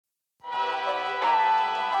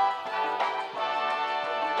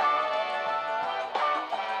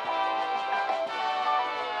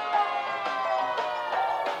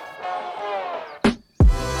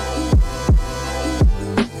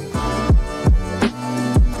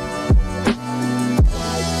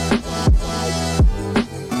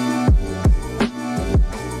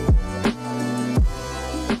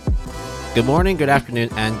Good morning, good afternoon,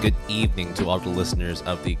 and good evening to all the listeners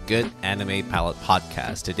of the Good Anime Palette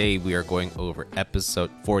podcast. Today we are going over episode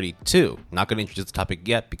 42. Not going to introduce the topic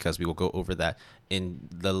yet because we will go over that in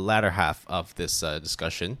the latter half of this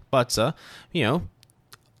discussion. But,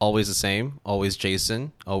 always the same. Always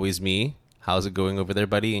Jason, always me. How's it going over there,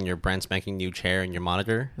 buddy, in your brand spanking new chair and your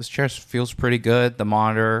monitor? This chair feels pretty good. The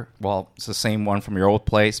monitor, well, it's the same one from your old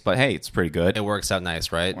place, but hey, it's pretty good. It works out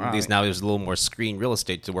nice, right? Wow. At least now there's a little more screen real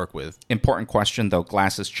estate to work with. Important question, though.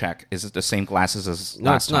 Glasses check. Is it the same glasses as No,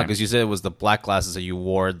 last it's not, time? because you said it was the black glasses that you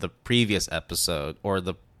wore the previous episode, or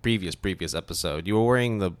the previous episode. You were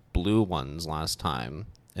wearing the blue ones last time,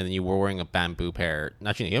 and then you were wearing a bamboo pair.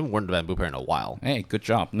 Actually, you haven't worn the bamboo pair in a while. Hey, good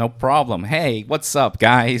job. No problem. Hey, what's up,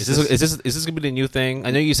 guys? Is this gonna be the new thing?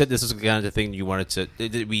 I know you said this was kind of the thing you wanted to.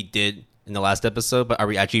 That we did in the last episode, but are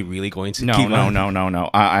we actually really going to? No.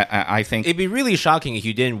 I think It'd be really shocking if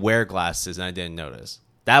you didn't wear glasses and I didn't notice.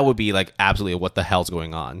 That would be like absolutely what the hell's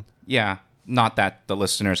going on. yeah, not that the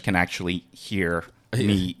listeners can actually hear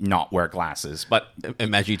me not wear glasses, but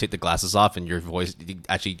Imagine you take the glasses off and your voice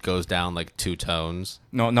actually goes down like 2 tones.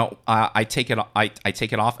 no. I take it. I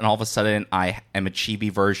take it off, and all of a sudden, I am a chibi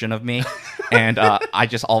version of me, and I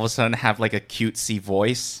just all of a sudden have like a cutesy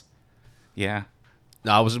voice. Yeah.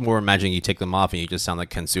 No, I was more imagining you take them off and you just sound like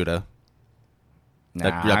Kensuda. Nah,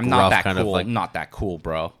 That I'm not rough that kind of cool. like- Not that cool,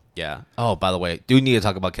 bro. Yeah. Oh, by the way, do need to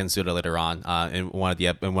talk about Kensuda later on in one of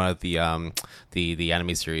the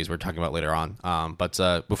anime series we're talking about later on. But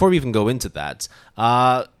before we even go into that,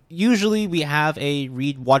 usually we have a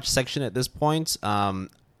read watch section at this point.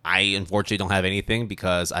 I unfortunately don't have anything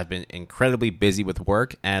because I've been incredibly busy with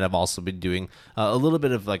work, and I've also been doing a little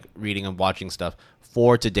bit of like reading and watching stuff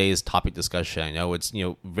for today's topic discussion. I know it's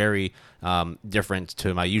very different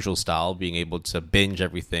to my usual style, being able to binge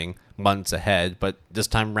everything months ahead, but this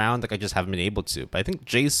time around, like I just haven't been able to. But I think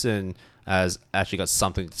Jason has actually got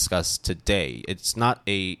something to discuss today. It's not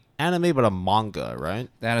a anime, but a manga, right?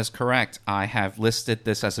 That is correct. I have listed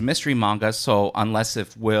this as a mystery manga, so unless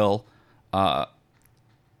if Will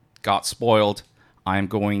got spoiled, I'm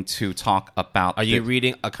going to talk about. Are you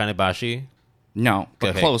reading Akane-bashi? No,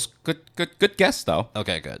 but Okay. close. Good guess though.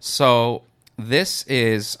 Okay, good. So this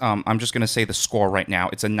is. I'm just going to say the score right now.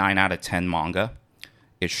 It's a 9 out of 10 manga.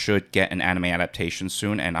 It should get an anime adaptation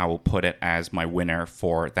soon, and I will put it as my winner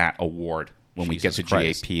for that award when we get Jesus to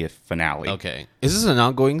Christ. GAP finale. Okay. Is this an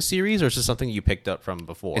ongoing series or is this something you picked up from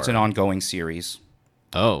before? It's an ongoing series.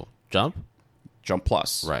 Oh, Jump? Jump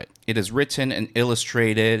Plus. Right. It is written and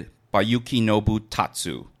illustrated by Yukinobu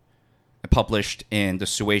Tatsu. Published in the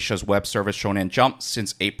Shueisha's web service Shonen Jump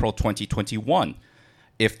since April 2021.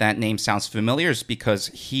 If that name sounds familiar, it's because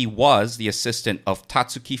he was the assistant of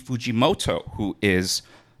Tatsuki Fujimoto, who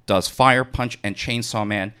does Fire Punch and Chainsaw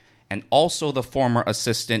Man, and also the former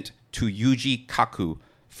assistant to Yuji Kaku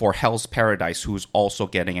for Hell's Paradise, who's also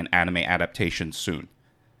getting an anime adaptation soon.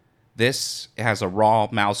 This has a raw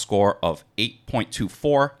mouse score of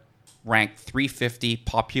 8.24, ranked 350,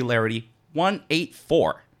 popularity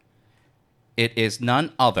 184. It is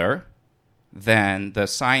none other than the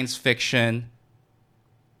science fiction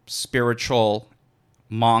spiritual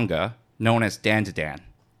manga known as Dandadan.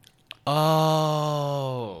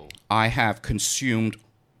 Oh. I have consumed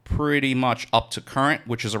pretty much up to current,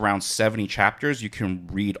 which is around 70 chapters. You can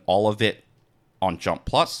read all of it on Jump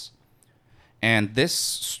Plus. And this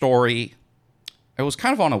story, it was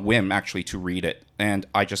kind of on a whim, actually, to read it. And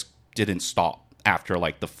I just didn't stop after,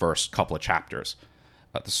 like, the first couple of chapters.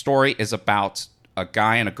 The story is about a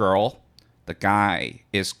guy and a girl. The guy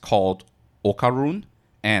is called Okarun,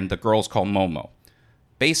 and the girl's called Momo.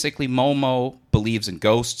 Basically, Momo believes in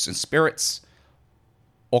ghosts and spirits.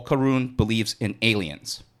 Okarun believes in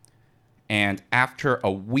aliens. And after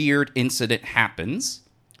a weird incident happens,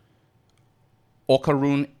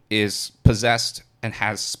 Okarun is possessed and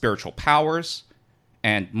has spiritual powers,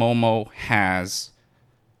 and Momo has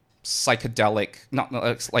psychedelic, not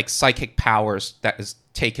like psychic powers that is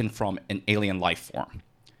taken from an alien life form.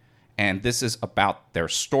 And this is about their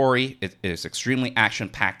story. It is extremely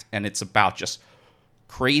action-packed, and it's about just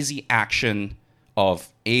crazy action of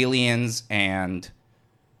aliens and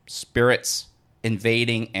spirits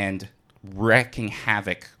invading and wreaking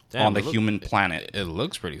havoc on the human planet. It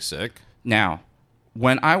looks pretty sick. Now,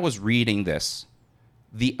 when I was reading this,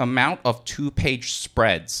 the amount of 2-page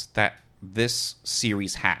spreads that this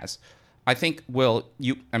series has, I think, Will,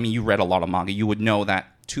 you read a lot of manga. You would know that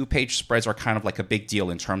 2-page spreads are kind of like a big deal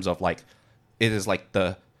in terms of like, it is like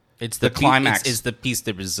the climax. It's the piece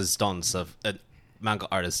de resistance of a manga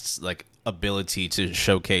artist's like ability to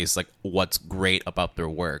showcase like what's great about their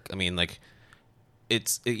work. I mean, like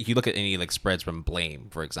you look at any like spreads from Blame,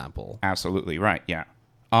 for example. Absolutely right. Yeah.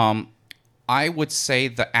 I would say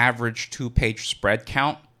the average 2-page spread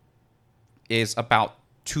count is about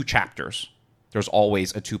 2 chapters. There's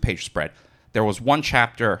always a 2-page spread. There was one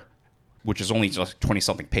chapter, which is only just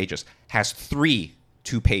 20-something pages, has 3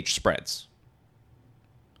 2-page spreads.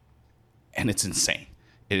 And it's insane.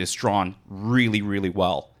 It is drawn really, really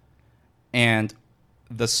well. And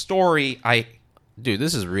the story, Dude,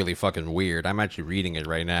 this is really fucking weird. I'm actually reading it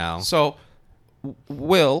right now. So,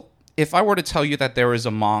 Will, if I were to tell you that there is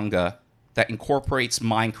a manga that incorporates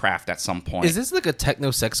Minecraft at some point... Is this like a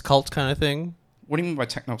techno sex cult kind of thing? What do you mean by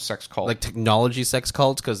techno sex cult? Like technology sex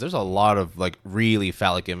cult? Because there's a lot of like really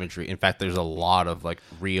phallic imagery. In fact, there's a lot of like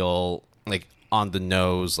real, like on the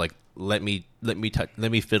nose, like let me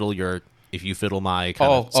fiddle your, if you fiddle my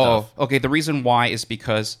kind of stuff. Okay. The reason why is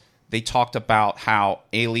because they talked about how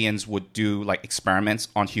aliens would do like experiments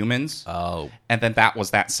on humans. Oh. And then that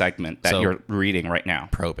was that segment that you're reading right now.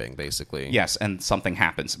 Probing, basically. Yes, and something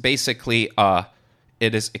happens. Basically,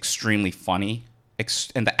 it is extremely funny,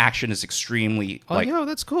 and the action is extremely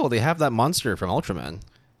that's cool. They have that monster from Ultraman.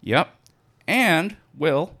 Yep. And,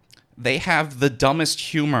 Will, they have the dumbest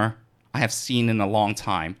humor I have seen in a long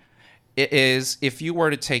time. It is, if you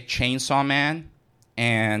were to take Chainsaw Man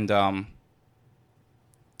and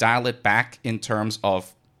dial it back in terms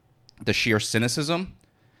of the sheer cynicism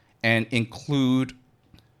and include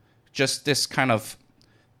just this kind of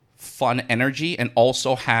fun energy and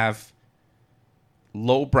also have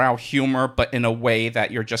lowbrow humor, but in a way that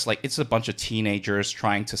you're just like, it's a bunch of teenagers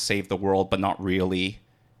trying to save the world, but not really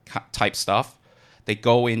type stuff. They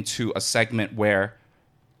go into a segment where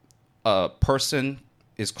a person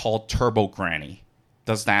is called Turbo Granny.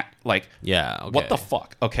 Does that, like... Yeah, okay. What the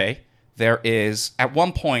fuck? Okay. There is... At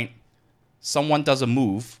one point, someone does a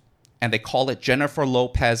move, and they call it Jennifer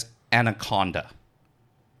Lopez Anaconda.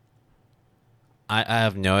 I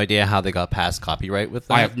have no idea how they got past copyright with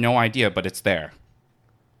that. I have no idea, but it's there.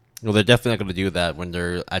 Well, they're definitely not going to do that when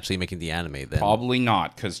they're actually making the anime, then. Probably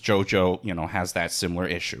not, because JoJo, has that similar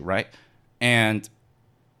issue, right? And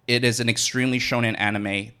it is an extremely shonen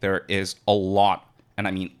anime. There is a lot, and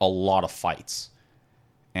I mean a lot of fights.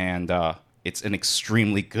 And it's an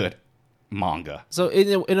extremely good manga. So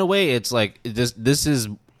in a way, it's like this is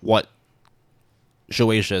what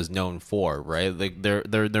Shueisha is known for, right? Like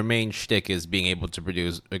their main shtick is being able to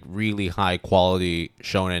produce like really high quality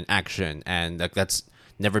shonen action, and like that's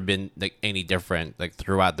never been like any different like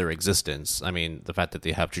throughout their existence. I mean, the fact that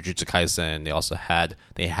they have Jujutsu Kaisen,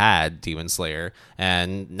 they had Demon Slayer,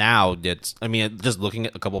 and now it's, I mean, just looking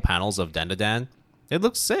at a couple panels of Dandadan, it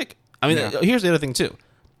looks sick. I mean, Here's the other thing too.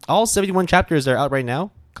 All 71 chapters are out right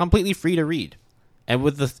now, completely free to read. And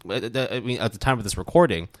with I mean, at the time of this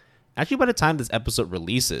recording, actually by the time this episode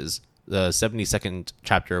releases, the 72nd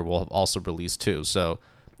chapter will have also released too. So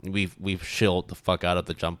we've shilled the fuck out of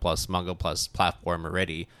the Jump Plus, Manga Plus platform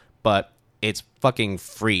already, but it's fucking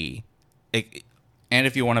free. And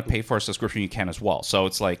if you want to pay for a subscription, you can as well. So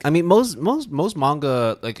it's like, I mean, most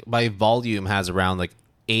manga, like by volume, has around like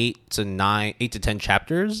 8 to 10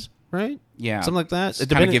 chapters, right? Yeah, something like that. It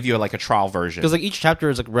kind of give you like a trial version, because like each chapter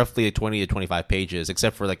is like roughly like 20 to 25 pages,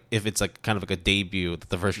 except for like if it's like kind of like a debut,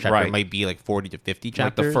 the first chapter might be like 40 to 50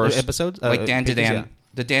 chapters, like the first episodes, like Dandadan.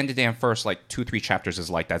 The Dandadan first like 2-3 chapters is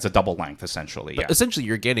like that. It's a double length essentially. But essentially,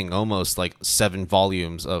 you're getting almost like 7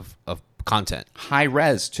 volumes of content. High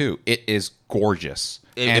res too. It is gorgeous.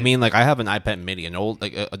 I mean, like I have an iPad Mini, an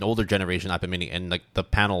older generation iPad Mini, and like the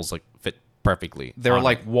panels like fit perfectly. They're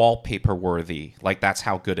like wallpaper worthy. Like that's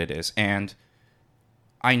how good it is. And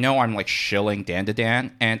I know I'm like shilling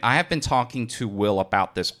Dandadan, and I have been talking to Will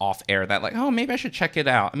about this off air that like, oh, maybe I should check it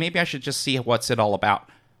out. Maybe I should just see what's it all about.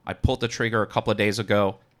 I pulled the trigger a couple of days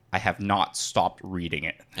ago. I have not stopped reading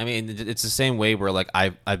it. I mean, it's the same way where like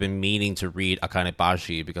I've been meaning to read Akane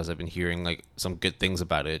Bashi because I've been hearing like some good things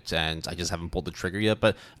about it, and I just haven't pulled the trigger yet.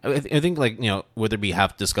 But I think like, whether we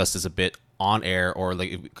have discussed this a bit on air or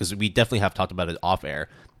like, because we definitely have talked about it off air,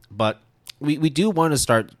 but we do want to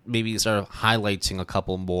start highlighting a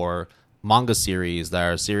couple more manga series that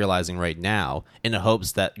are serializing right now in the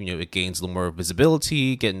hopes that it gains a little more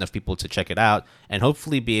visibility, get enough people to check it out, and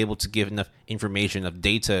hopefully be able to give enough information of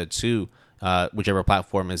data to whichever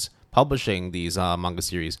platform is publishing these manga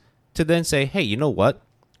series to then say, hey, you know what,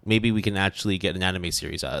 maybe we can actually get an anime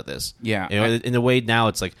series out of this. In a way, now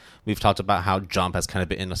it's like we've talked about how Jump has kind of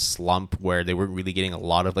been in a slump where they weren't really getting a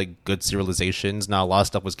lot of like good serializations. Now a lot of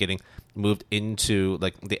stuff was getting moved into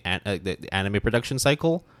like the anime production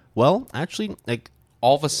cycle. Well, actually, like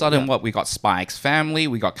all of a sudden, we got Spy X Family,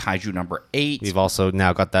 we got Kaiju number 8. We've also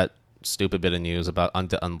now got that stupid bit of news about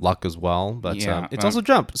Unluck as well, but Yeah, it's also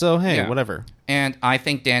Jump, so hey, yeah. whatever. And I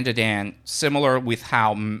think Dan to Dan, similar with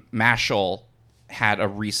how Mashal had a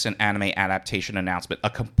recent anime adaptation announcement, a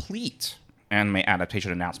complete anime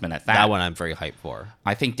adaptation announcement at that. That one I'm very hyped for.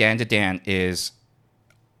 I think Dan to Dan is,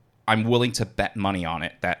 I'm willing to bet money on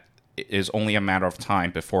it that it is only a matter of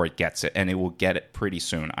time before it gets it, and it will get it pretty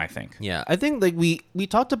soon, I think. Yeah, I think like we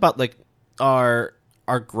talked about like our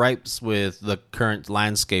gripes with the current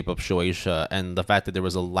landscape of Shueisha and the fact that there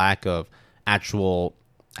was a lack of actual.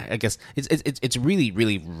 I guess it's really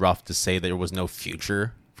really rough to say there was no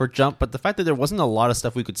future for Jump, but the fact that there wasn't a lot of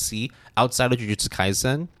stuff we could see outside of Jujutsu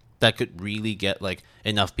Kaisen that could really get like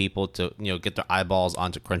enough people to get their eyeballs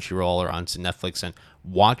onto Crunchyroll or onto Netflix and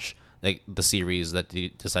watch like the series that they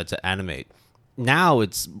decide to animate. Now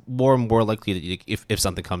it's more and more likely that if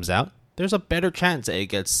something comes out, there's a better chance that it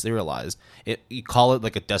gets serialized. You call it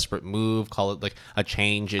like a desperate move, call it like a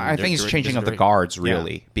change in. I think it's changing of the guards,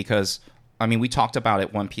 really, because I mean we talked about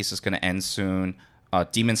it. One Piece is going to end soon.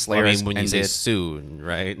 Demon Slayer I mean, when ended you say soon,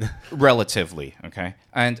 right? relatively, okay,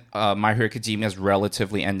 and My Hero Academia is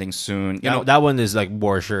relatively ending soon. You know that one is like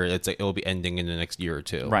more sure. It's like it'll be ending in the next year or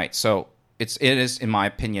two, right? So it is, in my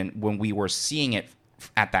opinion, when we were seeing it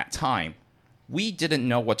at that time, we didn't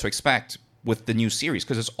know what to expect with the new series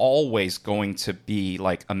because it's always going to be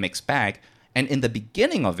like a mixed bag. And in the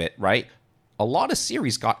beginning of it, right, a lot of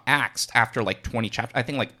series got axed after like 20 chapters. I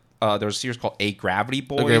think like there was a series called A Gravity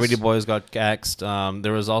Boys. The Gravity Boys got axed.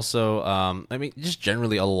 There was also, I mean, just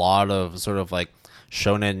generally a lot of sort of like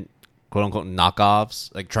shonen quote unquote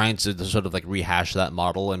knockoffs, like trying to sort of like rehash that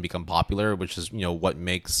model and become popular, which is what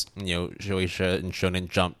makes Shueisha and Shonen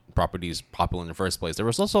Jump properties popular in the first place. There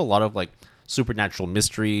was also a lot of like supernatural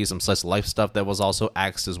mysteries, some slice of life stuff that was also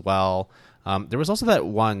axed as well. There was also that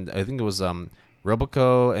one, I think it was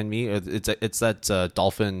Roboco and Me. It's that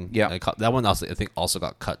dolphin. Yeah, that one also I think also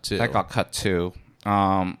got cut too. That got cut too.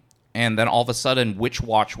 And then all of a sudden, Witch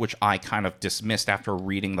Watch, which I kind of dismissed after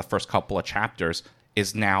reading the first couple of chapters,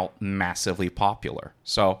 is now massively popular.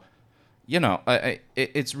 So,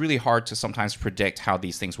 it's really hard to sometimes predict how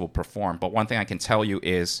these things will perform. But one thing I can tell you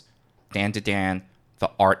is, Dan to Dan, the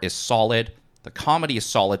art is solid. The comedy is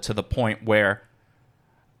solid to the point where,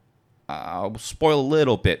 I'll spoil a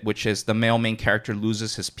little bit, which is the male main character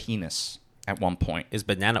loses his penis at one point. His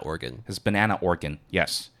banana organ. His banana organ,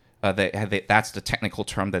 yes. That's the technical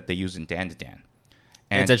term that they use in Dan to Dan.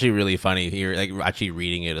 And it's actually really funny here, like actually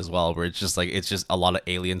reading it as well, where it's just a lot of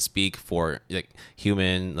alien speak for like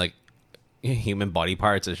human body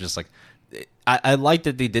parts. It's just like I like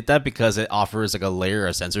that they did that because it offers like a layer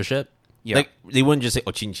of censorship. Yeah. Like they wouldn't just say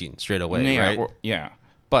 "ochin-chin" straight away, yeah, right? Yeah.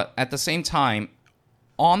 But at the same time,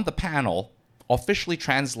 on the panel, officially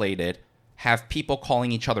translated, have people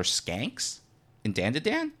calling each other skanks in Dan to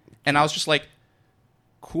Dan, and I was just like,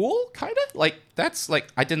 cool, kind of like that's like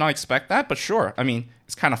I did not expect that, but sure. I mean,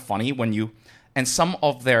 it's kind of funny when and some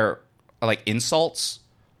of their like insults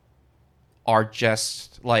are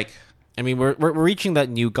just like. I mean, we're reaching that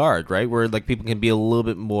new guard, right? Where like people can be a little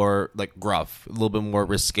bit more like gruff, a little bit more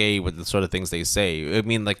risque with the sort of things they say. I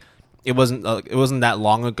mean, like it wasn't that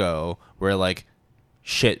long ago where like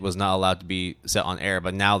shit was not allowed to be set on air,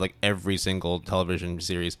 but now like every single television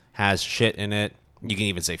series has shit in it. You can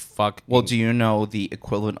even say fuck. Well, do you know the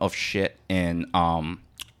equivalent of shit in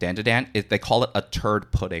Dan to Dan? They call it a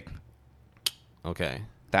turd pudding. Okay.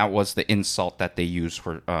 That was the insult that they used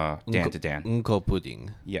for Dan to Dan. Unko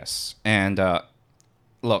pudding. Yes. And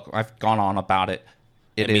look, I've gone on about it.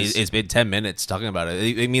 It's been 10 minutes talking about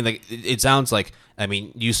it. I mean, like, it sounds like, I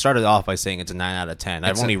mean, you started off by saying it's a 9 out of 10.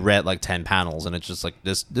 I've only read like 10 panels, and it's just like,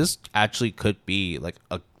 this actually could be like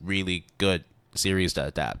a really good series to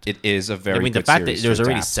adapt. It is a very the good fact that series there's to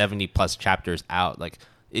already adapt. 70 plus chapters out, like,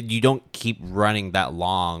 you don't keep running that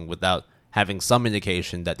long without having some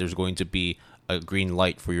indication that there's going to be a green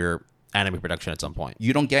light for your anime production at some point.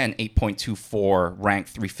 You don't get an 8.24 rank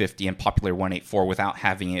 350 and popular 184 without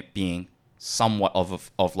having it being somewhat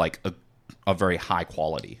of like a very high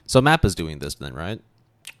quality. So Mappa's doing this then, right?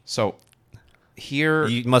 So here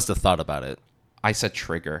You must have thought about it. I said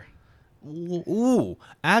Trigger. Ooh,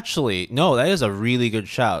 actually, no, that is a really good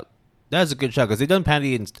shout. That is a good shout because they've done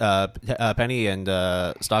Penny and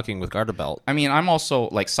Stocking with Garter Belt. I mean, I'm also,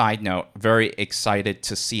 like, side note, very excited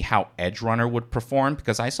to see how Edge Runner would perform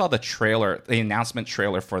because I saw the announcement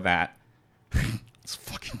trailer for that. It's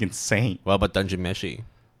fucking insane. Well, but Dungeon Meshi.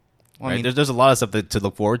 Well, Right? I mean, there's a lot of stuff to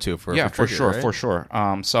look forward to for for Trigger, sure, right? for sure.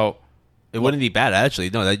 So It wouldn't be bad, actually.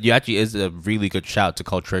 No, that you actually is a really good shout to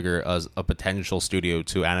call Trigger as a potential studio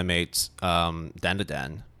to animate Dan to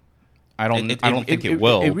Dan. I don't think it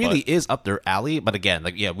will. It really is up their alley, but again,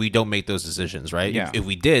 like we don't make those decisions, right? Yeah. If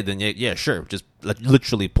we did, then yeah, sure, just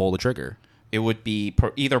literally pull the trigger. It would be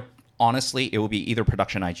honestly, it would be either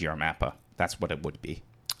Production IG or Mappa. That's what it would be.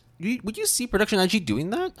 Would you see Production IG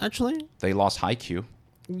doing that? Actually, They lost Haikyuu.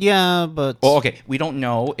 yeah, but Well, okay, we don't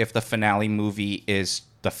know if the finale movie is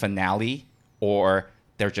the finale or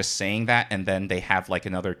they're just saying that and then they have like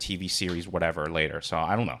another TV series, whatever, later. So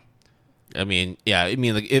I don't know. I mean, yeah, I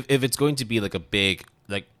mean, like if it's going to be like a big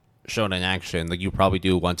like shonen action, like you probably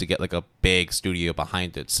do want to get like a big studio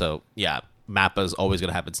behind it. So yeah, Mappa's always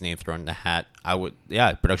gonna have its name thrown in the hat. I would,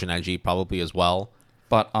 yeah, Production IG probably as well.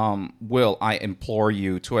 But Will, I implore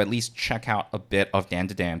you to at least check out a bit of Dan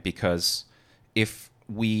to Dan, because if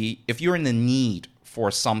you're in the need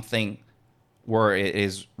for something where it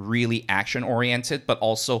is really action oriented, but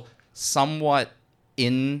also somewhat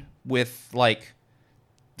in with like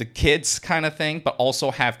the kids kind of thing, but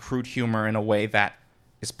also have crude humor in a way that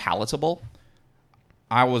is palatable,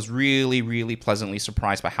 I was really, really pleasantly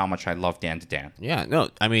surprised by how much I love Dan to Dan. Yeah, no,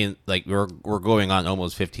 I mean, like we're going on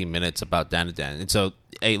almost 15 minutes about Dan to Dan, and so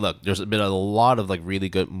hey, look, there's been a lot of like really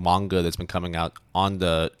good manga that's been coming out on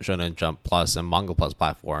the Shonen Jump Plus and Manga Plus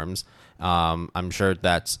platforms. I'm sure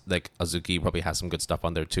that like Azuki probably has some good stuff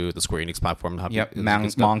on there too. The Square Enix platform, Yep,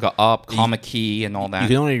 Manga Up, Comic-Key, and all that. You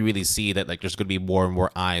can only really see that like there's going to be more and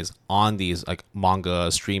more eyes on these like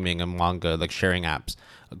manga streaming and manga like sharing apps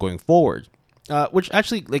going forward. Which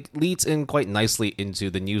actually like leads in quite nicely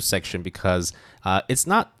into the news section, because it's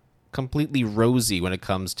not completely rosy when it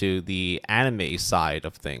comes to the anime side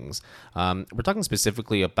of things. We're talking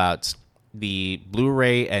specifically about the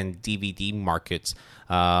Blu-ray and DVD markets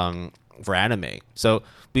for anime. So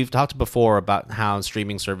we've talked before about how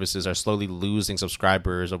streaming services are slowly losing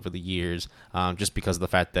subscribers over the years, just because of the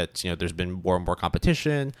fact that there's been more and more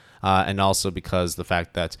competition, and also because the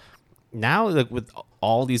fact that now, like with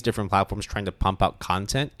all these different platforms trying to pump out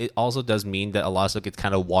content, it also does mean that a lot of stuff gets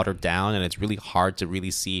kind of watered down, and it's really hard to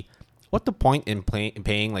really see what the point in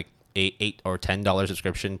paying like a $8 or $10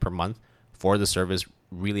 subscription per month for the service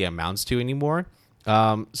really amounts to anymore.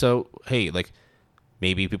 So hey, like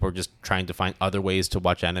maybe people are just trying to find other ways to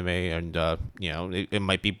watch anime, and it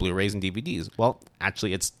might be Blu-rays and DVDs. Well,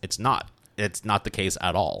 actually, it's not. It's not the case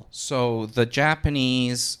at all. So the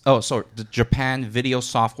Japan Video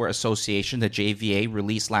Software Association, the JVA,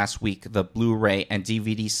 released last week the Blu-ray and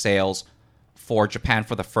DVD sales for Japan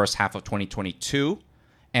for the first half of 2022.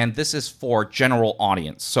 And this is for general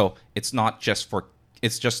audience. So it's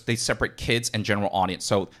just they separate kids and general audience.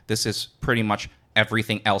 So this is pretty much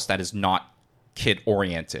everything else that is not kid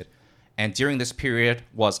oriented. And during this period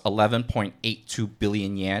was 11.82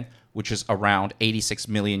 billion yen, which is around 86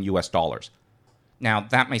 million US dollars. Now,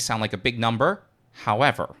 that may sound like a big number.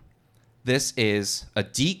 However, this is a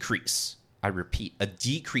decrease, I repeat, a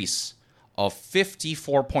decrease of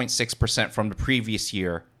 54.6% from the previous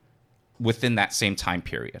year within that same time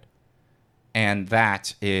period. And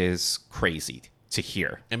that is crazy to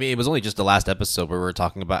hear. I mean, it was only just the last episode where we were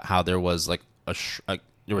talking about how there was like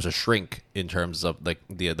there was a shrink in terms of like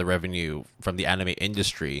the revenue from the anime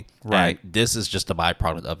industry, right? And this is just a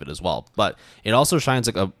byproduct of it as well. But it also shines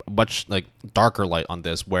like a much like darker light on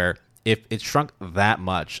this, where if it shrunk that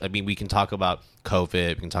much, I mean, we can talk about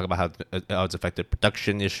COVID, we can talk about how it's affected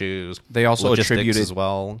production issues. They also attributed as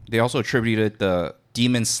well. They also attributed the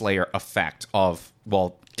Demon Slayer effect of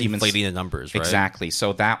inflating the numbers, right? Exactly.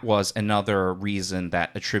 So that was another reason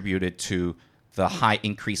that attributed to the high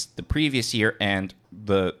increase the previous year and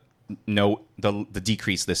the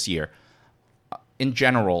decrease this year. In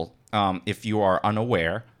general, if you are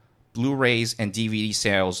unaware, Blu-rays and DVD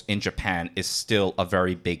sales in Japan is still a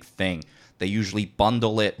very big thing. They usually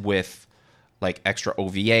bundle it with like extra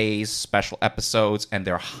OVAs, special episodes, and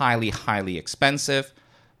they're highly, highly expensive.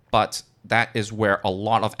 But that is where a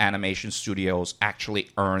lot of animation studios actually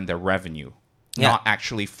earn their revenue, not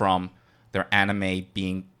actually from their anime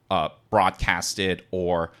being broadcasted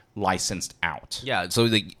or licensed out. Yeah, so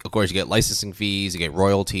of course you get licensing fees, you get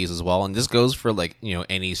royalties as well, and this goes for like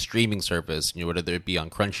any streaming service, whether it be on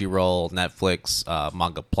Crunchyroll, Netflix,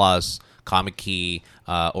 Manga Plus, Comic-Key,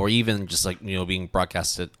 or even just like being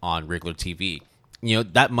broadcasted on regular TV.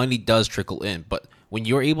 That money does trickle in, but when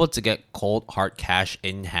you're able to get cold hard cash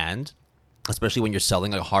in hand, especially when you're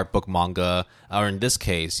selling a hard book manga, or in this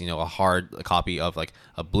case, a hard copy of like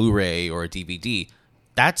a Blu-ray or a DVD,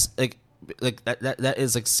 that's like that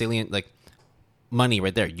is like salient like money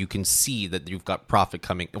right there. You can see that you've got profit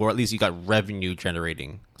coming, or at least you got revenue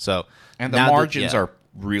generating. So and the margins are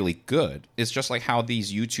really good. It's just like how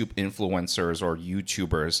these YouTube influencers or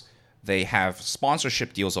YouTubers They have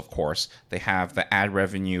sponsorship deals, of course. They have the ad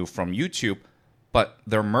revenue from YouTube, but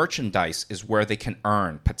their merchandise is where they can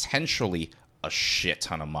earn potentially a shit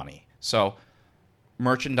ton of money. So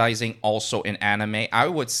merchandising also in anime, I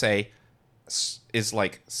would say, is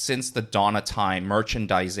like since the dawn of time,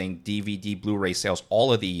 merchandising, DVD, Blu-ray sales,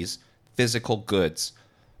 all of these physical goods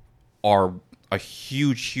are a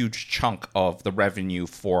huge chunk of the revenue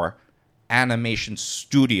for animation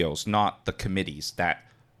studios, not the committees that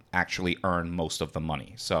actually earn most of the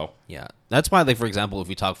money. So yeah, that's why, like, for example, if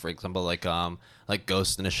we talk, for example, like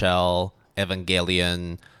Ghost in the Shell,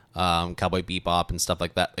 Evangelion, Cowboy Bebop, and stuff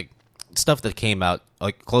like that, like stuff that came out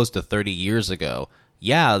like close to 30 years ago.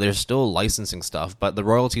 Yeah, there's still licensing stuff, but the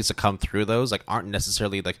royalties that come through those like aren't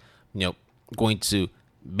necessarily like going to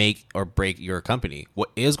make or break your company. What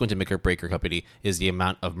is going to make or break your company is the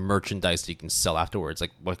amount of merchandise that you can sell afterwards. Like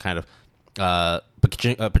what kind of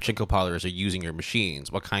pachinko parlors are using your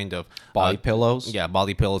machines, what kind of body pillows,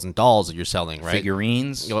 body pillows and dolls that you're selling, right?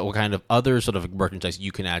 Figurines, what kind of other sort of merchandise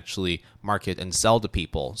you can actually market and sell to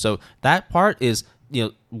people. So that part is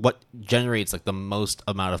what generates like the most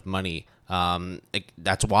amount of money.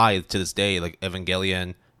 That's why to this day, like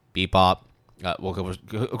Evangelion, Bebop, well,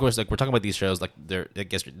 of course, like we're talking about these shows, like they're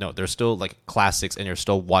still like classics and they're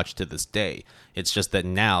still watched to this day. It's just that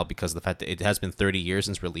now, because of the fact that it has been 30 years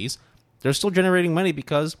since release, they're still generating money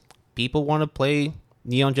because people want to play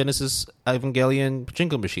Neon Genesis Evangelion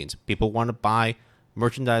pachinko machines. People want to buy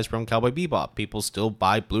merchandise from Cowboy Bebop. People still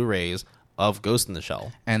buy Blu-rays of Ghost in the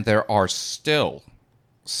Shell. And there are still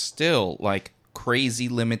like crazy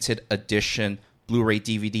limited edition Blu-ray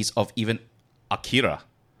DVDs of even Akira,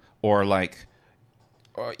 or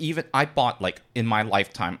even I bought like in my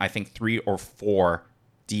lifetime, I think 3 or 4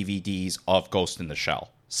 DVDs of Ghost in the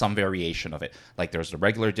Shell. Some variation of it. Like there's the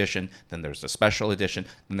regular edition, then there's the special edition,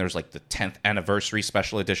 then there's like the 10th anniversary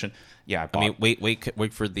special edition. Yeah, I mean,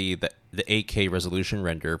 wait for the 8K resolution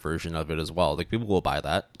render version of it as well. Like people will buy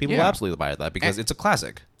that. People will absolutely buy that because it's a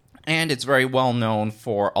classic. And it's very well known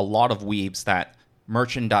for a lot of weebs that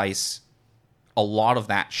merchandise, a lot of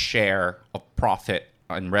that share of profit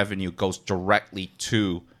and revenue goes directly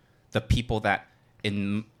to the people that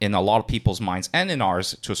in a lot of people's minds and in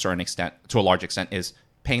ours to a large extent is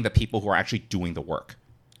paying the people who are actually doing the work.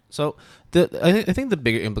 So I think the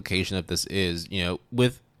bigger implication of this is,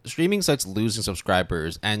 with streaming sites losing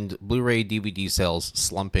subscribers and Blu-ray DVD sales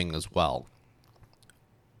slumping as well,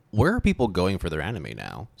 where are people going for their anime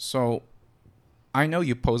now? So I know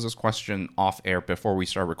you posed this question off air before we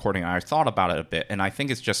started recording, and I thought about it a bit, and I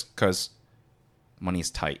think it's just because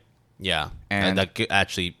money's tight. Yeah, and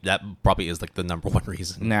that probably is like the number one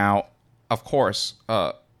reason. Now, of course,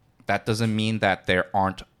 that doesn't mean that there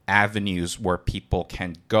aren't avenues where people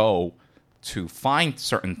can go to find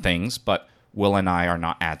certain things, but Will and I are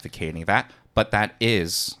not advocating that. But that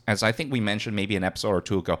is, as I think we mentioned maybe an episode or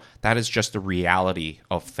two ago, that is just the reality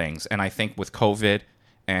of things. And I think with COVID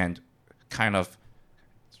and kind of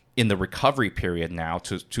in the recovery period now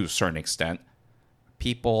to a certain extent,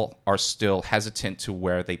 people are still hesitant to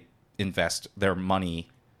where they invest their money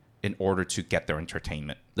in order to get their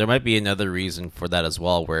entertainment. There might be another reason for that as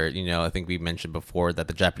well, where, I think we mentioned before that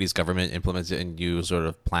the Japanese government implemented a new sort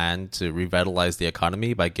of plan to revitalize the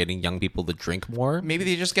economy by getting young people to drink more. Maybe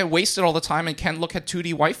they just get wasted all the time and can't look at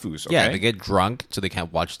 2D waifus, okay? Yeah, they get drunk, so they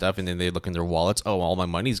can't watch stuff, and then they look in their wallets. Oh, all my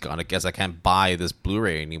money's gone. I guess I can't buy this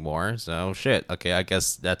Blu-ray anymore. So, shit. Okay, I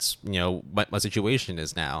guess that's, what my situation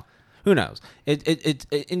is now. Who knows? It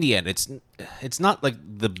in the end, it's not like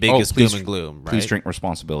the biggest doom and gloom, right? Please drink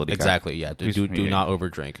responsibility. Exactly. Yeah. Do not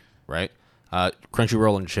overdrink, right?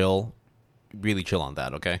 Crunchyroll and chill, really chill on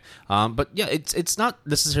that. Okay. But yeah, it's not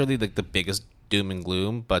necessarily like the biggest doom and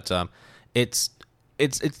gloom, but it's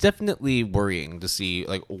definitely worrying to see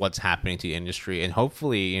like what's happening to the industry, and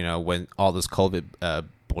hopefully, when all this COVID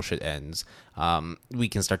bullshit ends, we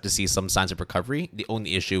can start to see some signs of recovery. The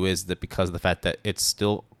only issue is that because of the fact that it's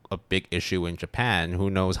still a big issue in Japan, who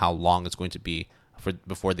knows how long it's going to be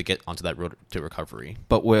before they get onto that road to recovery.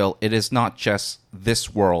 But Will, it is not just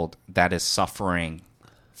this world that is suffering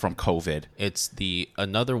from COVID. It's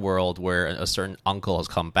another world where a certain uncle has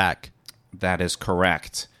come back. That is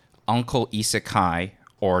correct. Uncle Isekai,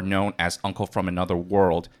 or known as Uncle from Another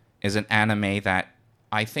World, is an anime that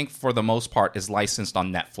I think for the most part is licensed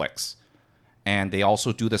on Netflix. And they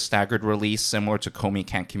also do the staggered release similar to Komi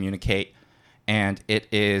Can't Communicate. And it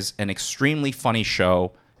is an extremely funny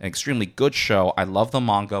show, an extremely good show. I love the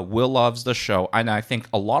manga. Will loves the show. And I think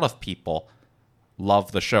a lot of people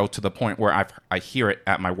love the show to the point where I hear it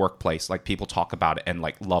at my workplace. Like people talk about it and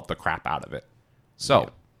like love the crap out of it.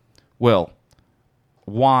 So, Will,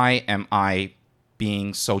 why am I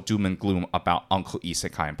being so doom and gloom about Uncle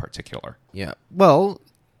Isekai in particular? Yeah. Well,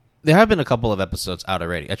 there have been a couple of episodes out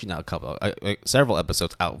already. Actually, not a couple, several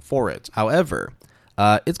episodes out for it. However,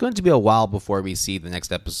 it's going to be a while before we see the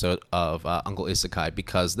next episode of Uncle Isekai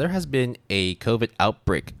because there has been a COVID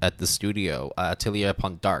outbreak at the studio, Atelier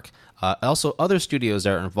Upon Dark. Also, other studios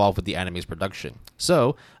that are involved with the anime's production.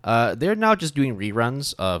 So, they're now just doing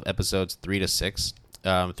reruns of episodes 3 to 6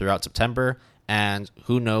 throughout September. And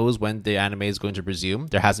who knows when the anime is going to resume.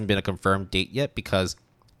 There hasn't been a confirmed date yet because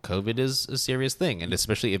COVID is a serious thing. And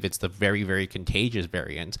especially if it's the very, very contagious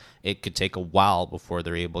variant, it could take a while before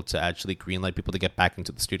they're able to actually greenlight people to get back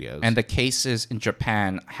into the studios. And the cases in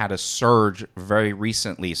Japan had a surge very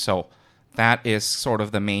recently. So that is sort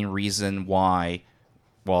of the main reason why,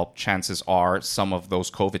 well, chances are some of those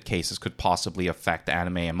COVID cases could possibly affect the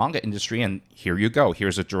anime and manga industry. And here you go.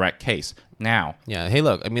 Here's a direct case. Now. Yeah. Hey,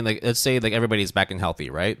 look, I mean, like, let's say like everybody's back and healthy,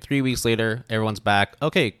 right? 3 weeks later, everyone's back.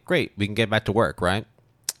 Okay, great. We can get back to work, right?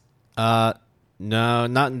 No,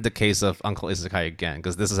 not in the case of Uncle Isekai again,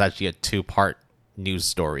 because this is actually a 2-part news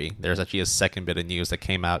story. There's actually a second bit of news that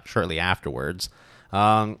came out shortly afterwards.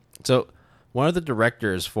 So one of the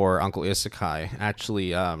directors for Uncle Isekai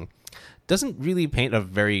actually doesn't really paint a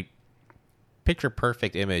very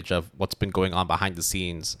picture-perfect image of what's been going on behind the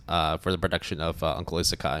scenes for the production of Uncle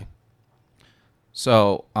Isekai.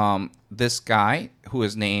 So this guy, who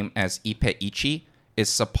is named as Ipe Ichi, is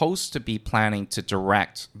supposed to be planning to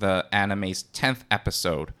direct the anime's 10th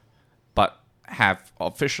episode, but have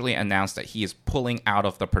officially announced that he is pulling out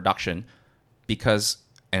of the production because,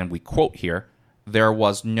 and we quote here, there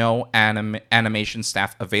was no animation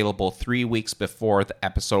staff available 3 weeks before the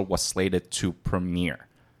episode was slated to premiere.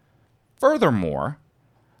 Furthermore,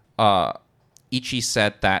 Ichi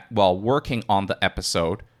said that while working on the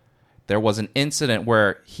episode, there was an incident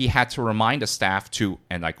where he had to remind the staff to,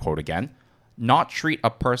 and I quote again, not treat a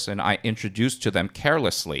person I introduced to them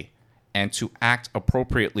carelessly, and to act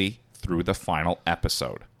appropriately through the final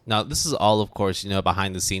episode. Now, this is all, of course,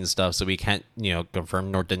 behind the scenes stuff, so we can't,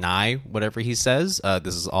 confirm nor deny whatever he says.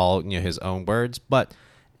 This is all, his own words, but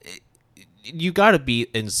you got to be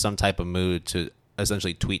in some type of mood to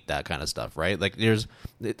essentially tweet that kind of stuff, right? Like,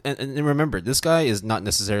 and remember, this guy is not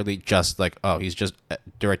necessarily just like, oh, he's just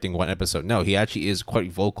directing one episode. No, he actually is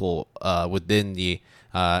quite vocal within the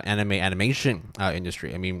animation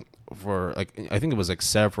industry. I mean, for like, I think it was like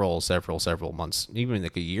several months, even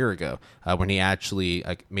like a year ago, when he actually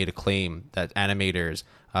made a claim that animators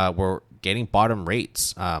were getting bottom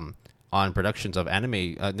rates on productions of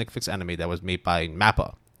anime, Netflix anime that was made by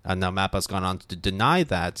Mappa. Now Mappa's gone on to deny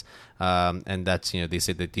that, and that's, they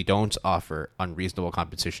say that they don't offer unreasonable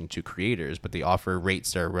compensation to creators, but they offer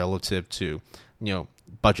rates that are relative to,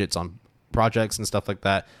 budgets on projects and stuff like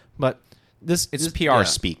that. But it's PR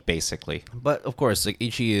speak, basically. But of course, like,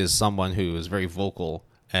 Ichi is someone who is very vocal,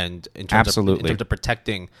 and in terms of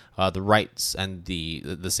protecting the rights and the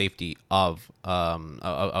safety of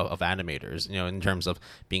animators, in terms of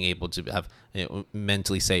being able to have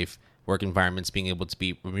mentally safe work environments, being able to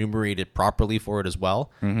be remunerated properly for it as well,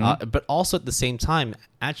 but also at the same time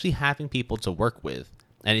actually having people to work with.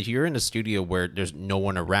 And if you're in a studio where there's no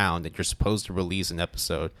one around and you're supposed to release an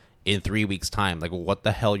episode in 3 weeks' time, like, what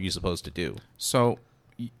the hell are you supposed to do? So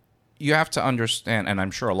you have to understand, and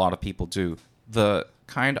I'm sure a lot of people do, the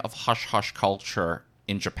kind of hush-hush culture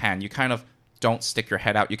in Japan. You kind of don't stick your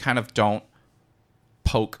head out. You kind of don't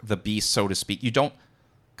poke the beast, so to speak. You don't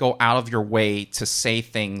go out of your way to say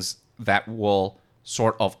things that will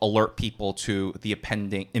sort of alert people to the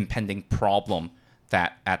impending problem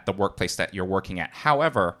that at the workplace that you're working at.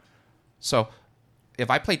 However, so if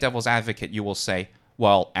I play devil's advocate, you will say,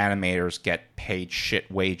 well, animators get paid shit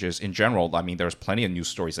wages in general. I mean, there's plenty of news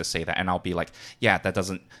stories that say that, and I'll be like, yeah, that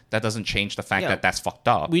doesn't change the fact that that's fucked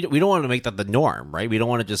up. We don't want to make that the norm, right? We don't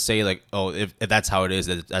want to just say like, oh, if that's how it is,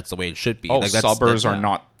 that's the way it should be. Oh, like, subbers are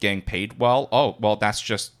not getting paid well. Oh, well, that's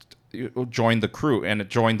just join the crew and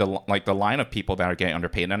join the line of people that are getting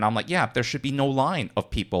underpaid. And I'm like, yeah, there should be no line of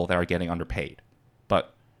people that are getting underpaid.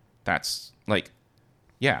 But that's like,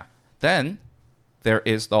 yeah. Then there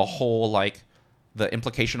is the whole like the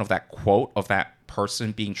implication of that quote of that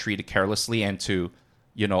person being treated carelessly and to,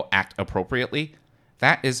 act appropriately.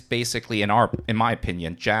 That is basically, in my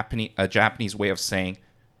opinion, a Japanese way of saying,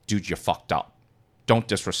 dude, you fucked up. Don't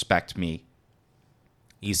disrespect me.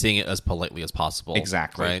 He's saying it as politely as possible.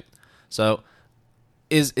 Exactly. Right? So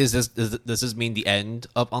does this mean the end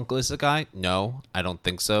of Uncle Isekai? No, I don't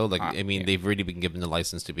think so. Like, I mean, they've already been given the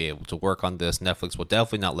license to be able to work on this. Netflix will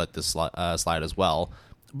definitely not let this slide as well.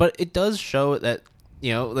 But it does show that,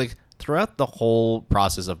 like, throughout the whole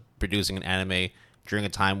process of producing an anime, during a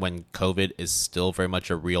time when COVID is still very much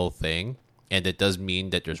a real thing. And it does mean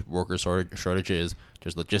that there's worker shortages,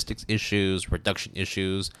 there's logistics issues, production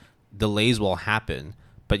issues, delays will happen.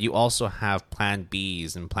 But you also have plan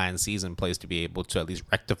Bs and plan Cs in place to be able to at least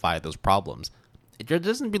rectify those problems. There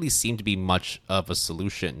doesn't really seem to be much of a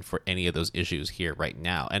solution for any of those issues here right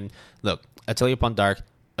now. And look, Atelier Upon Dark,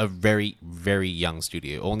 a very, very young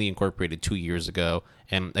studio, only incorporated 2 years ago.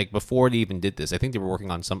 And like before they even did this, I think they were working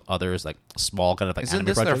on some others, like small kind of like Isn't anime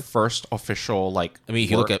this projects. their first official like? I mean,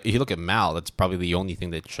 if you look at Mal, that's probably the only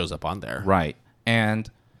thing that shows up on there. Right. And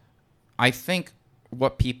I think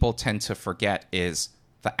what people tend to forget is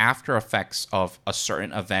the after effects of a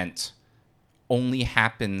certain event only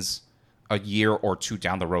happens a year or two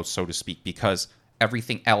down the road, so to speak, because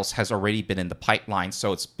everything else has already been in the pipeline.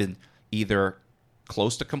 So it's been either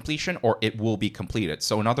close to completion or it will be completed.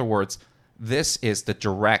 So in other words, this is the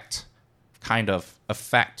direct kind of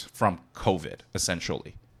effect from COVID,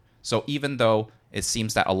 essentially. So even though it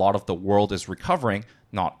seems that a lot of the world is recovering,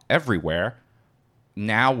 not everywhere,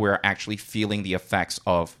 now we're actually feeling the effects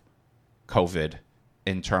of COVID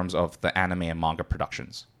in terms of the anime and manga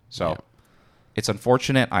productions. So it's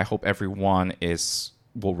unfortunate. I hope everyone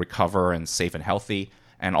will recover and safe and healthy.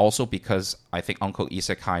 And also because I think Uncle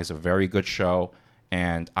Isekai is a very good show,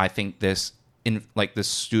 and I think this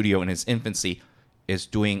studio in its infancy is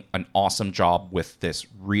doing an awesome job with this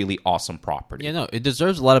really awesome property. Yeah, no, it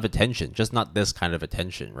deserves a lot of attention, just not this kind of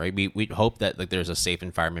attention, right? We hope that like there's a safe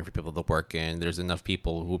environment for people to work in. There's enough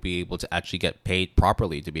people who will be able to actually get paid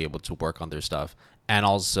properly to be able to work on their stuff, and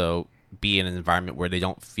also be in an environment where they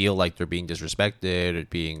don't feel like they're being disrespected or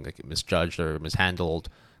being like misjudged or mishandled.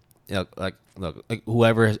 You know, like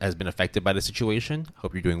whoever has been affected by the situation,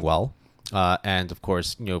 hope you're doing well. And of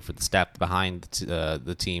course, you know, for the staff behind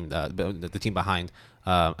the team behind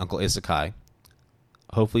Uncle Isekai,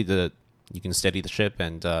 hopefully you can steady the ship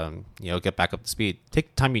and get back up to speed.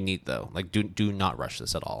 Take the time you need though. Like do not rush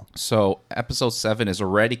this at all. So episode 7 is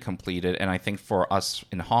already completed, and I think for us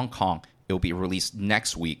in Hong Kong, it will be released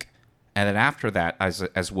next week. And then after that,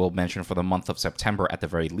 as Will mentioned, for the month of September at the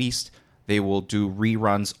very least, they will do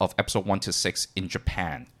reruns of episode 1 to 6 in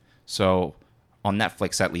Japan. So on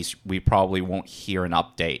Netflix, at least, we probably won't hear an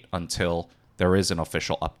update until there is an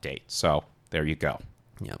official update. So there you go.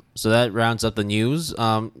 Yeah. So that rounds up the news.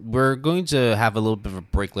 We're going to have a little bit of a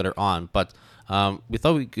break later on, but we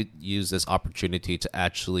thought we could use this opportunity to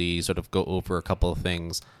actually sort of go over a couple of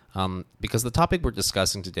things, because the topic we're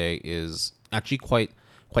discussing today is actually quite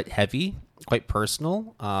heavy, quite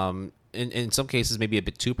personal. In some cases, maybe a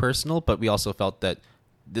bit too personal, but we also felt that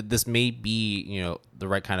this may be, the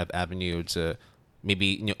right kind of avenue to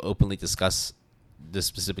maybe, openly discuss this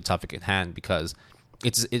specific topic at hand, because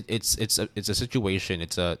it's a situation,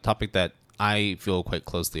 it's a topic that I feel quite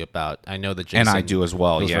closely about. I know that Jason and I do as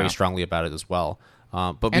well, feels yeah, very strongly about it as well.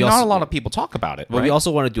 But and not a lot of people talk about it. But right? we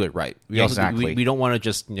also want to do it right. Exactly. We don't want to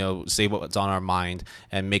just say what's on our mind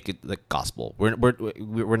and make it like gospel.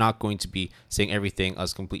 We're not going to be saying everything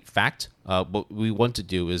as complete fact. What we want to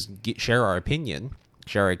do is share our opinion,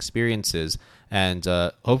 share our experiences, and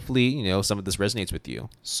hopefully some of this resonates with you.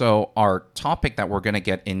 So our topic that we're going to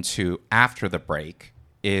get into after the break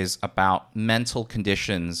is about mental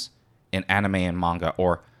conditions in anime and manga,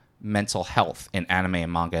 or mental health in anime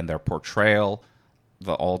and manga, and their portrayal,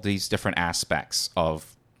 all these different aspects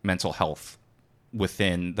of mental health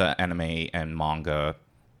within the anime and manga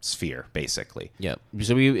sphere, basically. Yeah.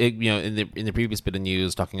 So we, in the previous bit of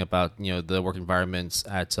news, talking about the work environments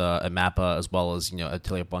at MAPPA, as well as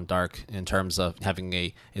Atelier Upon Dark, in terms of having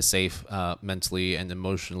a safe, mentally and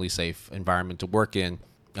emotionally safe environment to work in,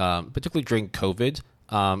 particularly during COVID.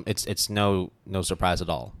 It's no surprise at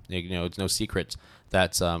all. It's no secret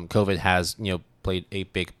that COVID has played a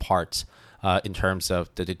big part in terms of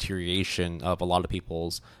the deterioration of a lot of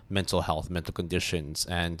people's mental health, mental conditions,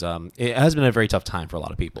 and it has been a very tough time for a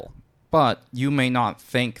lot of people. But you may not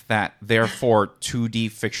think that, therefore,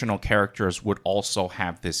 2D fictional characters would also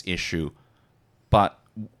have this issue. But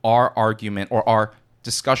our argument, or our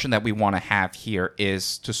discussion that we want to have here,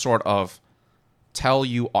 is to sort of tell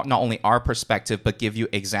you not only our perspective, but give you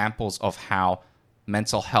examples of how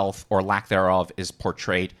mental health, or lack thereof, is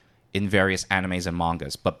portrayed in various animes and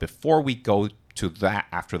mangas. But before we go to that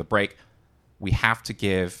after the break, we have to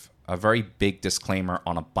give a very big disclaimer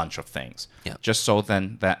on a bunch of things. Yeah. Just so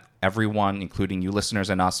then that everyone, including you listeners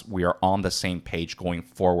and us, we are on the same page going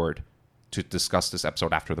forward to discuss this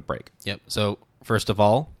episode after the break. Yep. So first of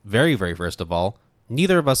all, very, very first of all,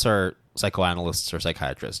 neither of us are psychoanalysts or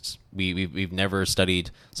psychiatrists. We've never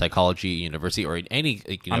studied psychology at university or in any.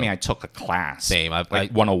 I mean, I took a class. Same.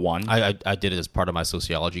 Like 101. I did it as part of my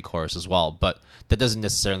sociology course as well, but that doesn't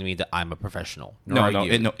necessarily mean that I'm a professional. No,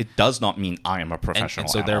 it does not mean I am a professional. And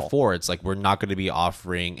so at therefore, all. it's like we're not going to be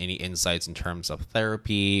offering any insights in terms of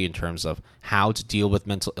therapy, in terms of how to deal with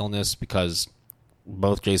mental illness, because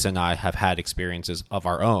both Jason and I have had experiences of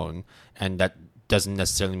our own, and that doesn't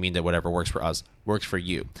necessarily mean that whatever works for us works for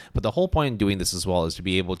you. But the whole point in doing this as well is to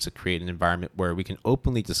be able to create an environment where we can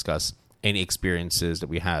openly discuss any experiences that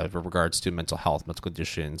we have in regards to mental health, mental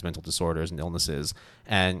conditions, mental disorders, and illnesses,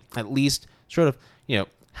 and at least sort of,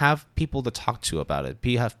 have people to talk to about it.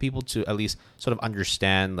 Have people to at least sort of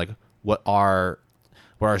understand like what our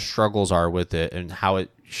struggles are with it, and how it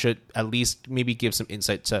should at least maybe give some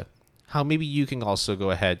insight to how maybe you can also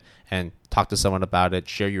go ahead and talk to someone about it,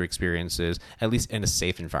 share your experiences, at least in a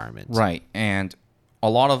safe environment. Right. And a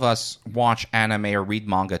lot of us watch anime or read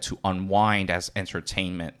manga to unwind as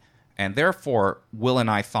entertainment. And therefore, Will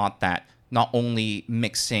and I thought that not only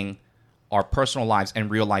mixing our personal lives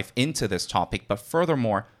and real life into this topic, but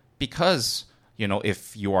furthermore, because,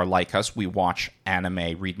 if you are like us, we watch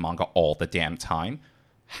anime, read manga all the damn time,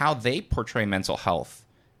 how they portray mental health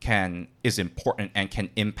is important and can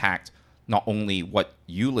impact not only what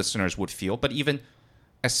you listeners would feel, but even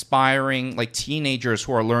aspiring like teenagers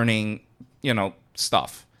who are learning,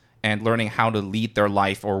 stuff and learning how to lead their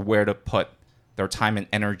life or where to put their time and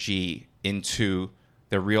energy into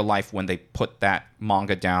their real life when they put that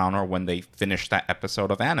manga down or when they finish that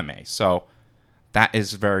episode of anime. So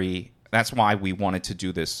that's why we wanted to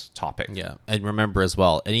do this topic. Yeah. And remember as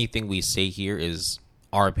well, anything we say here is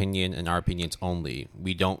our opinion and our opinions only.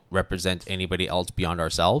 We don't represent anybody else beyond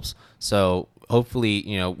ourselves. So hopefully,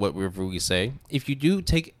 whatever we say, if you do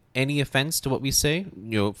take any offense to what we say,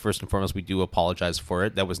 first and foremost, we do apologize for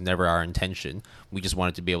it. That was never our intention. We just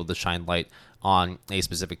wanted to be able to shine light on a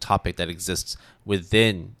specific topic that exists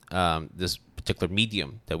within this particular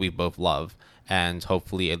medium that we both love, and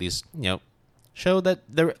hopefully at least, show that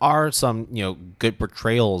there are some, good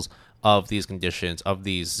portrayals of these conditions, of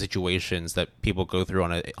these situations that people go through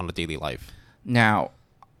on a daily life. Now,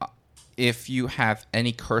 if you have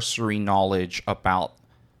any cursory knowledge about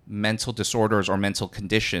mental disorders or mental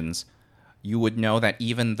conditions, you would know that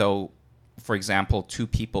even though, for example, two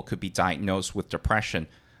people could be diagnosed with depression,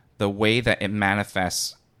 the way that it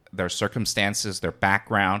manifests, their circumstances, their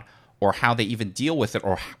background, or how they even deal with it,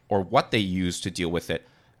 or what they use to deal with it,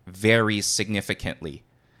 varies significantly.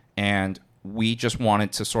 And we just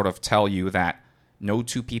wanted to sort of tell you that no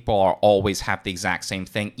two people always have the exact same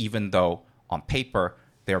thing, even though on paper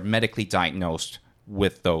they're medically diagnosed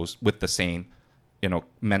with the same,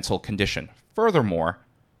 mental condition. Furthermore,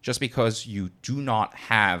 just because you do not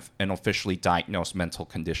have an officially diagnosed mental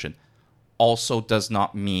condition also does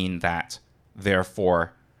not mean that,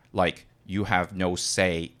 therefore, like, you have no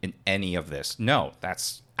say in any of this. No,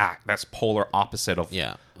 that's polar opposite of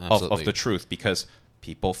the truth, because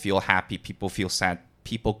people feel happy, people feel sad,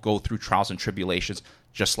 people go through trials and tribulations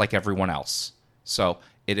just like everyone else. So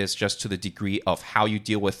it is just to the degree of how you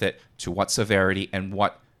deal with it, to what severity, and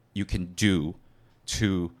what you can do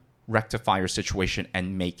to rectify your situation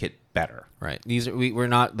and make it better. Right. We're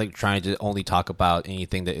not like trying to only talk about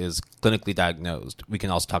anything that is clinically diagnosed. We can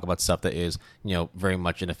also talk about stuff that is, very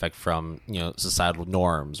much in effect from, societal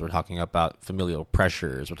norms. We're talking about familial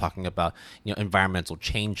pressures. We're talking about, environmental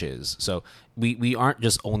changes. So we aren't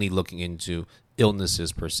just only looking into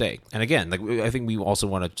illnesses per se. And again, I think we also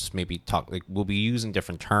want to just maybe talk, we'll be using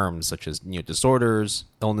different terms such as, disorders,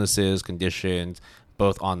 illnesses, conditions,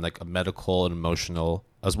 both on a medical and emotional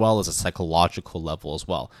as well as a psychological level as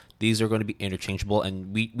well. These are going to be interchangeable,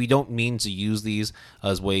 and we don't mean to use these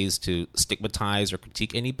as ways to stigmatize or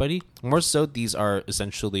critique anybody. More so, these are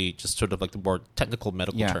essentially just sort of the more technical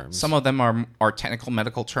medical terms. Some of them are technical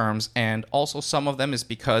medical terms, and also some of them is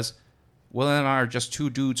because Will and I are just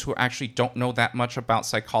two dudes who actually don't know that much about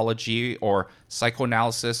psychology or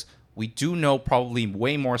psychoanalysis. We do know probably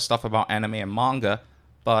way more stuff about anime and manga,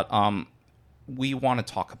 but we want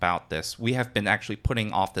to talk about this. We have been actually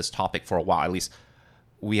putting off this topic for a while. At least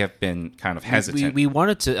we have been kind of hesitant. We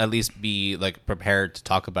wanted to at least be prepared to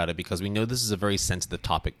talk about it because we know this is a very sensitive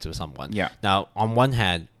topic to someone. Yeah. Now, on one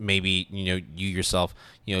hand, maybe you yourself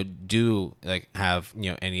do have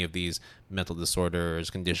any of these mental disorders,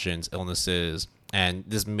 conditions, illnesses, and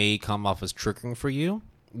this may come off as triggering for you.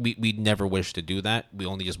 we never wish to do that. We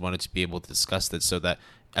only just wanted to be able to discuss this so that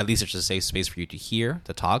at least it's a safe space for you to hear,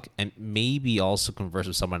 to talk, and maybe also converse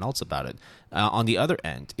with someone else about it. On the other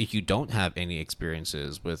end, if you don't have any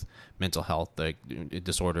experiences with mental health like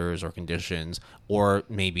disorders or conditions, or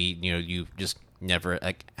maybe you've just never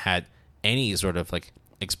like had any sort of like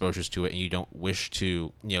exposures to it, and you don't wish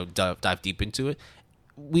to dive deep into it,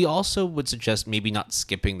 we also would suggest maybe not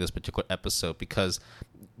skipping this particular episode, because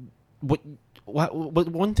what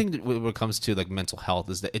one thing that when it comes to like mental health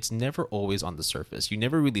is that it's never always on the surface. You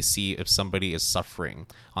never really see if somebody is suffering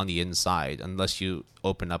on the inside unless you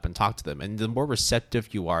open up and talk to them. And the more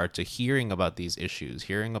receptive you are to hearing about these issues,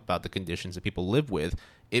 hearing about the conditions that people live with,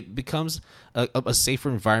 it becomes a safer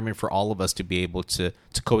environment for all of us to be able to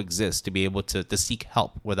coexist, to be able to seek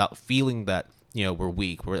help without feeling that we're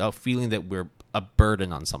weak, without feeling that we're a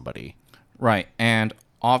burden on somebody. Right. And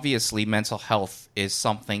obviously mental health is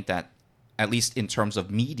something that, at least in terms of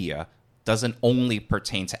media, doesn't only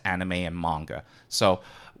pertain to anime and manga. So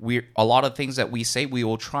a lot of things that we say, we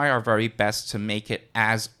will try our very best to make it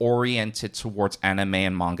as oriented towards anime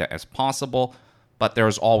and manga as possible, but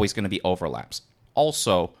there's always going to be overlaps.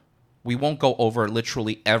 Also, we won't go over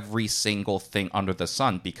literally every single thing under the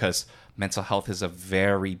sun, because mental health is a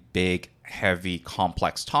very big, heavy,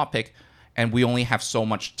 complex topic, and we only have so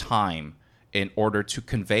much time in order to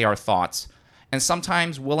convey our thoughts. And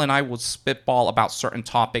sometimes Will and I will spitball about certain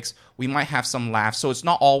topics. We might have some laughs, so it's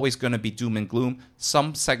not always going to be doom and gloom.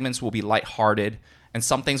 Some segments will be lighthearted, and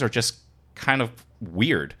some things are just kind of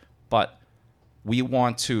weird. But we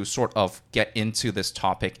want to sort of get into this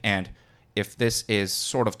topic, and if this is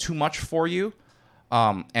sort of too much for you,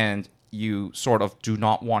 and you sort of do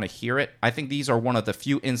not want to hear it, I think these are one of the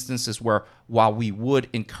few instances where, while we would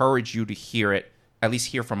encourage you to hear it, at least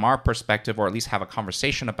hear from our perspective, or at least have a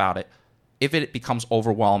conversation about it, if it becomes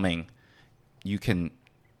overwhelming, you can,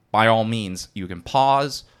 by all means, you can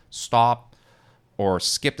pause, stop, or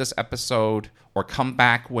skip this episode, or come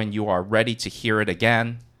back when you are ready to hear it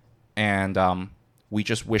again. And we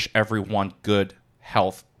just wish everyone good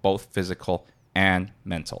health, both physical and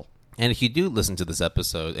mental. And if you do listen to this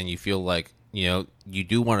episode and you feel like, you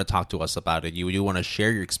do want to talk to us about it, you do want to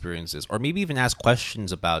share your experiences, or maybe even ask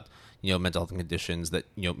questions about mental health conditions that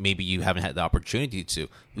maybe you haven't had the opportunity to,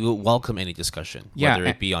 we will welcome any discussion, whether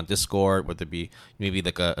it be on Discord, whether it be maybe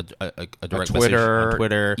like a direct message on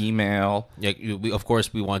Twitter, email. Yeah, of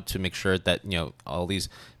course we want to make sure that all these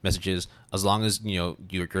messages, as long as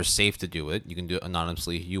you're safe to do it, you can do it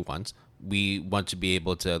anonymously if you want. We want to be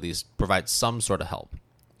able to at least provide some sort of help.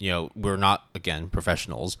 We're not, again,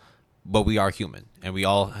 professionals, but we are human, and we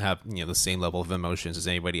all have the same level of emotions as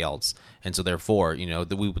anybody else, and so therefore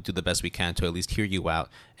that we would do the best we can to at least hear you out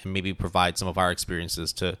and maybe provide some of our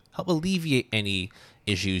experiences to help alleviate any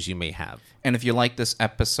issues you may have. And if you like this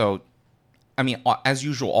episode, I mean, as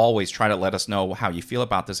usual, always try to let us know how you feel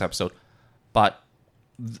about this episode, but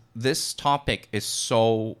this topic is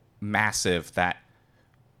so massive that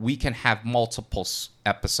we can have multiple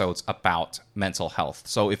episodes about mental health.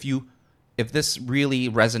 So if this really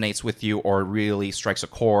resonates with you, or really strikes a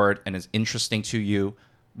chord and is interesting to you,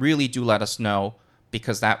 really do let us know,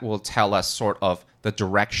 because that will tell us sort of the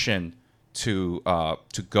direction to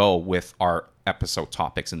go with our episode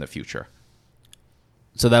topics in the future.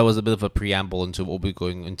 So that was a bit of a preamble into what we'll be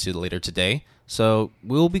going into later today. So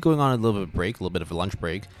we'll be going on a little bit of a break, a little bit of a lunch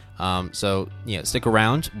break. So stick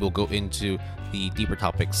around. We'll go into the deeper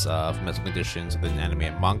topics of mental conditions within anime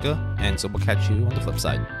and manga, and so we'll catch you on the flip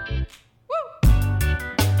side.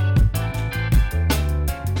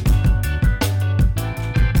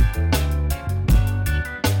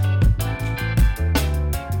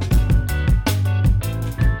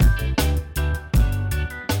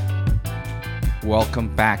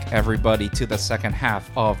 Welcome back, everybody, to the second half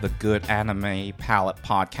of the Good Anime Palette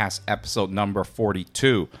Podcast, episode number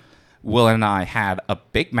 42. Will and I had a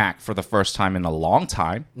Big Mac for the first time in a long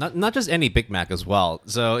time. Not just any Big Mac as well.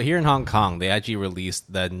 So here in Hong Kong, they actually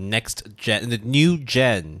released the new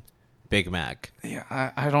gen Big Mac. Yeah,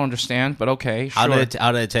 I don't understand, but okay, sure.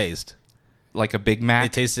 How did it taste? Like a Big Mac?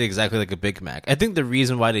 It tasted exactly like a Big Mac. I think the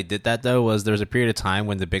reason why they did that, though, was there was a period of time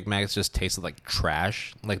when the Big Macs just tasted like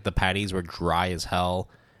trash. Like the patties were dry as hell,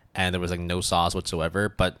 and there was like no sauce whatsoever.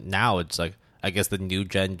 But now it's like, I guess the new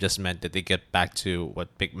gen just meant that they get back to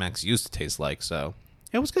what Big Macs used to taste like. So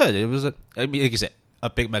it was good. It was, I mean, like you said, a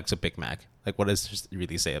Big Mac's a Big Mac. Like, what does it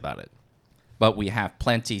really say about it? But we have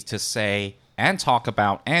plenty to say and talk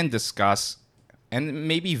about and discuss and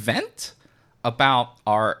maybe vent about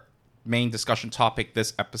our main discussion topic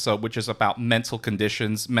this episode, which is about mental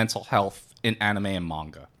conditions, mental health in anime and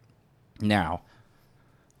manga. Now,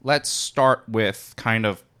 let's start with kind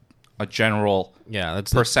of a general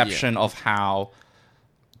that's perception of how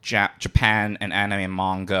Japan and anime and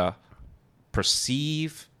manga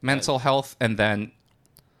perceive mental health, and then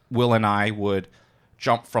Will and I would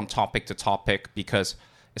jump from topic to topic because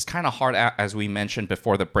it's kind of hard, as we mentioned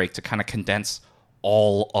before the break, to kind of condense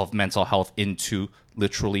all of mental health into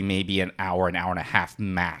literally maybe an hour and a half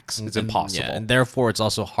max. It's impossible. Yeah, and therefore it's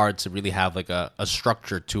also hard to really have like a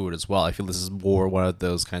structure to it as well. I feel this is more one of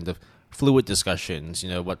those kind of fluid discussions,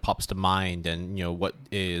 what pops to mind, and what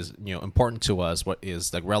is important to us, what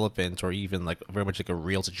is like relevant, or even like very much like a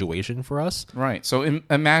real situation for us. Right. So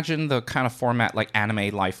imagine the kind of format like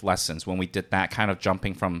anime life lessons, when we did that, kind of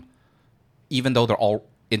jumping from, even though they're all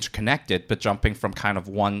interconnected, but jumping from kind of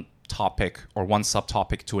one topic or one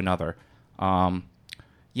subtopic to another.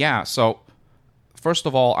 So first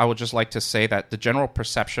of all, I would just like to say that the general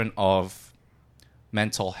perception of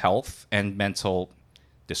mental health and mental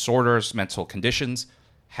disorders, mental conditions,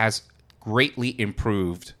 has greatly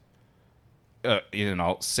improved,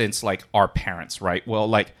 since like our parents, right? Well,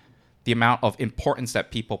 like the amount of importance that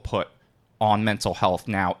people put on mental health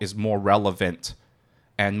now is more relevant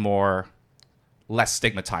and less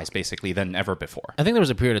stigmatized, basically, than ever before. I think there was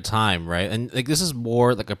a period of time, right? And like this is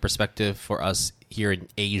more like a perspective for us here in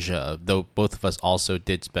Asia, though both of us also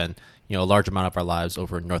did spend a large amount of our lives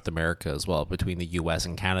over in North America as well, between the U.S.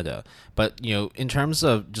 and Canada. But in terms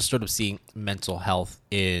of just sort of seeing mental health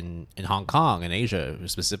in Hong Kong and Asia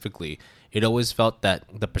specifically, it always felt that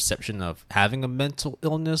the perception of having a mental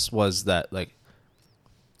illness was that like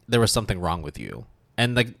there was something wrong with you.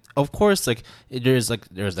 And like, of course, like there's a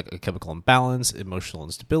chemical imbalance, emotional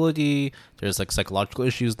instability. There's like psychological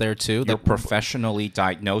issues there too. You're professionally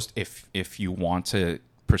diagnosed if you want to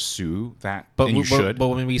pursue that, then you should. But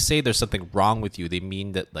when we say there's something wrong with you, they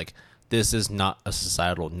mean that like this is not a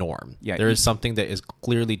societal norm. Yeah, there is something that is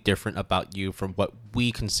clearly different about you from what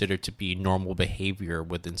we consider to be normal behavior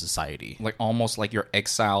within society. Like almost like you're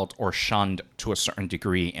exiled or shunned to a certain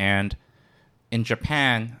degree. And in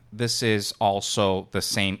Japan, this is also the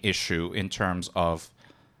same issue in terms of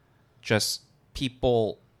just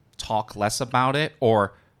people talk less about it,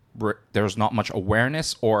 or there's not much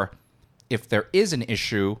awareness, or if there is an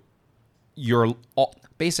issue, you're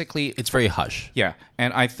basically... It's very hush. Yeah,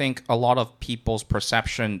 and I think a lot of people's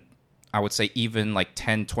perception, I would say even like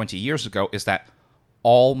 10, 20 years ago, is that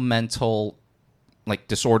all mental like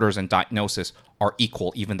disorders and diagnosis are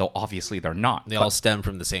equal, even though obviously they're not. They all stem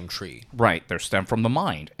from the same tree. Right, they stem from the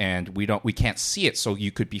mind, and we can't see it, so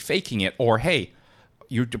you could be faking it, or hey,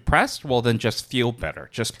 you're depressed? Well, then just feel better.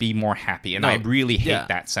 Just be more happy. And I really hate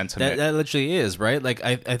that sentiment. That literally is, right? Like,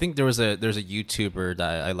 I think there's a YouTuber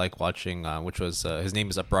that I like watching, which was, his name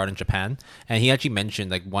is Abroad in Japan. And he actually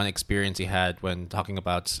mentioned, like, one experience he had when talking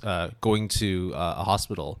about going to a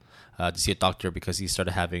hospital to see a doctor because he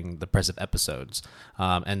started having depressive episodes.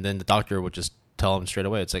 And then the doctor would just tell him straight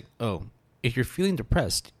away, it's like, oh, if you're feeling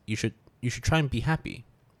depressed, you should try and be happy.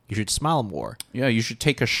 You should smile more. Yeah, you should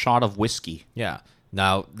take a shot of whiskey. Yeah.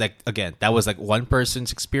 Now, like again, that was like one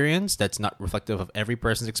person's experience. That's not reflective of every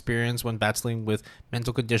person's experience when battling with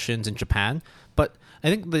mental conditions in Japan. But I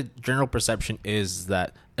think the general perception is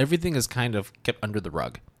that everything is kind of kept under the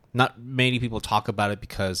rug. Not many people talk about it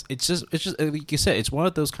because it's just like you said, it's one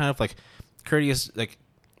of those kind of like courteous like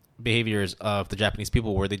behaviors of the Japanese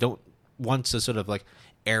people where they don't want to sort of like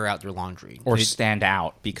air out their laundry or stand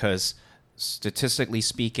out, because statistically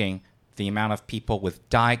speaking, the amount of people with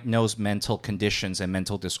diagnosed mental conditions and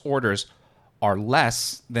mental disorders are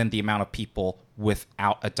less than the amount of people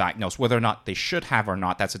without a diagnosis. Whether or not they should have or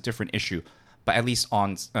not, that's a different issue. But at least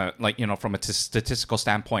on, from a statistical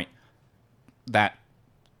standpoint, that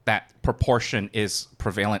proportion is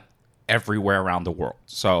prevalent everywhere around the world.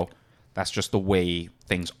 So that's just the way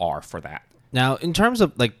things are for that. Now, in terms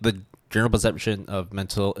of like the general perception of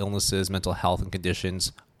mental illnesses, mental health and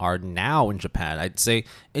conditions are now in Japan, I'd say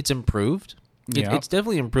it's improved. It's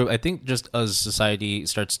definitely improved. I think just as society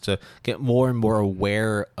starts to get more and more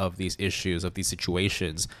aware of these issues, of these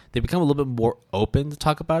situations, they become a little bit more open to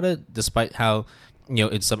talk about it, despite how,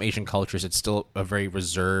 in some Asian cultures, it's still a very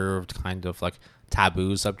reserved kind of like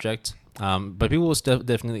taboo subject. But people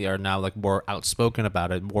definitely are now like more outspoken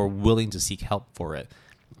about it, more willing to seek help for it.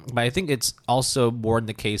 But I think it's also more in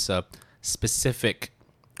the case of specific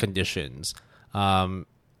conditions.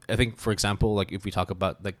 I think, for example, like if we talk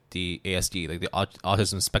about like the ASD, like the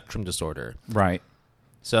autism spectrum disorder. Right.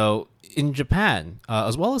 So in Japan,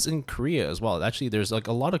 as well as in Korea as well, actually there's like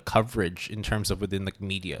a lot of coverage in terms of within like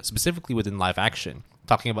media, specifically within live action,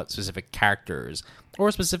 talking about specific characters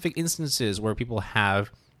or specific instances where people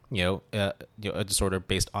have a disorder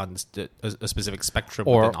based on a specific spectrum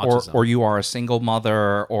or within autism. or you are a single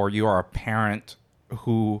mother, or you are a parent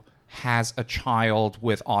who has a child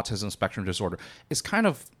with autism spectrum disorder. It's kind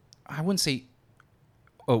of, I wouldn't say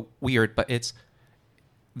weird, but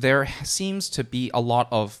there seems to be a lot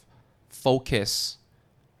of focus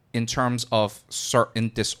in terms of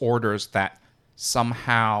certain disorders that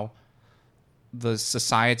somehow the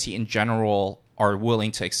society in general are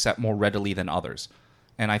willing to accept more readily than others.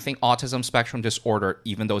 And I think autism spectrum disorder,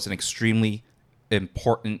 even though it's an extremely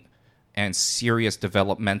important and serious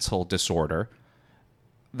developmental disorder,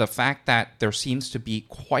 the fact that there seems to be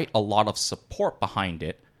quite a lot of support behind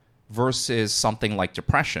it versus something like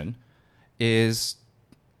depression is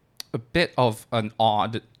a bit of an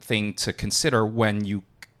odd thing to consider when you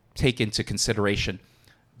take into consideration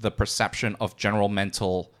the perception of general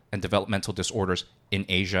mental and developmental disorders in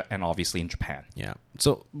Asia and obviously in Japan. Yeah.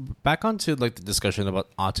 So back onto like the discussion about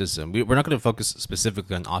autism. We're not going to focus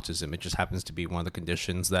specifically on autism. It just happens to be one of the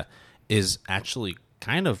conditions that is actually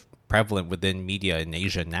kind of prevalent within media in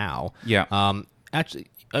Asia now. Yeah. Actually,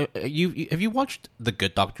 have you watched The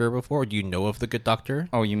Good Doctor before? Or do you know of The Good Doctor?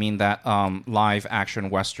 Oh, you mean that live action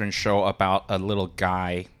Western show about a little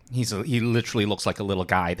guy? He literally looks like a little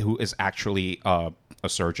guy who is actually a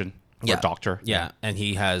surgeon or a doctor. Yeah, and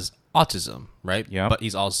he has autism, right? Yeah. But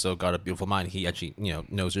he's also got a beautiful mind. He actually,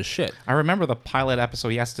 knows his shit. I remember the pilot episode.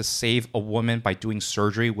 He has to save a woman by doing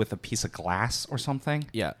surgery with a piece of glass or something.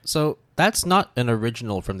 Yeah. So that's not an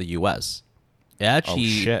original from the U.S. It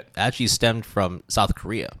actually stemmed from South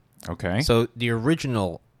Korea. Okay. So the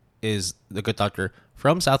original is The Good Doctor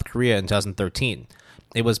from South Korea in 2013.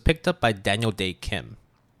 It was picked up by Daniel Dae Kim,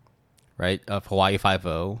 right, of Hawaii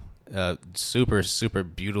Five-0. Super, super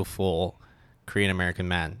beautiful Korean American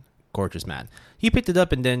man, gorgeous man. He picked it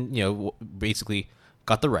up and then, basically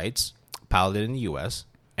got the rights, piloted in the U.S.,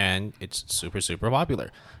 and it's super, super popular.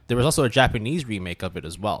 There was also a Japanese remake of it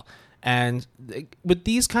as well. And with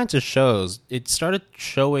these kinds of shows, it started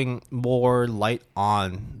showing more light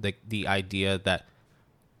on the idea that,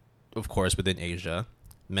 of course, within Asia,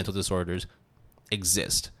 mental disorders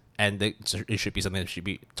exist. And it should be something that should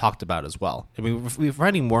be talked about as well. I mean, we're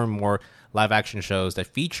finding more and more live-action shows that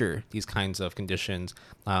feature these kinds of conditions.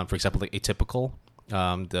 For example, like Atypical,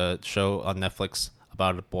 the show on Netflix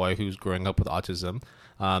about a boy who's growing up with autism.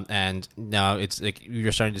 And now it's like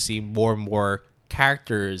you're starting to see more and more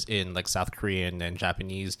characters in like South Korean and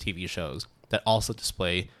Japanese TV shows that also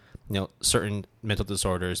display, certain mental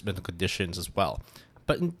disorders, mental conditions as well.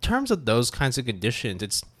 But in terms of those kinds of conditions,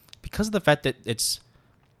 it's because of the fact that it's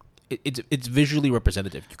visually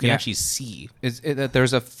representative. You can actually see.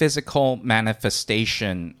 There's a physical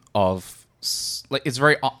manifestation of, like, it's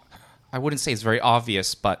very, I wouldn't say it's very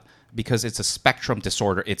obvious, but because it's a spectrum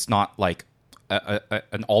disorder, it's not like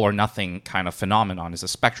an all or nothing kind of phenomenon. It's a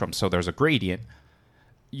spectrum, so there's a gradient.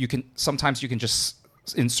 Sometimes you can just,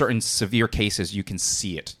 in certain severe cases, you can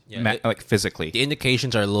see it, like physically. The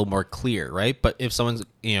indications are a little more clear, right? But if someone's,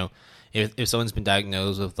 if someone's been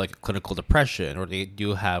diagnosed with like clinical depression, or they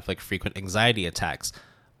do have like frequent anxiety attacks,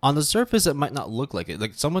 on the surface it might not look like it.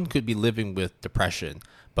 Like someone could be living with depression,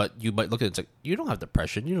 but you might look at it, it's like, you don't have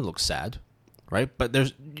depression, you don't look sad, right? But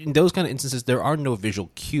in those kind of instances, there are no visual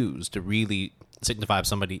cues to really signify if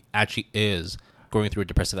somebody actually is going through a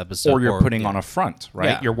depressive episode. Or you're putting on a front, right?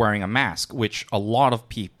 Yeah. You're wearing a mask, which a lot of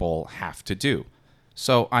people have to do.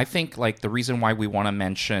 So I think like the reason why we want to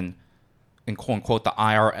mention, in quote unquote, the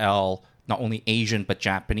IRL, not only Asian but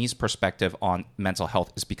Japanese perspective on mental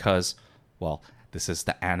health is because, well, this is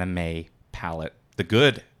the Anime Palette, the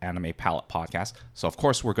Good Anime Palette podcast. So of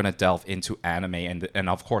course we're going to delve into anime and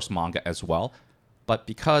of course manga as well. But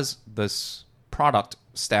because this product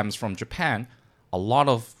stems from Japan, a lot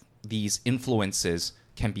of these influences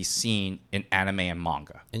can be seen in anime and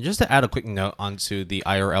manga. And just to add a quick note onto the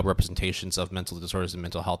IRL representations of mental disorders and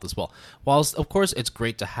mental health as well. Whilst, of course, it's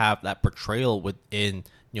great to have that portrayal within,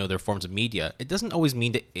 their forms of media, it doesn't always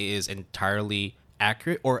mean that it is entirely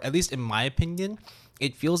accurate, or at least in my opinion,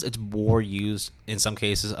 it feels it's more used in some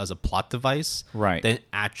cases as a plot device, right, than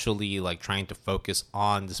actually like trying to focus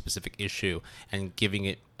on the specific issue and giving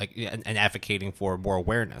it like and advocating for more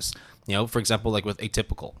awareness. For example, like with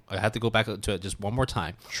Atypical, I have to go back to it just one more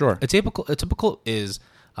time. Sure. Atypical is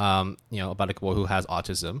about a boy who has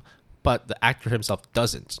autism, but the actor himself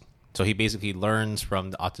doesn't. So he basically learns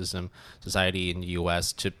from the Autism Society in the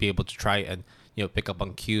U.S. to be able to try and pick up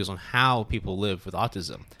on cues on how people live with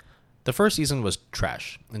autism. The first season was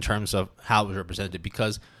trash in terms of how it was represented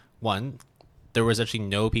because, one, there was actually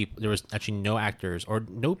no actors or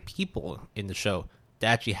no people in the show that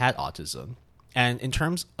actually had autism. And in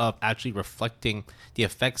terms of actually reflecting the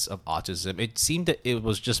effects of autism, it seemed that it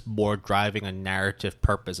was just more driving a narrative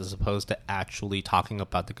purpose as opposed to actually talking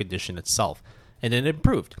about the condition itself. And it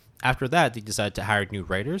improved. After that, they decided to hire new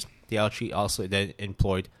writers. They actually also then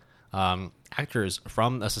employed actors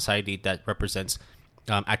from a society that represents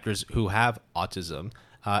actors who have autism,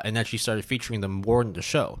 and actually started featuring them more in the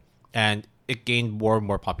show. And it gained more and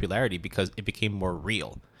more popularity because it became more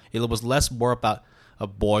real. It was less more about a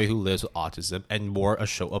boy who lives with autism and more a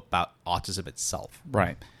show about autism itself.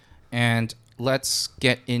 Right. And let's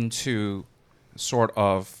get into sort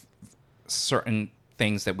of certain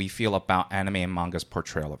things that we feel about anime and manga's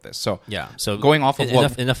portrayal of this. So Yeah. So going off of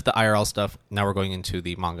enough of the IRL stuff. Now we're going into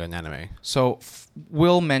the manga and anime. So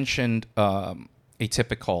Will mentioned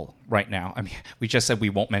Atypical right now. I mean, we just said we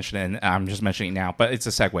won't mention it, and I'm just mentioning it now, but it's a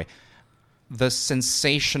segue. The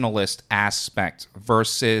sensationalist aspect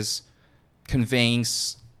versus conveying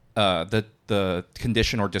the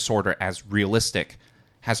condition or disorder as realistic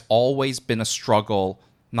has always been a struggle,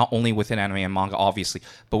 not only within anime and manga, obviously,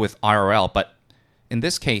 but with IRL. But in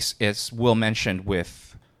this case, as Will mentioned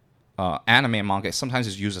with anime and manga, sometimes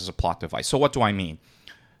it's used as a plot device. So what do I mean?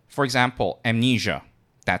 For example, amnesia.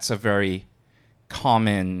 That's a very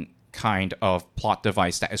common kind of plot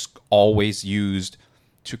device that is always used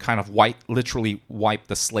to kind of literally wipe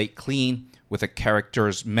the slate clean with a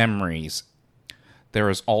character's memories. There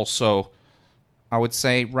is also, I would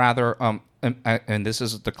say, rather, and this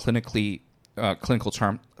is the clinical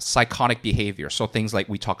term, psychotic behavior. So things like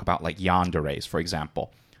we talk about, like yanderes, for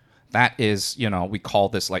example. That is, we call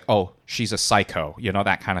this like, oh, she's a psycho,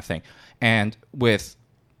 that kind of thing. And with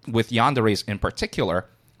yanderes in particular,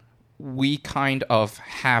 we kind of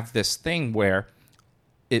have this thing where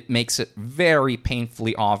it makes it very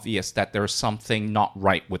painfully obvious that there's something not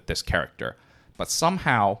right with this character. But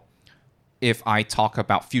somehow, if I talk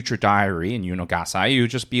about Future Diary and Yuno Gasai, you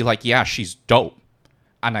just be like, yeah, she's dope.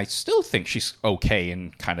 And I still think she's okay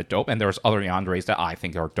and kind of dope. And there's other yanderes that I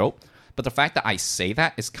think are dope. But the fact that I say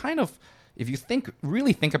that is kind of, if you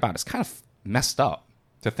really think about it, it's kind of messed up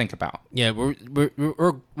to think about. Yeah,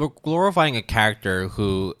 we're glorifying a character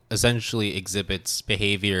who essentially exhibits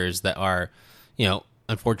behaviors that are,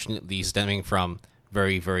 unfortunately stemming from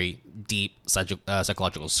very, very deep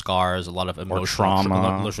psychological scars, a lot of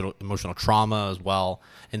emotional trauma as well,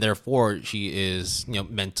 and therefore she is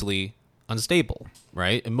mentally unstable,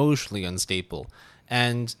 right? Emotionally unstable,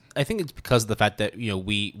 and I think it's because of the fact that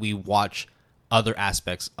we watch other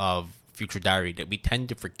aspects of Future Diary that we tend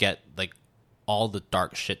to forget, like all the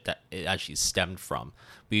dark shit that it actually stemmed from.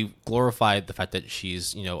 We glorified the fact that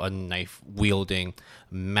she's a knife wielding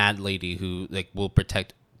mad lady who will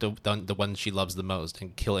protect the one she loves the most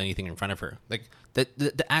and kill anything in front of her. Like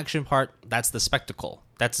the action part, that's the spectacle,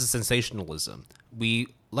 that's the sensationalism. We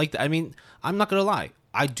like that. I mean, I'm not gonna lie,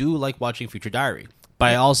 I do like watching Future Diary,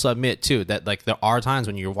 but I also admit too that there are times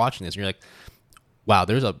when you're watching this and you're like, wow,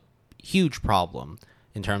 there's a huge problem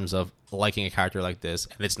in terms of liking a character like this,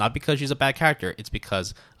 and it's not because she's a bad character, it's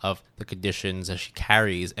because of the conditions that she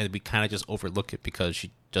carries, and we kind of just overlook it because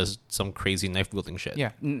she does some crazy knife wielding shit.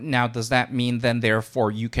 Yeah. Now, does that mean then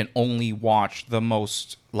therefore you can only watch the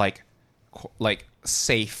most like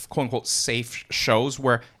safe, quote unquote safe shows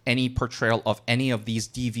where any portrayal of any of these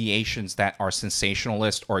deviations that are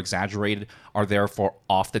sensationalist or exaggerated are therefore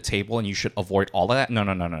off the table and you should avoid all of that?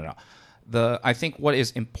 No. I think what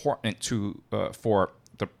is important to for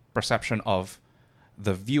the perception of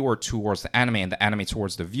the viewer towards the anime and the anime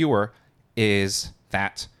towards the viewer is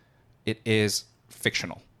that it is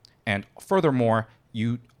fictional. And furthermore,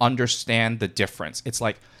 you understand the difference. It's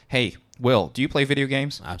like, hey, Will, do you play video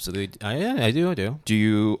games? Absolutely. Yeah, I do. Do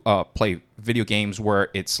you play video games where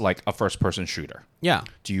it's like a first-person shooter? Yeah.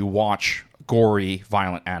 Do you watch gory,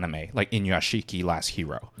 violent anime like Inuyashiki Last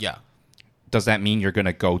Hero? Yeah. Does that mean you're going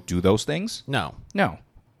to go do those things? No.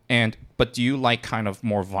 But do you like kind of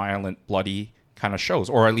more violent, bloody kind of shows?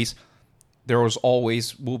 Or at least there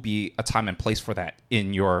will be a time and place for that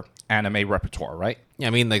in your anime repertoire, right? Yeah, I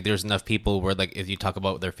mean, there's enough people where, if you talk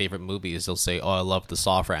about their favorite movies, they'll say, oh, I love the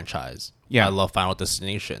Saw franchise. Yeah. I love Final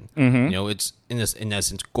Destination. Mm-hmm. It's, in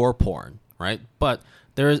essence, gore porn, right? But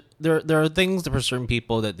there are things for certain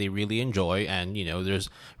people that they really enjoy, and there's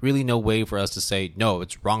really no way for us to say no,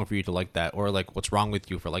 it's wrong for you to like that, or what's wrong with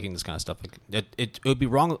you for liking this kind of stuff. It would be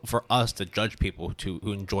wrong for us to judge people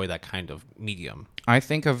who enjoy that kind of medium. I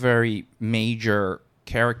think a very major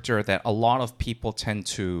character that a lot of people tend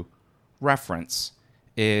to reference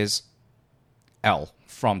is L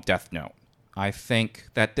from Death Note. I think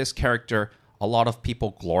that this character a lot of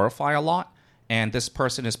people glorify a lot. And this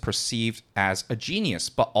person is perceived as a genius,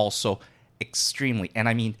 but also extremely, and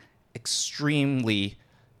I mean extremely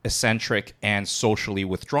eccentric and socially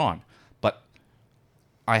withdrawn. But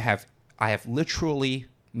I have literally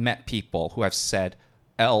met people who have said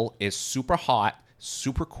L is super hot,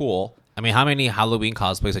 super cool. I mean, how many Halloween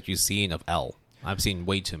cosplays have you seen of L? I've seen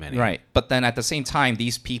way too many. Right. But then at the same time,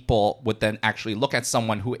 these people would then actually look at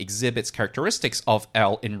someone who exhibits characteristics of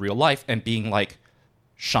L in real life and being like,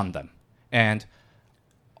 shun them. And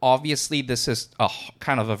obviously, this is a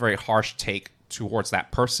kind of a very harsh take towards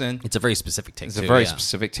that person. It's a very specific take. It's a very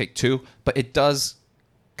specific take too. But it does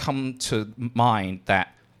come to mind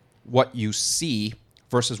that what you see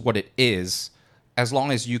versus what it is, as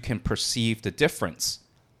long as you can perceive the difference,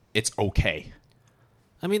 it's okay.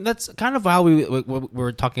 I mean, that's kind of how we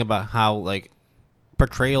were talking about how, like,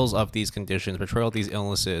 portrayals of these conditions, portrayal of these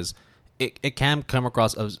illnesses, it can come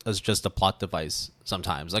across as just a plot device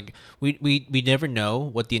sometimes. Like, we never know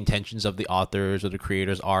what the intentions of the authors or the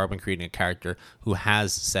creators are when creating a character who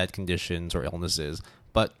has said conditions or illnesses.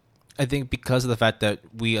 But I think because of the fact that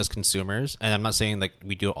we as consumers, and I'm not saying like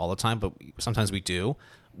we do it all the time, but sometimes we do,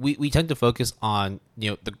 we tend to focus on,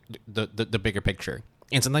 you know, the bigger picture.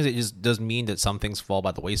 And sometimes it just does mean that some things fall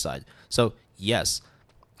by the wayside. So, yes,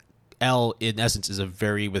 L, in essence, is a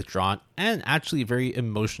very withdrawn and actually very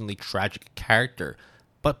emotionally tragic character.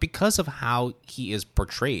 But because of how he is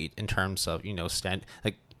portrayed in terms of, you know,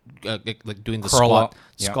 like doing the squat,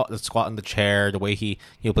 the squat in the chair, the way he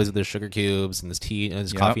plays with his sugar cubes and his tea and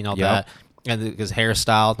his coffee and all that, and his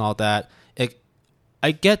hairstyle and all that,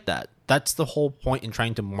 I get that. That's the whole point in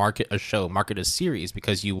trying to market a show, market a series,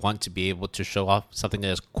 because you want to be able to show off something that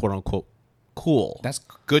is quote unquote cool. That's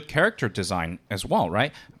good character design as well,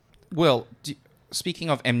 right? Will, speaking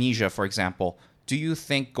of Amnesia, for example, do you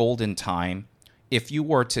think Golden Time, if you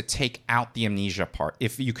were to take out the amnesia part,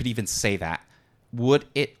 if you could even say that, would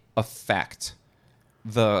it affect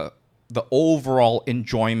the overall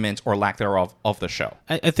enjoyment or lack thereof of the show?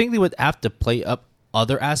 I think they would have to play up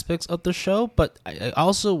other aspects of the show, but I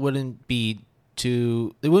also wouldn't be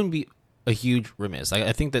a huge remiss.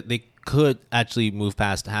 I think that they could actually move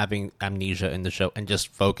past having amnesia in the show and just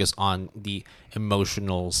focus on the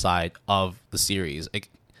emotional side of the series.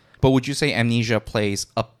 But would you say amnesia plays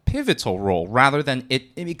a pivotal role rather than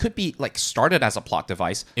it could be like started as a plot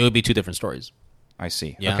device? It would be two different stories. I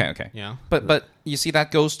see. Yeah. Okay. Yeah. But you see,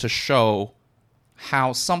 that goes to show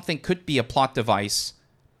how something could be a plot device,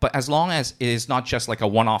 but as long as it is not just like a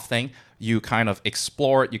one-off thing, you kind of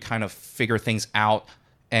explore it, you kind of figure things out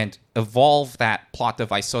and evolve that plot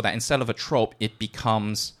device so that instead of a trope, it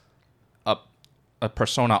becomes a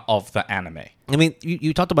persona of the anime. I mean,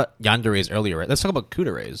 you talked about yanderes earlier, right? Let's talk about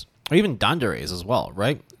kuderes, or even danderes as well,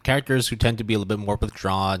 right? Characters who tend to be a little bit more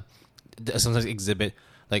withdrawn, sometimes exhibit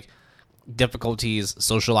like difficulties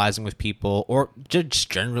socializing with people, or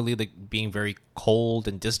just generally like being very cold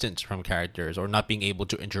and distant from characters, or not being able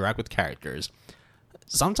to interact with characters.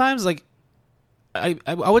 Sometimes, like, I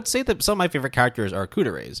would say that some of my favorite characters are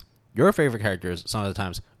kuderes. Your favorite characters some of the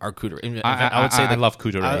times are kuderes. I would say I love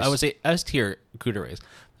kuderes. I would say S tier kuderes.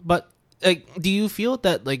 But like, do you feel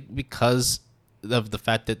that like because of the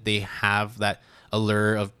fact that they have that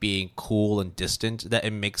allure of being cool and distant, that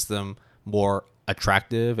it makes them more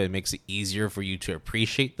attractive and makes it easier for you to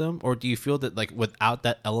appreciate them? Or do you feel that like without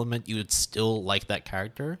that element you would still like that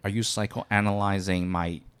character? Are you psychoanalyzing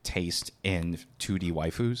my taste in 2D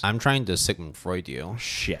waifus? I'm trying to Sigmund Freud you.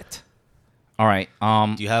 Shit. All right.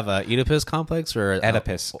 Do you have a Oedipus complex or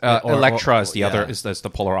Oedipus? Electra is the other. Is the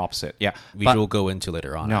polar opposite? Yeah. We will go into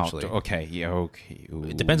later on. No. Actually. Okay. Yeah. Okay. Ooh,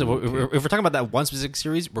 it depends. If we're talking about that one specific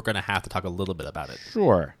series, we're gonna have to talk a little bit about it.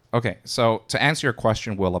 Sure. Okay. So to answer your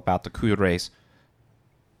question, Will, about the kuderes,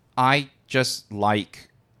 I just like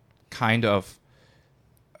kind of.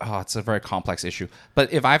 Oh, it's a very complex issue.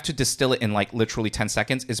 But if I have to distill it in like literally 10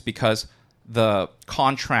 seconds, it's because the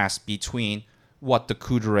contrast between what the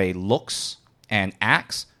kudere looks and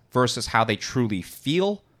acts versus how they truly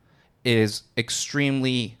feel is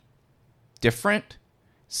extremely different,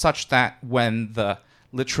 such that when the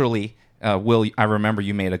literally Will, I remember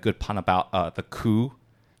you made a good pun about the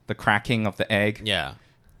cracking of the egg. Yeah.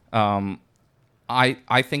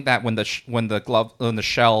 I think that when the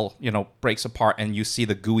shell breaks apart and you see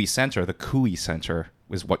the gooey center, the cooey center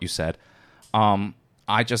is what you said.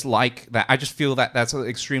 I just like that. I just feel that that's an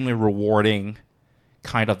extremely rewarding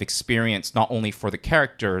kind of experience, not only for the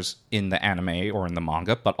characters in the anime or in the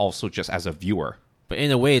manga, but also just as a viewer. But in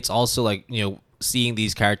a way, it's also like, seeing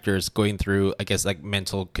these characters going through, I guess, like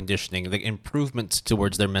mental conditioning, like improvements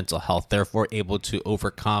towards their mental health, therefore able to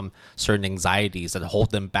overcome certain anxieties that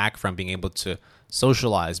hold them back from being able to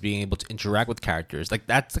socialize, being able to interact with characters. Like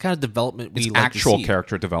that's the kind of development we like Actual to see.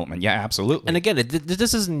 character development. Yeah, absolutely. And again,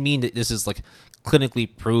 this doesn't mean that this is like clinically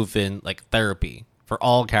proven like therapy for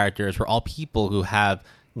all characters, for all people who have,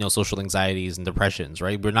 social anxieties and depressions,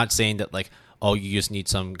 right? We're not saying that like, oh, you just need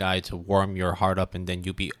some guy to warm your heart up and then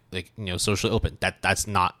you'll be like, socially open. That's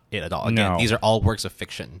not it at all. Again, No. these are all works of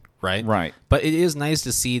fiction, right? Right. But it is nice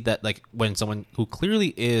to see that like when someone who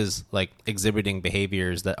clearly is like exhibiting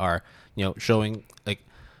behaviors that are, showing like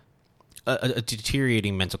a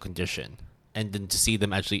deteriorating mental condition, and then to see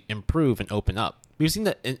them actually improve and open up. We've seen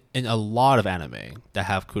that in a lot of anime that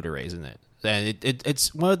have kudereis in it. And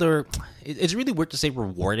it's one of the, it's really weird to say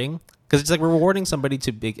rewarding, because it's like rewarding somebody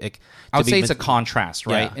to be like. I would say it's a contrast,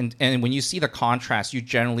 right? Yeah. And when you see the contrast, you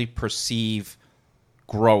generally perceive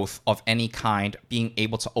growth of any kind, being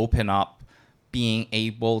able to open up, being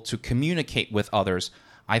able to communicate with others.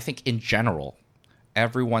 I think in general,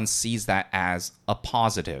 everyone sees that as a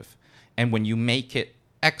positive. And when you make it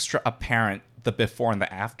extra apparent, the before and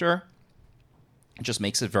the after, it just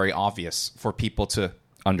makes it very obvious for people to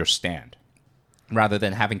understand, rather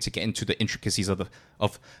than having to get into the intricacies of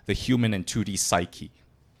the human and 2D psyche.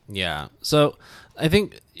 Yeah. So I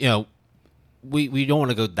think, we don't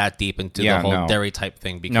want to go that deep into the whole dairy type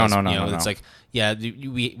thing, because No. it's like, yeah,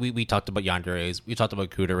 we talked about yanderes, we talked about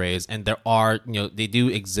kudereis, and there are, they do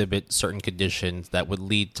exhibit certain conditions that would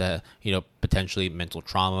lead to, potentially mental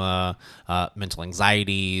trauma, mental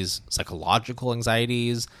anxieties, psychological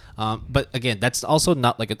anxieties. But again, that's also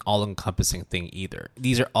not like an all-encompassing thing either.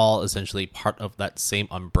 These are all essentially part of that same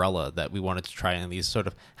umbrella that we wanted to try and at least sort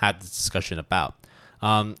of have this discussion about.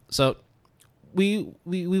 So we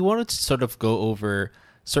wanted to sort of go over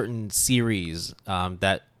certain series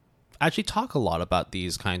that actually talk a lot about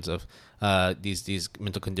these kinds of these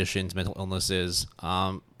mental conditions, mental illnesses.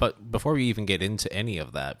 But before we even get into any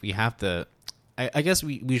of that, we have to, I guess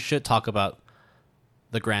we should talk about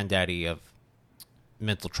the granddaddy of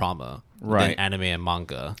mental trauma, right? In anime and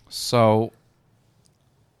manga. So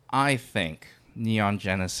I think Neon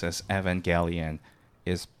Genesis Evangelion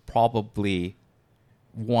is probably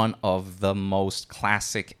one of the most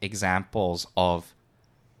classic examples of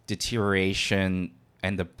deterioration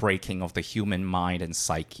and the breaking of the human mind and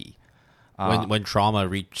psyche. When trauma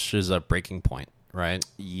reaches a breaking point, right?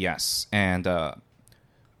 Yes. And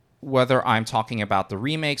whether I'm talking about the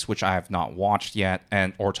remakes, which I have not watched yet,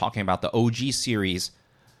 or talking about the OG series,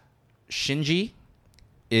 Shinji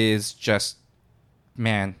is just,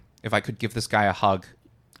 man, if I could give this guy a hug,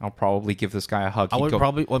 I'll probably give this guy a hug.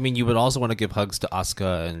 You would also want to give hugs to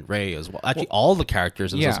Asuka and Rei as well. Actually, all the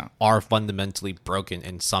characters are fundamentally broken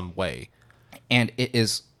in some way. And it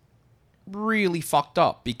is really fucked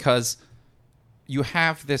up because you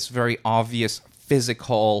have this very obvious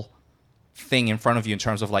physical thing in front of you in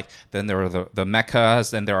terms of like, then there are the mechas,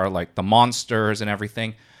 then there are like the monsters and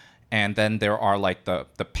everything. And then there are like the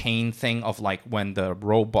pain thing of like when the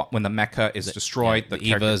mecha is destroyed. The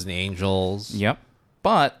Evas and the angels. Yep.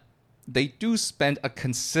 But they do spend a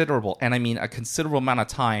considerable amount of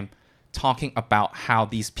time talking about how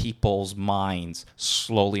these people's minds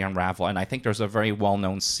slowly unravel. And I think there's a very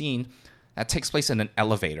well-known scene that takes place in an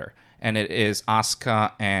elevator. And it is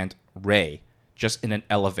Asuka and Rei just in an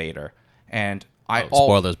elevator. And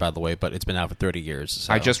spoilers, by the way, but it's been out for 30 years.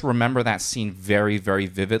 So. I just remember that scene very, very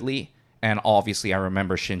vividly. And obviously I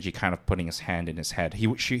remember Shinji kind of putting his hand in his head.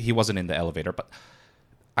 He wasn't in the elevator, but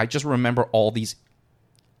I just remember all these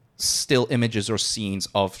still images or scenes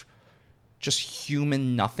of just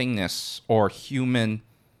human nothingness or human,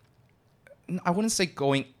 I wouldn't say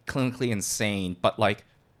going clinically insane, but like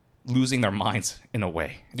losing their minds in a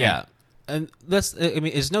way. Yeah. And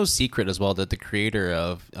it's no secret as well that the creator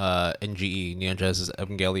of NGE, Neon Genesis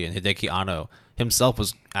Evangelion, Hideki Anno, himself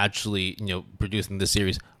was actually, producing this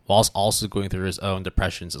series whilst also going through his own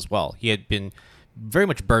depressions as well. He had been very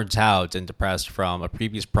much burnt out and depressed from a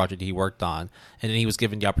previous project he worked on, and then he was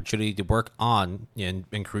given the opportunity to work on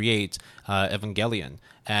and create Evangelion.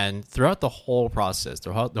 And throughout the whole process,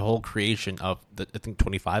 the whole creation of the, I think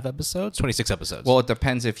 26 episodes. Well, it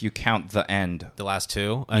depends if you count the end, the last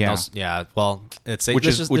two. Yeah. Well, which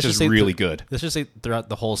is really good. Let's just say throughout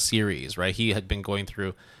the whole series, right? He had been going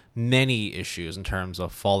through many issues in terms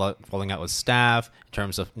of falling out with staff, in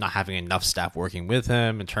terms of not having enough staff working with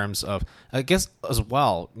him, in terms of, I guess, as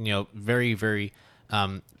well, very, very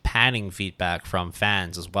panning feedback from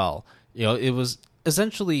fans as well. It was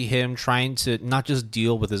essentially him trying to not just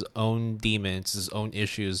deal with his own demons, his own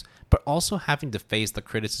issues, but also having to face the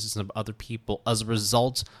criticism of other people as a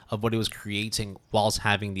result of what he was creating whilst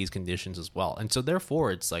having these conditions as well. And so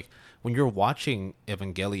therefore it's like when you're watching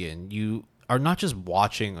Evangelion, you are not just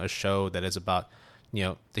watching a show that is about, you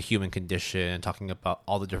know, the human condition, talking about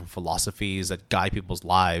all the different philosophies that guide people's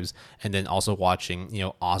lives, and then also watching, you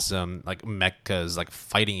know, awesome like mechas like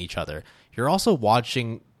fighting each other. You're also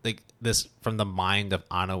watching like this from the mind of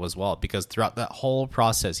Ano as well, because throughout that whole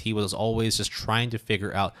process he was always just trying to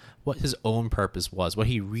figure out what his own purpose was, what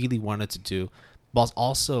he really wanted to do, whilst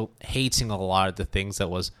also hating a lot of the things that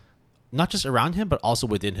was not just around him but also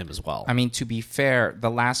within him as well. I mean, to be fair, the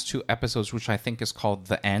last 2 episodes, which I think is called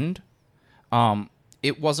The End,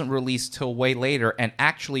 it wasn't released till way later and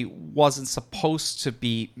actually wasn't supposed to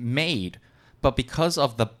be made, but because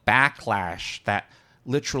of the backlash that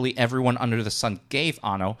literally everyone under the sun gave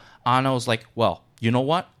Ano's like, well, you know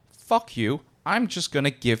what? Fuck you. I'm just going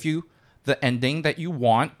to give you the ending that you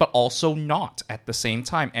want, but also not at the same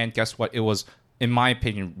time. And guess what? It was, in my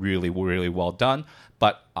opinion, really, really well done.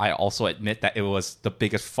 But I also admit that it was the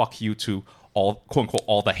biggest fuck you to all, quote unquote,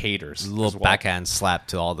 all the haters. A little backhand slap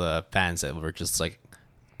to all the fans that were just like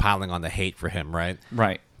piling on the hate for him, right?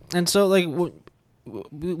 Right. And so like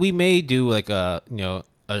we may do like a, you know,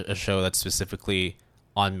 a show that's specifically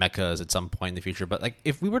on mechas at some point in the future, but like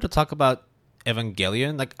if we were to talk about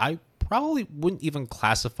Evangelion, like I probably wouldn't even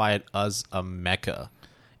classify it as a mecha.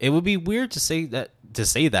 It would be weird to say that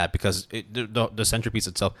because the centerpiece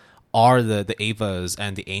itself are the Evas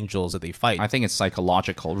and the angels that they fight. I think it's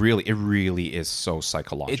psychological. Really, it really is so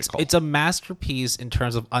psychological. It's a masterpiece in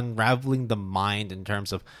terms of unraveling the mind, in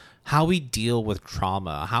terms of how we deal with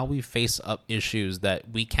trauma, how we face up issues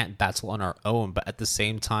that we can't battle on our own, but at the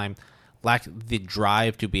same time lack the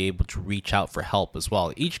drive to be able to reach out for help as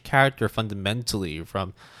well. Each character fundamentally,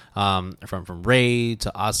 from Rei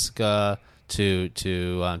to Asuka to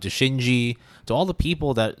Shinji, to all the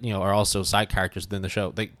people that, you know, are also side characters within the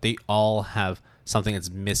show, they all have something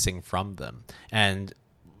that's missing from them. And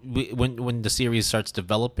when the series starts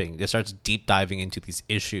developing, it starts deep diving into these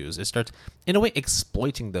issues. It starts, in a way,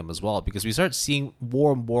 exploiting them as well, because we start seeing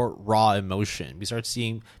more and more raw emotion. We start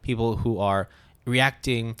seeing people who are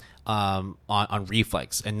reacting on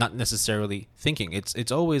reflex and not necessarily thinking.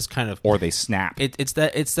 It's always kind of, or they snap. It's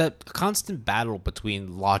that constant battle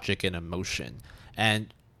between logic and emotion,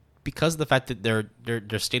 and because of the fact that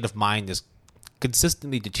their state of mind is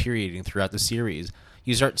consistently deteriorating throughout the series,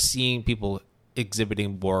 you start seeing people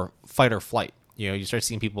exhibiting more fight or flight. You know, you start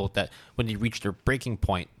seeing people that when they reach their breaking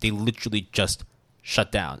point, they literally just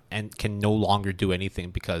shut down and can no longer do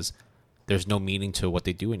anything because there's no meaning to what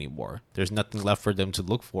they do anymore. There's nothing left for them to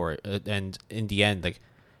look for. And in the end, like,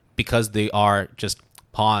 because they are just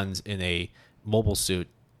pawns in a mobile suit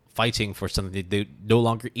fighting for something that they no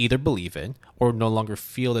longer either believe in or no longer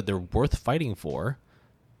feel that they're worth fighting for,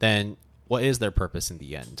 then what is their purpose in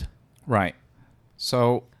the end? Right.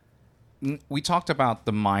 So we talked about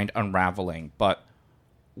the mind unraveling, but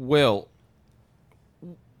Will,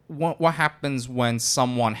 what happens when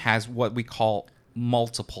someone has what we call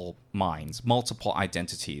multiple minds, multiple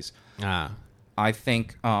identities? I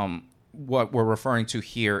think what we're referring to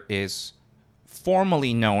here is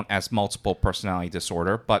formerly known as multiple personality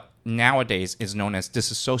disorder, but nowadays is known as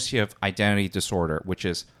dissociative identity disorder, which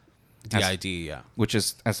is DID, yeah. Which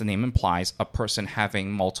is, as the name implies, a person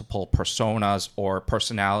having multiple personas or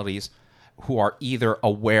personalities who are either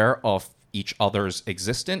aware of each other's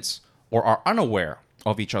existence or are unaware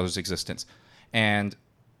of each other's existence. And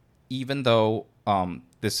even though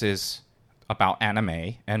this is about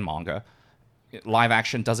anime and manga, live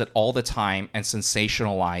action does it all the time and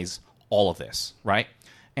sensationalize all of this, right?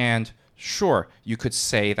 And sure, you could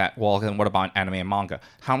say that, well, then what about anime and manga?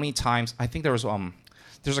 How many times? I think there's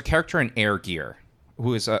a character in Air Gear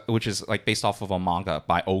who is which is like based off of a manga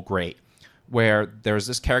by O Great, where there's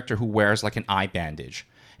this character who wears like an eye bandage,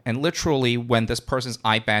 and literally when this person's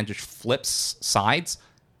eye bandage flips sides,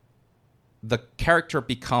 the character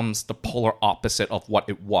becomes the polar opposite of what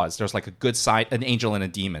it was. There's like a good side, an angel and a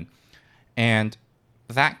demon, and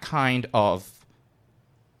that kind of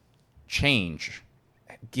change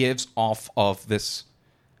gives off of this,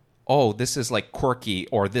 oh, this is like quirky,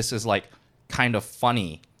 or this is like kind of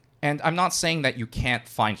funny. And I'm not saying that you can't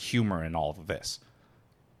find humor in all of this,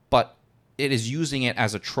 but it is using it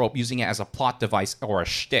as a trope, using it as a plot device or a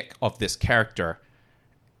shtick of this character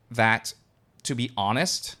that, to be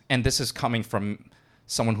honest, and this is coming from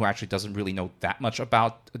someone who actually doesn't really know that much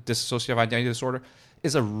about dissociative identity disorder,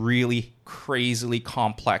 is a really crazily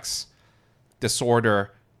complex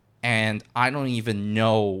disorder and I don't even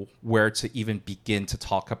know where to even begin to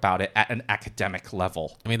talk about it at an academic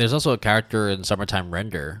level. I mean, there's also a character in Summertime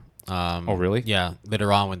Render. Oh, really? Yeah,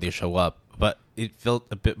 later on when they show up, but it felt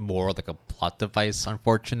a bit more like a plot device,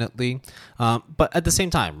 unfortunately. But at the same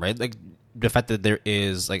time, right? Like the fact that there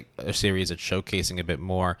is like a series that's showcasing a bit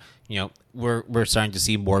more, we're starting to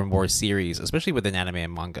see more and more series, especially within anime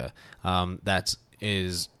and manga, that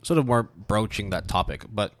is sort of more broaching that topic.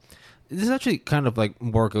 But this actually kind of like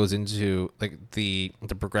more goes into like the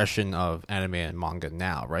progression of anime and manga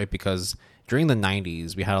now, right? Because during the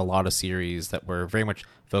 90s we had a lot of series that were very much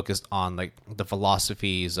focused on like the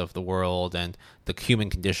philosophies of the world and the human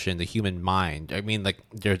condition, the human mind. I mean, like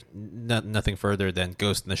there's nothing further than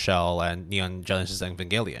Ghost in the Shell and Neon Genesis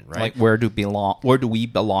Evangelion, right? Like where do we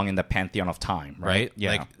belong in the pantheon of time, right?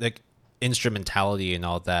 Yeah. Like instrumentality and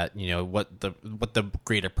all that, what the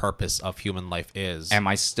greater purpose of human life is. Am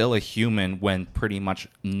I still a human when pretty much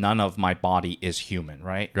none of my body is human,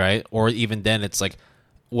 right? Right? Or even then it's like,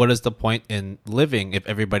 what is the point in living if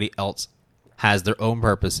everybody else has their own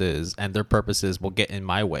purposes and their purposes will get in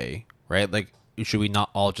my way, right? Like, should we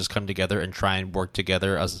not all just come together and try and work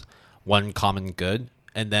together as one common good?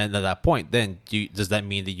 And then at that point, then does that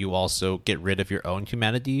mean that you also get rid of your own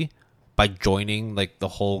humanity by joining like the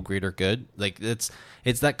whole greater good? Like it's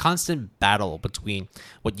that constant battle between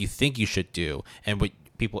what you think you should do and what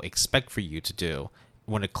people expect for you to do.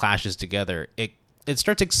 When it clashes together, it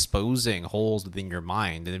starts exposing holes within your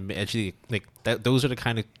mind, and actually like those are the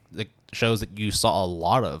kind of like shows that you saw a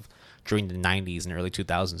lot of during the 90s and early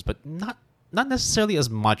 2000s, but not necessarily as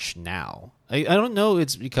much now. I don't know,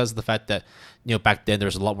 it's because of the fact that back then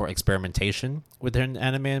there's a lot more experimentation within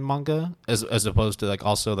anime and manga as opposed to like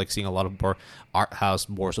also like seeing a lot of more art house,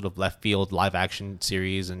 more sort of left field live action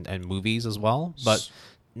series and movies as well. But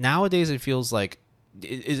nowadays it feels like,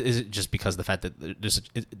 is it just because of the fact that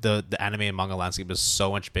the anime and manga landscape is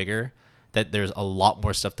so much bigger that there's a lot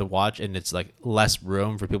more stuff to watch and it's like less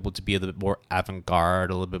room for people to be a little bit more avant-garde,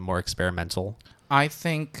 a little bit more experimental? I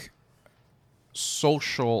think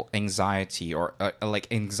social anxiety or like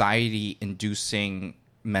anxiety inducing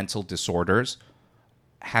mental disorders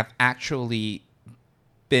have actually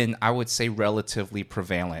been, I would say, relatively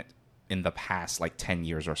prevalent in the past like 10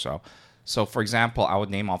 years or so. So, for example, I would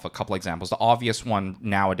name off a couple examples. The obvious one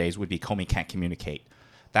nowadays would be Komi Can't Communicate.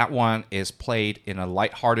 That one is played in a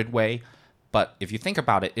lighthearted way, but if you think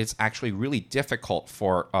about it, it's actually really difficult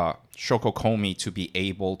for Shoko Komi to be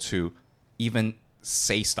able to even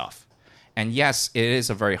say stuff. And yes, it is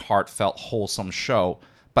a very heartfelt, wholesome show,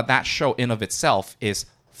 but that show in of itself is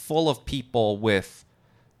full of people with,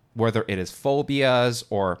 whether it is phobias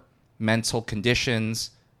or mental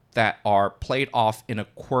conditions, that are played off in a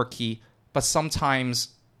quirky but sometimes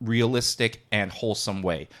realistic and wholesome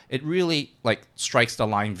way. It really like strikes the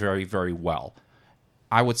line very, very well.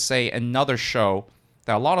 I would say another show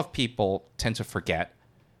that a lot of people tend to forget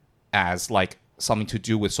as like something to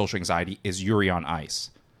do with social anxiety is Yuri on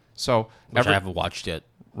Ice. So Which I haven't watched yet.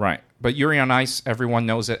 Right. But Yuri on Ice, everyone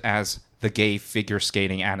knows it as the gay figure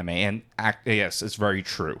skating anime. And yes, it's very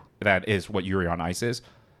true. That is what Yuri on Ice is.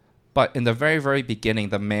 But in the very, very beginning,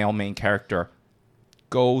 the male main character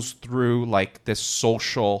goes through like this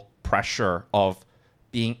social pressure of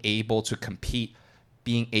being able to compete,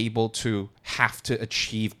 being able to have to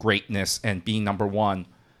achieve greatness and being number one.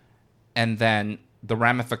 And then the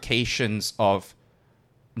ramifications of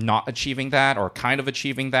not achieving that or kind of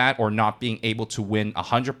achieving that or not being able to win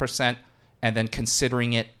 100% and then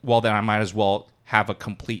considering it, well, then I might as well have a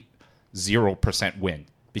complete 0% win,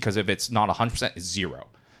 because if it's not 100%, it's zero.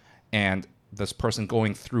 And this person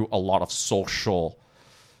going through a lot of social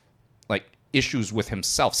like issues with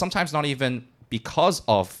himself, sometimes not even because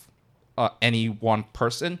of any one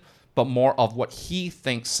person, but more of what he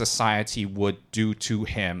thinks society would do to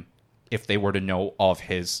him if they were to know of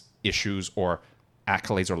his issues or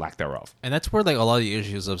accolades or lack thereof. And that's where like a lot of the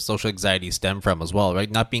issues of social anxiety stem from as well, right?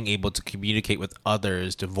 Not being able to communicate with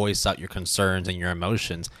others to voice out your concerns and your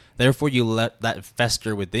emotions. Therefore, you let that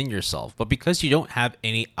fester within yourself. But because you don't have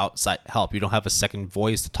any outside help, you don't have a second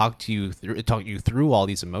voice to talk you through all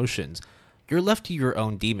these emotions, you're left to your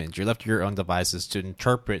own demons. You're left to your own devices to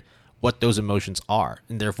interpret what those emotions are.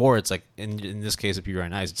 And therefore, it's like, in this case of Yuri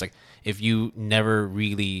on Ice, it's like if you never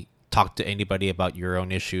really talk to anybody about your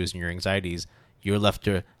own issues and your anxieties, you're left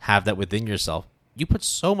to have that within yourself. You put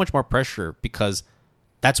so much more pressure because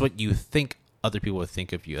that's what you think other people would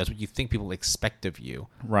think of you. That's what you think people expect of you.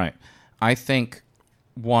 Right. I think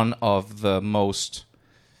one of the most,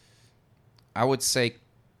 I would say,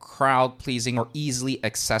 crowd-pleasing or easily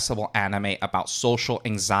accessible anime about social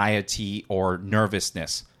anxiety or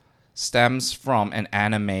nervousness stems from an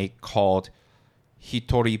anime called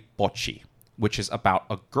Hitori Bochi, which is about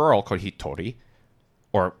a girl called Hitori,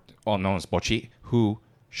 or known as Bochi, who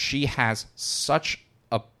she has such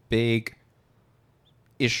a big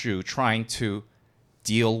issue trying to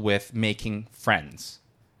deal with making friends.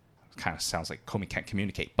 Kind of sounds like Komi can't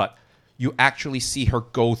communicate, but you actually see her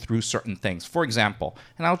go through certain things. For example,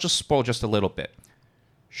 and I'll just spoil just a little bit,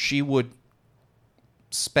 she would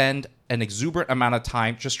spend an exuberant amount of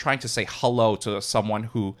time just trying to say hello to someone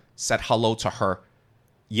who said hello to her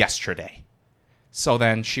yesterday. So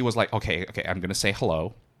then she was like, okay, I'm going to say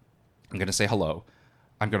hello. I'm going to say hello.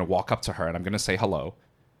 I'm going to walk up to her and I'm going to say hello.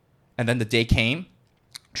 And then the day came,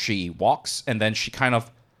 she walks and then she kind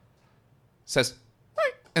of says,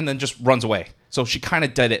 "Right," and then just runs away. So she kind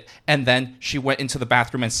of did it. And then she went into the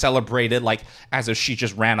bathroom and celebrated like as if she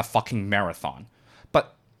just ran a fucking marathon.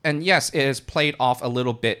 And yes, it is played off a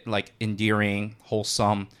little bit like endearing,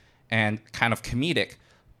 wholesome, and kind of comedic.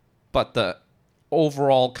 But the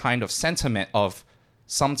overall kind of sentiment of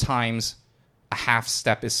sometimes a half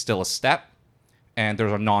step is still a step, and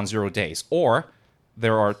there's a non-zero days. Or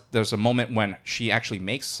there's a moment when she actually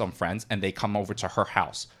makes some friends, and they come over to her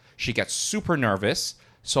house. She gets super nervous.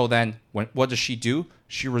 So then what does she do?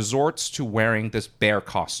 She resorts to wearing this bear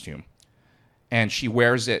costume. And she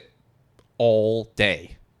wears it all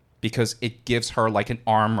day, because it gives her like an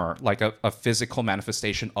armor, like a physical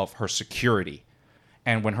manifestation of her security.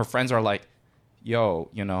 And when her friends are like,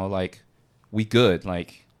 yo, like, we good,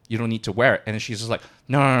 like, you don't need to wear it. And then she's just like,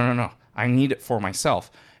 no, I need it for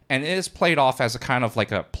myself. And it is played off as a kind of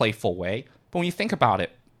like a playful way. But when you think about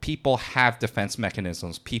it, people have defense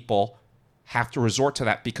mechanisms. People have to resort to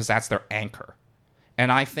that because that's their anchor.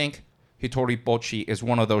 And I think Hitori Bochi is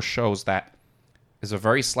one of those shows that is a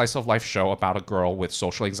very slice-of-life show about a girl with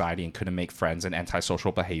social anxiety and couldn't make friends and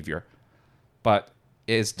antisocial behavior. But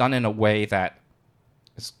it is done in a way that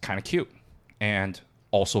is kind of cute and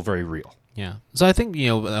also very real. Yeah. So I think,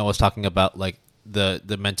 when I was talking about like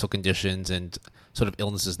the mental conditions and sort of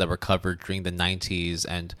illnesses that were covered during the 90s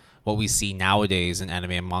and what we see nowadays in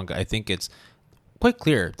anime and manga, I think it's quite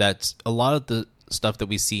clear that a lot of the stuff that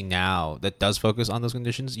we see now that does focus on those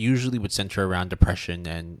conditions usually would center around depression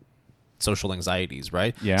and social anxieties,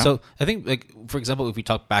 right? Yeah. So I think, like, for example, if we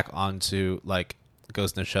talk back onto like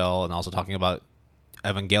Ghost in the Shell and also talking about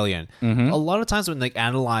Evangelion, a lot of times when like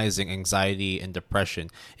analyzing anxiety and depression,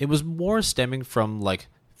 it was more stemming from like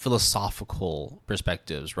philosophical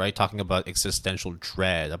perspectives, right? Talking about existential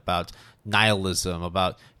dread, about nihilism,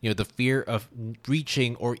 about the fear of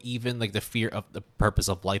reaching, or even like the fear of the purpose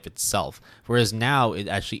of life itself. Whereas now it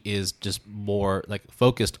actually is just more like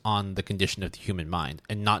focused on the condition of the human mind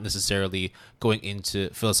and not necessarily going into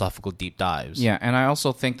philosophical deep dives. Yeah, and I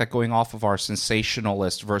also think that going off of our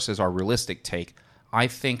sensationalist versus our realistic take, I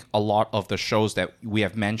think a lot of the shows that we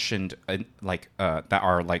have mentioned, that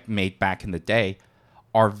are like made back in the day,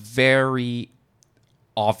 are very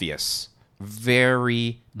obvious,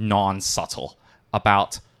 very non-subtle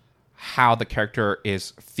about how the character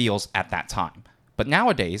feels at that time. But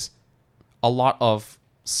nowadays, a lot of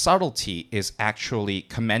subtlety is actually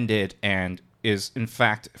commended and is, in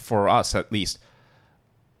fact, for us at least,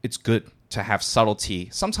 it's good to have subtlety.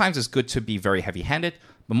 Sometimes it's good to be very heavy-handed,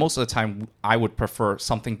 but most of the time I would prefer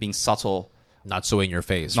something being subtle. Not so in your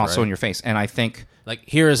face. Not so in your face. And I think, like,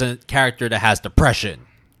 here is a character that has depression.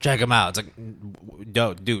 Check him out. It's like,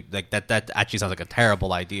 no, dude, like that actually sounds like a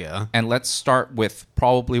terrible idea. And let's start with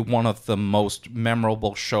probably one of the most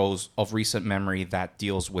memorable shows of recent memory that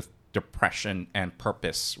deals with depression and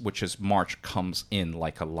purpose, which is March Comes In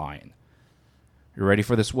Like a Lion. You ready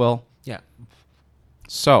for this, Will? Yeah.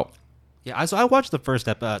 So I watched the first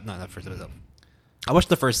episode. No, not first episode. I watched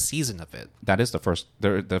the first season of it. That is the first.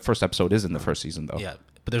 The first episode is in the first season, though. Yeah,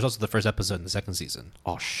 but there's also the first episode in the second season.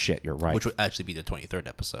 Oh shit, you're right. Which would actually be the 23rd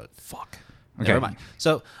episode. Fuck. Okay. Never mind.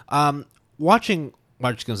 So, watching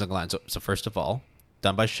March Comes In Like a Lion. So first of all,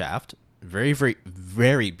 done by Shaft. Very, very,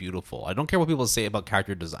 very beautiful. I don't care what people say about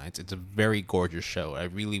character designs. It's a very gorgeous show. I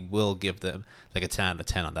really will give them like a 10 out of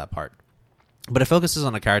 10 on that part. But it focuses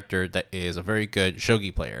on a character that is a very good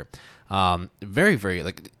shogi player. Very, very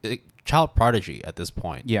like child prodigy at this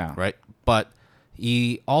point. Yeah. Right. But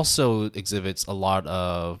he also exhibits a lot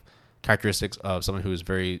of characteristics of someone who is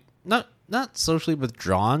very not socially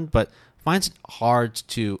withdrawn, but finds it hard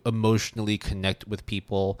to emotionally connect with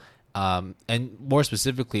people, and more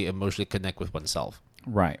specifically, emotionally connect with oneself.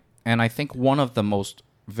 Right. And I think one of the most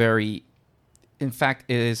in fact,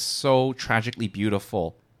 it is so tragically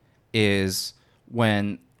beautiful, is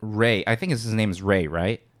when Rei, I think his name is Rei,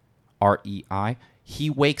 right? Rei. He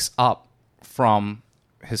wakes up from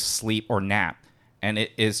his sleep or nap, and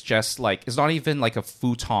it is just like it's not even like a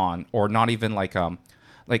futon or not even like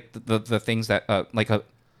the things that like a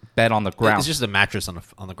bed on the ground. It's just a mattress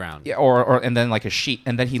on the ground. Yeah, or and then like a sheet,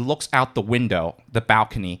 and then he looks out the window, the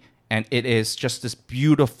balcony, and it is just this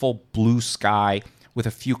beautiful blue sky with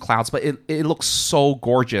a few clouds, but it looks so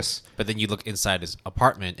gorgeous. But then you look inside his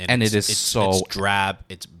apartment, and it's drab,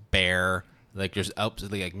 it's bare. Like there's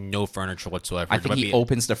absolutely like no furniture whatsoever. I think he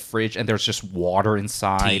opens the fridge and there's just water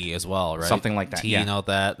inside. Tea as well, right? Something like that. Tea and all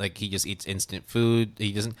that. Like he just eats instant food.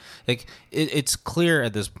 He doesn't like. It's clear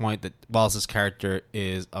at this point that whilst this character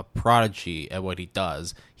is a prodigy at what he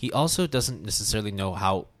does, he also doesn't necessarily know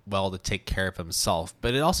how well to take care of himself.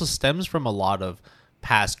 But it also stems from a lot of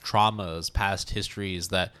past traumas, past histories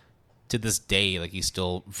that to this day, like he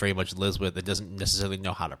still very much lives with, that doesn't necessarily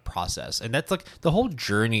know how to process. And that's like the whole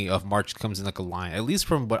journey of March Comes in Like a Lion, at least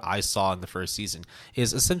from what I saw in the first season,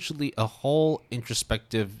 is essentially a whole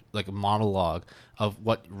introspective like monologue of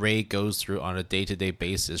what Ray goes through on a day-to-day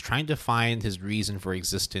basis, trying to find his reason for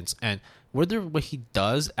existence and whether what he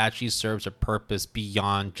does actually serves a purpose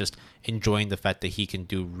beyond just enjoying the fact that he can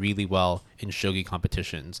do really well in shogi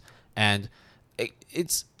competitions. And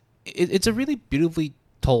it's a really beautifully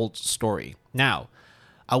told story. Now,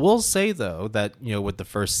 I will say though that with the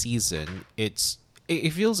first season, it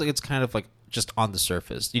feels like it's kind of like just on the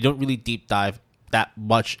surface. You don't really deep dive that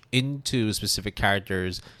much into specific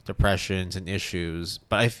characters, depressions, and issues.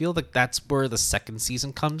 But I feel like that's where the second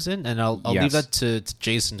season comes in, and I'll leave that to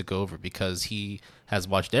Jason to go over because he has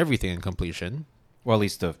watched everything in completion. Well, at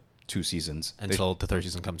least the 2 seasons until the third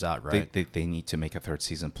season comes out, right? They need to make a third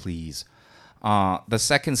season, please. The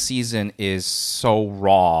second season is so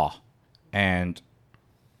raw, and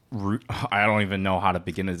I don't even know how to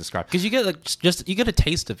begin to describe. Because you get like you get a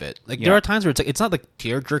taste of it. Like there are times where it's not like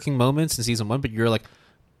tear jerking moments in season 1, but you're like,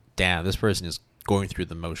 damn, this person is going through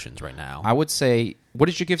the motions right now. I would say, what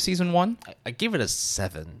did you give season 1? I gave it a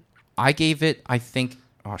 7. I gave it, I think.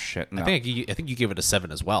 Oh shit! No. I think you gave it a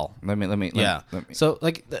 7 as well. Let me. So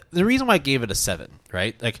like the reason why I gave it a 7,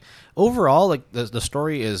 right? Like overall, like the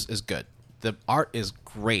story is good. The art is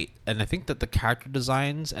great, and I think that the character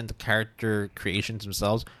designs and the character creations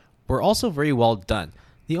themselves were also very well done.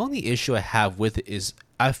 The only issue I have with it is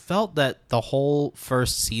I felt that the whole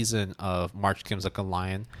first season of March Comes Like a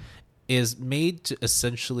Lion is made to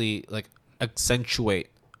essentially like accentuate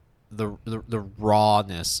the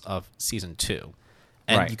rawness of season 2,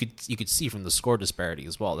 and you could see from the score disparity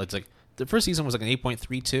as well. It's like the first season was like an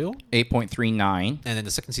 8.32, 8.39, and then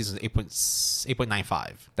the second season is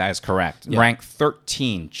 8.95. That is correct. Yeah. Rank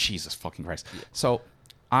 13. Jesus fucking Christ. Yeah. So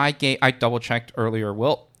I double checked earlier.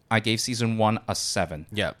 Will, I gave season 1 a 7.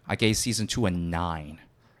 Yeah. I gave season 2 a 9.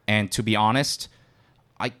 And to be honest,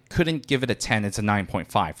 I couldn't give it a 10. It's a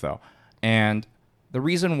 9.5 though. And the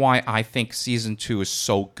reason why I think season 2 is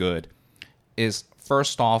so good is,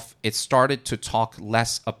 first off, it started to talk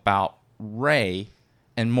less about Ray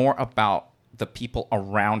and more about the people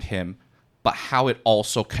around him, but how it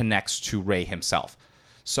also connects to Ray himself.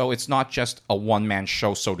 So it's not just a one-man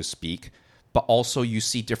show, so to speak, but also you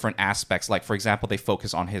see different aspects. Like, for example, they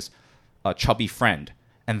focus on his chubby friend,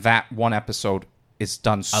 and that one episode is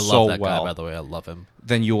done so well. I love that guy, by the way. I love him.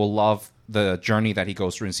 Then you will love the journey that he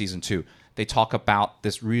goes through in season 2. They talk about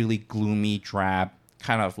this really gloomy, drab,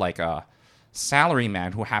 kind of like a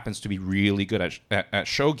salaryman who happens to be really good at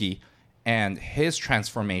shogi, and his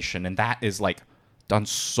transformation, and that is like done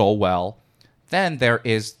so well. Then there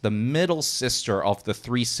is the middle sister of the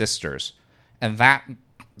 3 sisters, and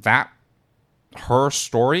that her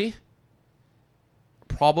story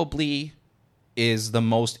probably is the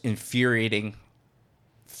most infuriating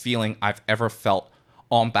feeling I've ever felt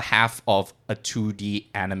on behalf of a 2D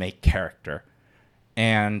anime character.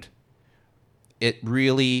 And it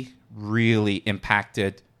really, really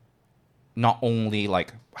impacted not only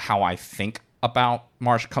like how I think about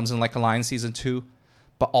March Comes in Like a Lion season 2,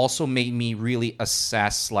 but also made me really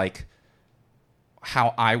assess like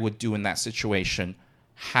how I would do in that situation,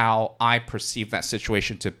 how I perceive that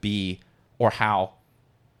situation to be, or how,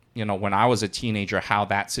 when I was a teenager, how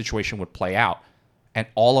that situation would play out. And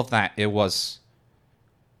all of that, it was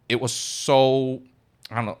so,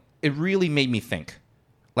 I don't know, it really made me think.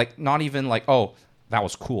 Like, not even like, oh, that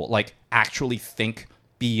was cool. Like, actually think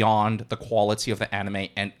beyond the quality of the anime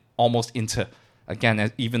and almost into,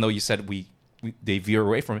 again, even though you said they veer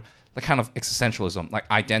away from it, the kind of existentialism, like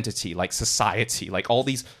identity, like society, like all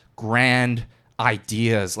these grand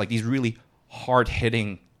ideas, like these really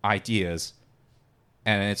hard-hitting ideas.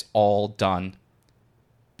 And it's all done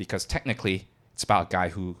because technically it's about a guy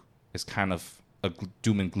who is kind of a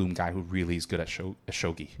doom and gloom guy who really is good at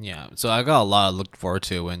shogi. Yeah, so I got a lot to look forward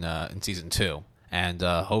to in season 2. and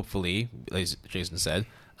hopefully, as Jason said,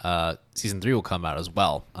 season 3 will come out as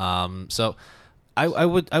well. So I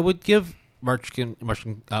would give March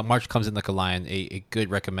Comes in Like a Lion a good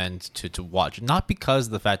recommend to watch, not because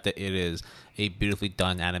of the fact that it is a beautifully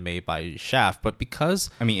done anime by Shaft, but because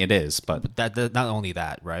I mean, it is, but that not only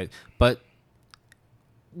that, right? But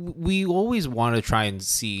we always want to try and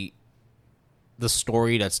see the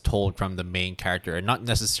story that's told from the main character and not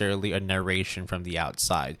necessarily a narration from the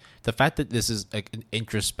outside. The fact that this is like an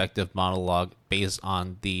introspective monologue based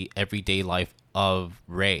on the everyday life of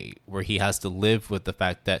Ray, where he has to live with the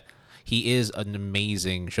fact that he is an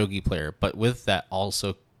amazing shogi player, but with that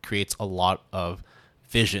also creates a lot of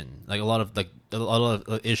vision, like a lot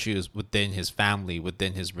of issues within his family,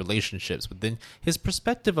 within his relationships, within his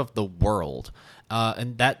perspective of the world,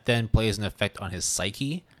 and that then plays an effect on his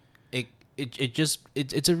psyche.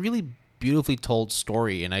 It's a really beautifully told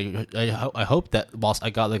story, and I hope that whilst I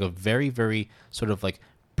got like a very, very sort of like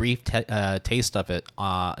brief taste of it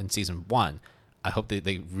in season 1, I hope that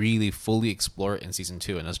they really fully explore it in season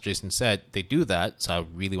 2. And as Jason said, they do that, so I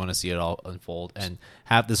really want to see it all unfold and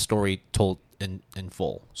have the story told in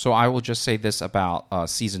full. So I will just say this about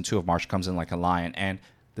season 2 of March Comes in Like a Lion, and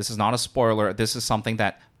this is not a spoiler. This is something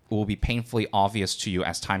that will be painfully obvious to you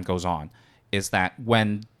as time goes on, is that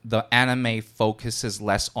when the anime focuses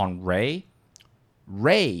less on Ray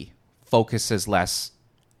focuses less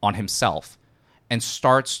on himself and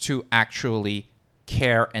starts to actually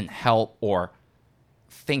care and help or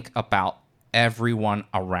think about everyone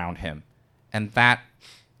around him. And that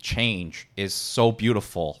change is so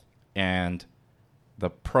beautiful, and the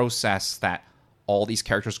process that all these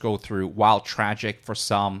characters go through, while tragic for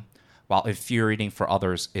some, while infuriating for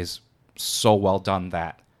others, is so well done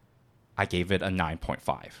that I gave it a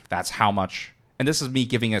 9.5. That's how much, and this is me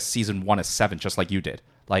giving a season 1 a 7, just like you did.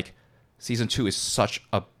 Like, season 2 is such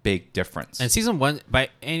a big difference. And season 1, by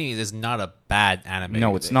any means, is not a bad anime.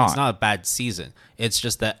 No, it's not. It's not a bad season. It's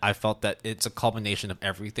just that I felt that it's a culmination of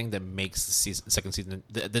everything that makes the second season,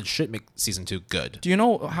 that should make season 2 good. Do you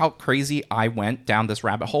know how crazy I went down this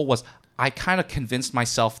rabbit hole? Was I kind of convinced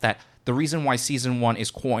myself that the reason why season 1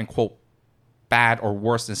 is quote-unquote bad or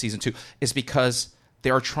worse than season 2 is because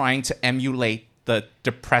they are trying to emulate the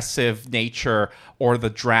depressive nature or the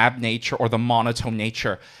drab nature or the monotone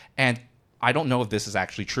nature. And I don't know if this is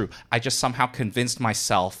actually true. I just somehow convinced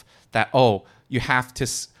myself that, you have to...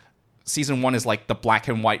 Season 1 is like the black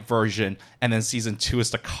and white version, and then season 2 is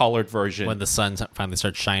the colored version. When the sun finally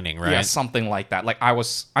starts shining, right? Yeah, something like that. Like,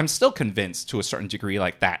 I'm still convinced to a certain degree,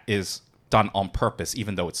 like, that is done on purpose,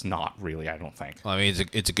 even though it's not really, I don't think. Well, I mean,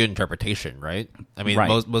 it's a good interpretation, right? I mean, Right.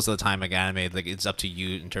 most of the time, like anime, like it's up to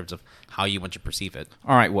you in terms of how you want to perceive it.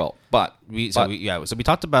 All right, well, but We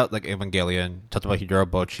talked about like Evangelion, talked about Hidoro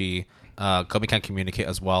Bochi, Komi Can't Communicate,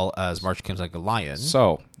 as well as March Comes Like a Lion.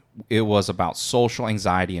 So it was about social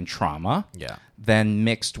anxiety and trauma, Yeah. then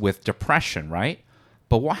mixed with depression, right?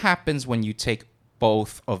 But what happens when you take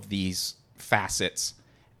both of these facets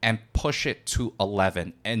and push it to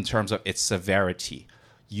 11 in terms of its severity?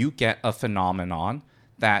 You get a phenomenon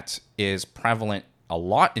that is prevalent a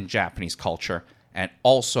lot in Japanese culture and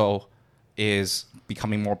also is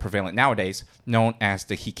becoming more prevalent nowadays, known as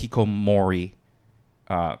the hikikomori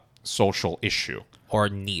social issue, Or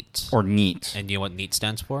NEET. or NEET. And you know what NEET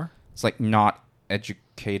stands for? It's like not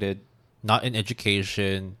educated. Not in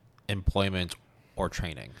education, employment, or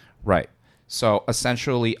training. Right. So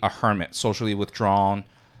essentially a hermit, socially withdrawn,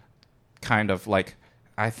 kind of like,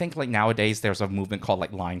 I think like nowadays there's a movement called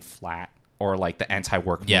like Lying Flat or like the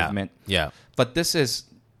anti-work movement. Yeah. But this is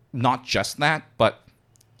not just that, but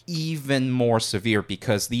even more severe,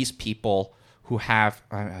 because these people who have,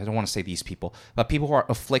 I don't want to say these people, but people who are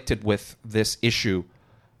afflicted with this issue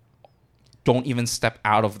don't even step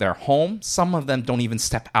out of their home. Some of them don't even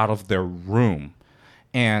step out of their room.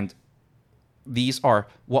 And these are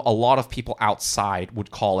what a lot of people outside would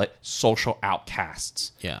call it social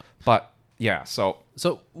outcasts. Yeah. But yeah, so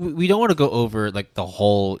we don't want to go over like the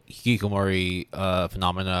whole hikikomori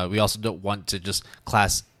phenomena. We also don't want to just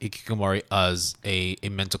class hikikomori as a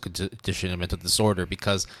mental condition, a mental disorder,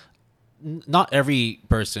 because not every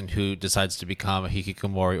person who decides to become a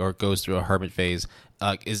hikikomori or goes through a hermit phase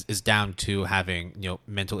is down to having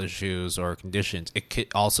mental issues or conditions. It could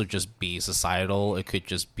also just be societal. It could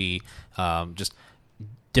just be just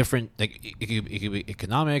different. Like it could be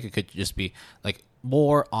economic. It could just be like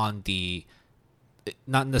more on the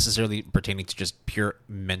not necessarily pertaining to just pure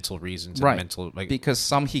mental reasons. And right, mental because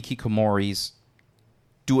some hikikomoris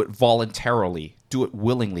do it voluntarily, do it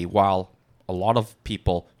willingly, while a lot of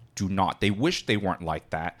people do not. They wish they weren't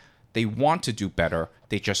like that. They want to do better.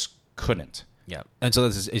 They just couldn't. Yeah, and so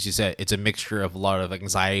this is, as you said, it's a mixture of a lot of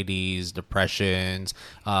anxieties, depressions.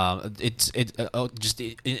 Just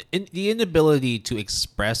the inability to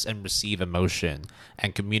express and receive emotion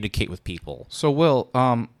and communicate with people. So, Will,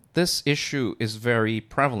 this issue is very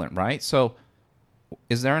prevalent, right? So,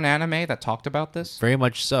 is there an anime that talked about this? Very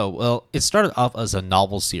much so. Well, it started off as a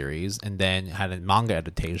novel series, and then had a manga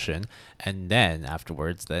adaptation, and then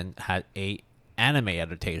afterwards, then had a anime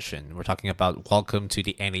adaptation. We're talking about Welcome to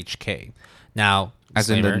the NHK. Now, As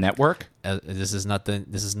in the disclaimer, network? this is not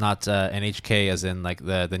NHK as in like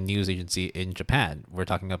the news agency in Japan. We're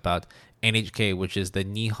talking about NHK, which is the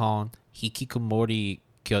Nihon Hikikomori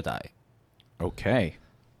Kyodai. Okay.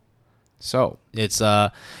 So, It's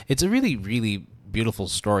a really really beautiful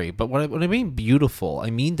story. But when I mean beautiful, I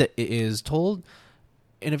mean that it is told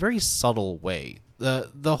in a very subtle way.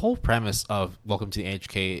 The whole premise of Welcome to the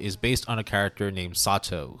NHK is based on a character named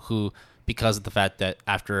Sato, who, because of the fact that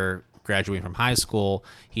after graduating from high school,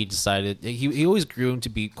 he decided he always grew to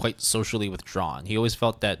be quite socially withdrawn. He always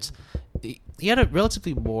felt that he had a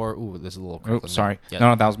relatively more. Ooh, there's a little. oh, sorry. Yeah.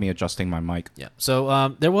 No, that was me adjusting my mic. Yeah.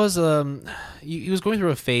 So there was he was going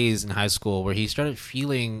through a phase in high school where he started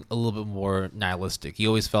feeling a little bit more nihilistic. He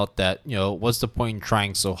always felt that, what's the point in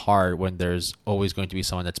trying so hard when there's always going to be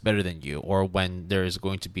someone that's better than you, or when there's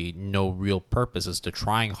going to be no real purpose as to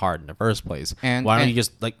trying hard in the first place. And- why don't and- you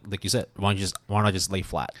just why not just lay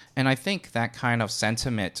flat? And I think that kind of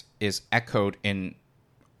sentiment is echoed in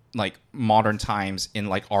like modern times in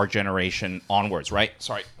like our generation onwards, right?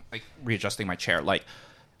 Sorry, like readjusting my chair. Like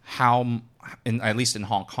how, at least in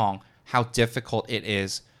Hong Kong, how difficult it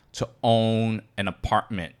is to own an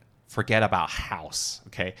apartment. Forget about house,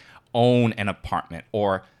 okay? Own an apartment,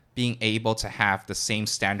 or being able to have the same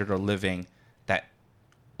standard of living that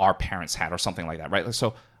our parents had, or something like that, right?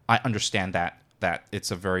 So I understand that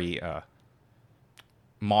it's a very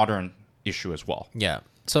modern issue as well. Yeah.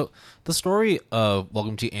 So the story of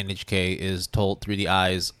Welcome to NHK is told through the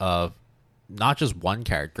eyes of not just one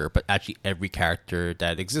character, but actually every character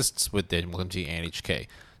that exists within Welcome to NHK.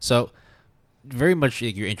 So very much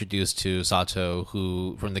you're introduced to Sato,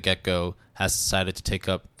 who from the get-go has decided to take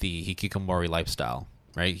up the hikikomori lifestyle,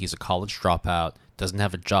 right? He's a college dropout, doesn't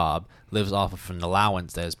have a job, lives off of an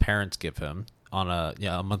allowance that his parents give him on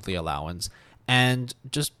a monthly allowance, and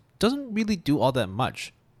just doesn't really do all that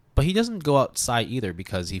much. But he doesn't go outside either,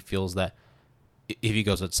 because he feels that if he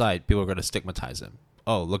goes outside, people are going to stigmatize him.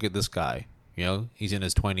 Oh, look at this guy. He's in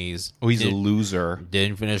his 20s. Oh, he's a loser.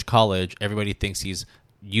 Didn't finish college. Everybody thinks he's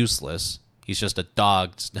useless. He's just a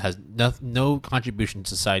dog. Has no contribution to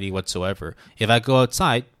society whatsoever. If I go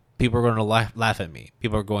outside, people are going to laugh at me.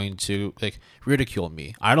 People are going to ridicule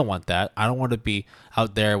me. I don't want that. I don't want to be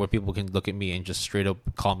out there where people can look at me and just straight up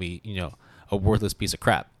call me, a worthless piece of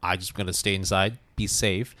crap. I'm just going to stay inside, be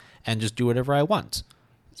safe, and just do whatever I want.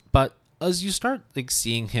 But as you start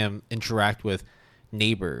seeing him interact with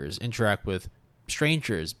neighbors, interact with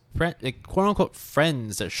strangers, quote unquote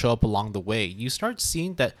friends that show up along the way, you start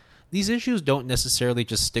seeing that these issues don't necessarily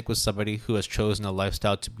just stick with somebody who has chosen a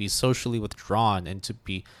lifestyle to be socially withdrawn and to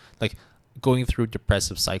be going through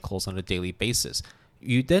depressive cycles on a daily basis.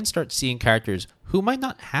 You then start seeing characters who might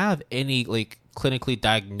not have any clinically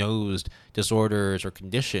diagnosed disorders or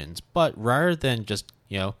conditions, but rather than just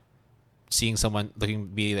seeing someone looking to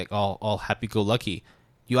be all happy-go-lucky,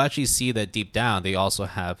 you actually see that deep down they also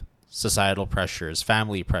have societal pressures,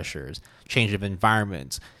 family pressures, change of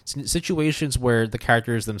environments, situations where the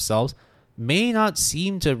characters themselves may not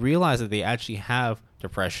seem to realize that they actually have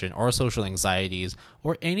depression or social anxieties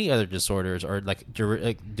or any other disorders or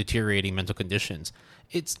deteriorating mental conditions.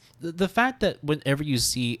 It's the fact that whenever you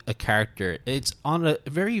see a character, it's on a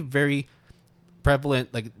very, very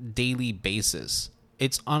prevalent daily basis.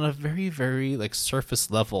 It's on a very, very surface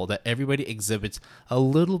level that everybody exhibits a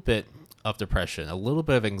little bit of depression, a little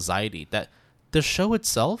bit of anxiety. That the show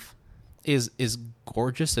itself is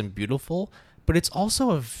gorgeous and beautiful, but it's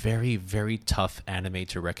also a very, very tough anime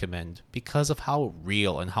to recommend because of how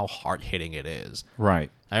real and how hard-hitting it is.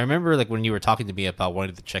 Right. I remember when you were talking to me about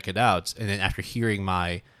wanting to check it out, and then after hearing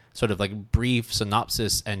my sort of brief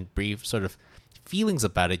synopsis and brief sort of feelings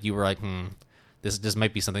about it, you were like, this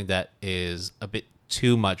might be something that is a bit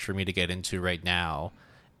too much for me to get into right now.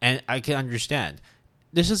 And I can understand.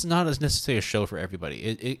 This is not as necessarily a show for everybody.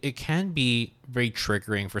 It can be very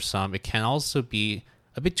triggering for some. It can also be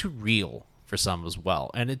a bit too real for some as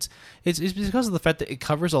well. And it's because of the fact that it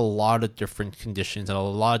covers a lot of different conditions and a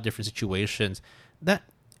lot of different situations that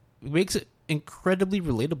makes it incredibly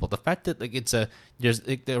relatable. The fact that there's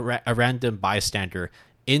a random bystander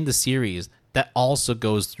in the series that also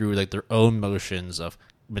goes through their own motions of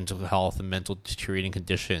mental health and mental deteriorating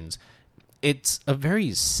conditions it's a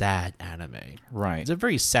very sad anime. Right. It's a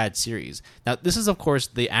very sad series. Now, this is, of course,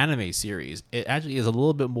 the anime series. It actually is a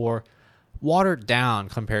little bit more watered down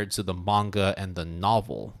compared to the manga and the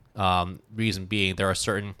novel. Reason being, there are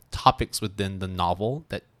certain topics within the novel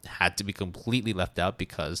that had to be completely left out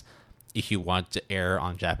because if you want to air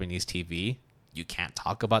on Japanese TV, you can't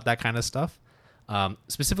talk about that kind of stuff.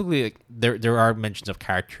 Specifically, like, there are mentions of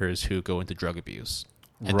characters who go into drug abuse.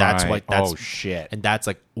 And that's Right. what that's Oh, shit. And that's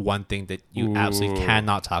like one thing that you absolutely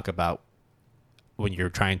cannot talk about when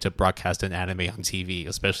you're trying to broadcast an anime on TV,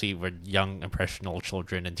 especially when young impressionable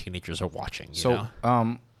children and teenagers are watching. You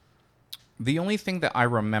know? The only thing that I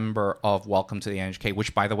remember of Welcome to the NHK,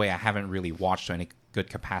 which, by the way, I haven't really watched to any good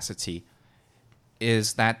capacity,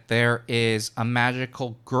 is that there is a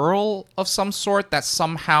magical girl of some sort that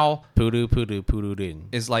somehow Pudu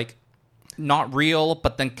is like not real,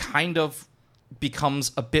 but then kind of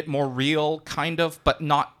becomes a bit more real, kind of, but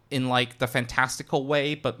not in like the fantastical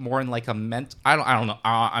way, but more in like a I don't know.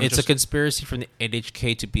 It's a conspiracy from the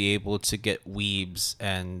NHK to be able to get weebs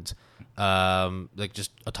and like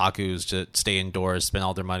just otakus to stay indoors, spend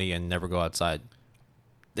all their money, and never go outside.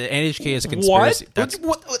 The NHK is a conspiracy.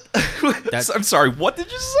 What? I'm sorry. What did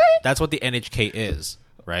you say? That's what the NHK is,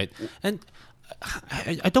 right? And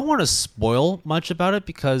I don't want to spoil much about it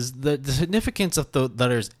because the significance of the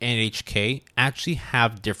letters NHK actually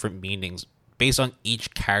have different meanings based on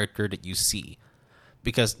each character that you see.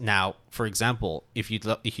 Because now, for example, if you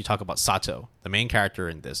talk about Sato, the main character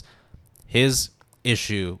in this, his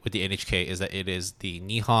issue with the NHK is that it is the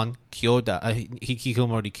Nihon Kyodai,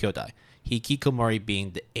 Hikikomori Kyodai. Hikikomori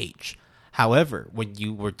being the H. However, when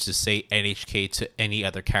you were to say NHK to any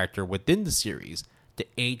other character within the series, the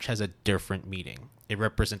H has a different meaning. It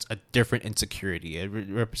represents a different insecurity. It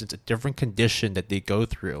represents a different condition that they go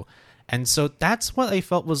through. And so that's what I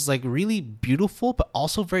felt was like really beautiful, but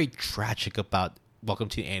also very tragic about Welcome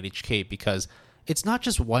to the NHK, because it's not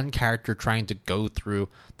just one character trying to go through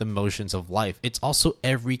the motions of life. It's also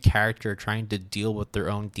every character trying to deal with their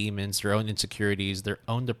own demons, their own insecurities, their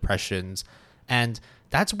own depressions. And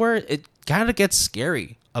that's where it kind of gets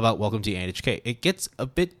scary about Welcome to the NHK. It gets a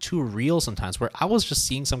bit too real sometimes, where I was just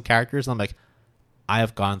seeing some characters and I'm like, I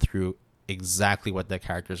have gone through exactly what that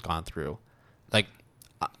character's gone through. Like,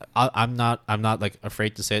 I'm not like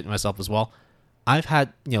afraid to say it myself as well. I've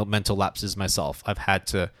had, mental lapses myself. I've had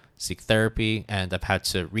to seek therapy, and I've had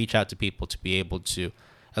to reach out to people to be able to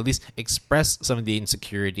at least express some of the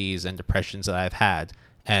insecurities and depressions that I've had.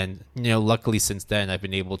 And, luckily since then, I've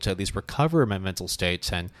been able to at least recover my mental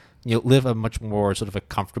states and, live a much more sort of a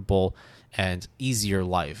comfortable and easier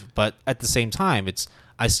life. But at the same time,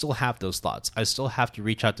 I still have those thoughts. I still have to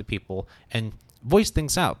reach out to people and voice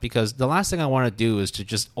things out, because the last thing I want to do is to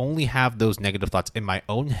just only have those negative thoughts in my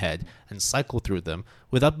own head and cycle through them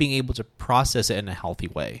without being able to process it in a healthy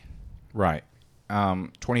way. Right.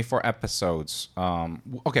 24 episodes.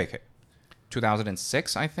 Okay.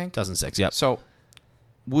 2006, I think. 2006, yeah. So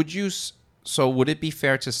would it be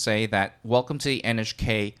fair to say that Welcome to the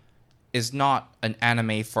NHK is not an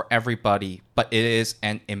anime for everybody, but it is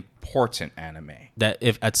an important anime? That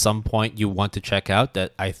if at some point you want to check out,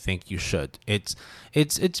 that I think you should. It's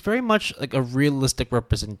very much like a realistic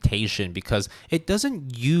representation, because it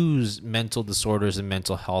doesn't use mental disorders and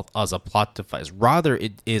mental health as a plot device. Rather,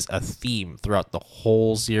 it is a theme throughout the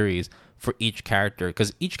whole series for each character,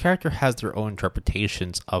 because each character has their own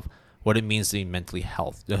interpretations of what it means to be mentally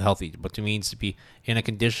healthy, what it means to be in a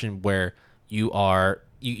condition where you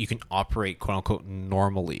can operate quote unquote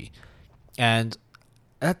normally. And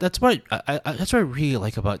that's what I really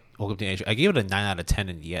like about Welcome to the NHK. I gave it a 9 out of 10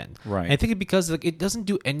 in the end. Right. And I think because it doesn't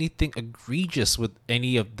do anything egregious with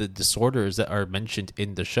any of the disorders that are mentioned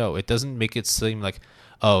in the show. It doesn't make it seem like,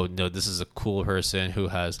 oh no, this is a cool person who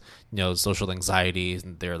has social anxiety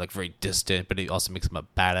and they're like very distant, but it also makes them a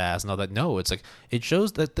badass and all that. No, it's like it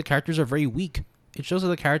shows that the characters are very weak. It shows that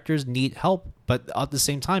the characters need help, but at the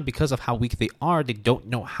same time, because of how weak they are, they don't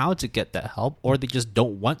know how to get that help, or they just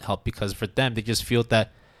don't want help because for them, they just feel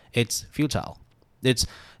that it's futile. It's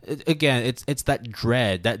that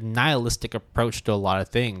dread, that nihilistic approach to a lot of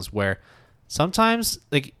things, where sometimes,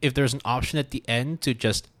 like, if there's an option at the end to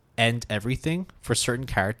just end everything for certain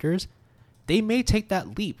characters, they may take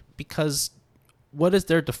that leap, because what is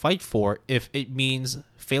there to fight for if it means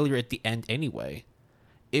failure at the end anyway?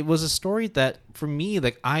 It was a story that, for me,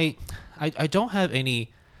 like, I don't have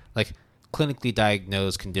any, like, clinically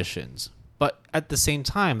diagnosed conditions, but at the same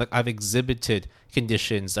time, like, I've exhibited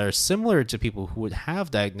conditions that are similar to people who would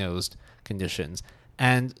have diagnosed conditions.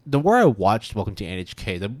 And the more I watched Welcome to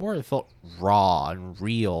NHK, the more it felt raw and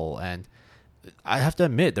real, and I have to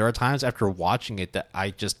admit, there are times after watching it that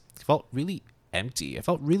I just felt really empty. I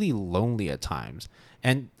felt really lonely at times,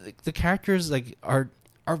 and the characters like are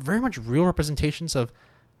very much real representations of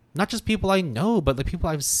not just people I know, but the people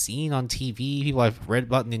I've seen on TV, people I've read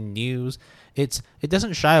about in the news. It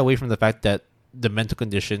doesn't shy away from the fact that the mental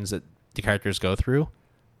conditions that the characters go through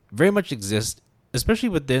very much exist, especially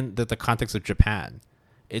within the context of Japan.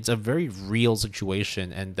 It's a very real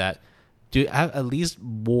situation, and that to have at least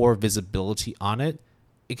more visibility on it,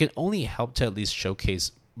 it can only help to at least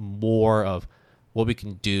showcase more of what we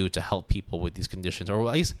can do to help people with these conditions, or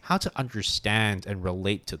at least how to understand and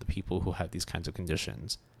relate to the people who have these kinds of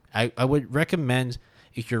conditions. I would recommend,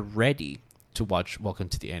 if you're ready to watch Welcome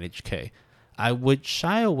to the NHK, I would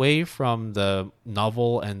shy away from the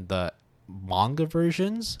novel and the manga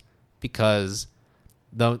versions, because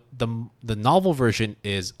the novel version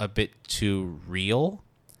is a bit too real,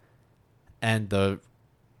 and the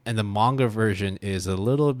manga version is a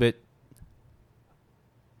little bit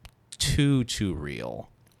too real.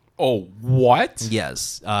 Oh, what?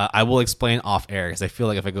 Yes, I will explain off air, because I feel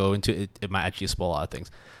like if I go into it, it might actually spoil a lot of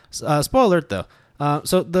things. Spoiler alert, though.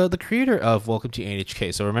 So the creator of Welcome to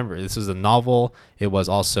NHK. So remember, this is a novel. It was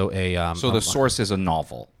also a So the source is a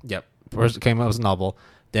novel. Yep. First it came out as a novel,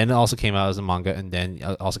 then it also came out as a manga, and then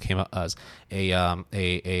it also came out as a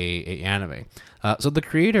anime. So the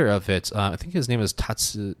creator of it, I think his name is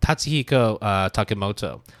Tatsuhiko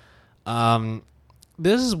Takemoto.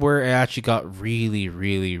 This is where it actually got really,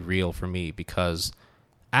 really real for me, because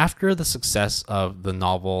after the success of the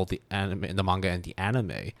novel, the anime, the manga, and the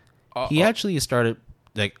anime, he actually started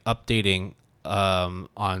like updating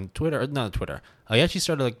on Twitter. Not Twitter. He actually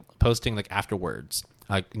started like posting like afterwards,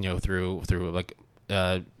 like through like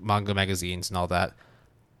manga magazines and all that,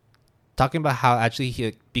 talking about how actually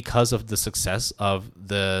he, because of the success of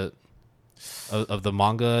the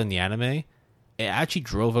manga and the anime, it actually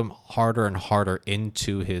drove him harder and harder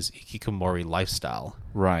into his hikikomori lifestyle.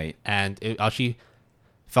 Right. And it actually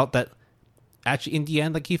felt that actually in the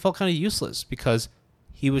end, like, he felt kind of useless, because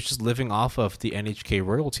he was just living off of the NHK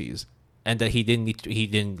royalties, and that he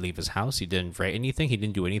didn't leave his house, he didn't write anything, he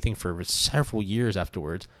didn't do anything for several years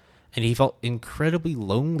afterwards, and he felt incredibly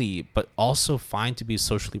lonely, but also fine to be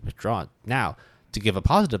socially withdrawn. Now, to give a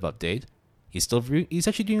positive update, he's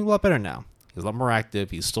actually doing a lot better now. He's a lot more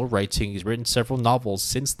active. He's still writing. He's written several novels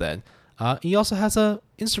since then. He also has a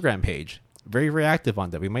Instagram page. Very, very active on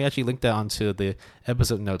that. We might actually link that onto the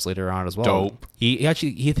episode notes later on as well. Dope. I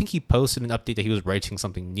think he posted an update that he was writing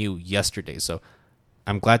something new yesterday. So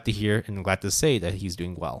I'm glad to hear and I'm glad to say that he's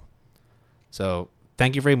doing well. So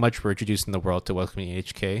thank you very much for introducing the world to Welcome to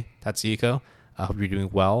HK, Tatsuhiko. I hope you're doing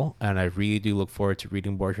well, and I really do look forward to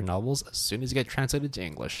reading more of your novels as soon as you get translated to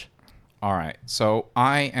English. All right. So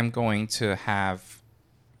I am going to have,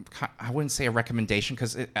 I wouldn't say a recommendation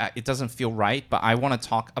because it doesn't feel right, but I want to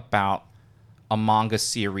talk about a manga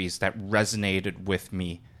series that resonated with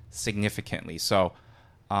me significantly. So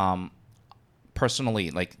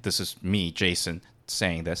personally, like, this is me, Jason,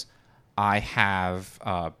 saying this. I have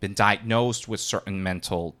been diagnosed with certain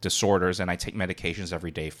mental disorders, and I take medications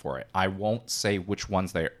every day for it. I won't say which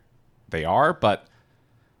ones they are, but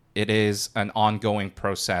it is an ongoing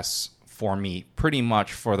process for me pretty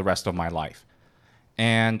much for the rest of my life.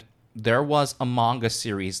 And there was a manga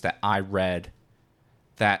series that I read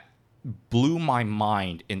that blew my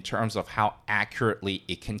mind in terms of how accurately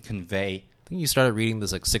it can convey. I think you started reading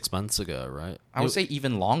this like 6 months ago, right? I would say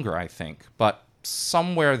even longer, I think, but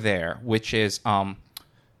somewhere there, which is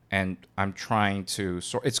and I'm trying to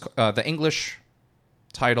sort. It's the English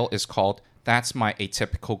title is called "That's My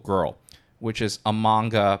Atypical Girl," which is a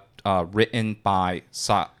manga written by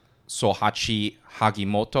Sohachi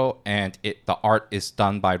Hagimoto, and the art is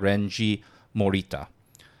done by Renji Morita.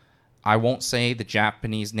 I won't say the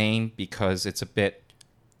Japanese name because it's a bit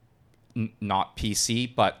not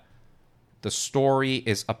PC, but the story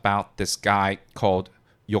is about this guy called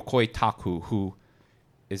Yokoi Taku, who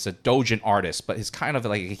is a doujin artist, but is kind of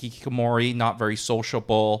like a hikikomori, not very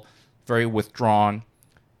sociable, very withdrawn,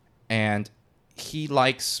 and he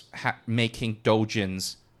likes making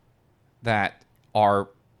doujins that are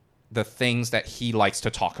the things that he likes to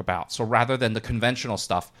talk about. So rather than the conventional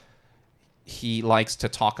stuff, he likes to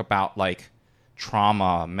talk about like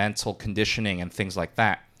trauma, mental conditioning, and things like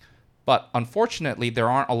that. But unfortunately, there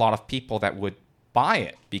aren't a lot of people that would buy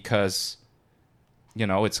it because, you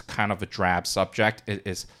know, it's kind of a drab subject. It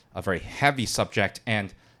is a very heavy subject.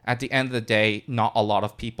 And at the end of the day, not a lot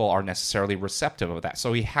of people are necessarily receptive of that.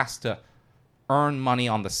 So he has to earn money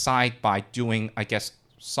on the side by doing, I guess,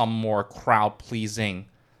 some more crowd-pleasing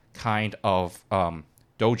kind of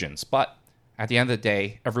doujins. But at the end of the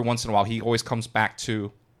day, every once in a while, he always comes back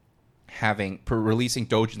to releasing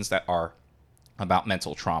doujins that are about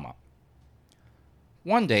mental trauma.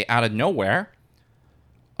 One day, out of nowhere,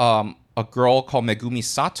 a girl called Megumi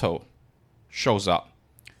Sato shows up,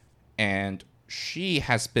 and she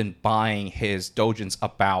has been buying his doujins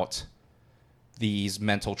about these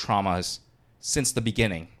mental traumas since the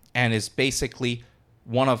beginning, and is basically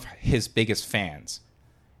one of his biggest fans.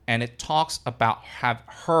 And it talks about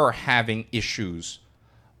her having issues,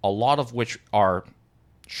 a lot of which are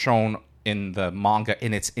shown in the manga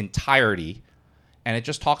in its entirety. And it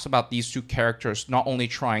just talks about these two characters not only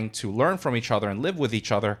trying to learn from each other and live with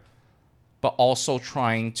each other, but also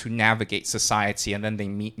trying to navigate society. And then they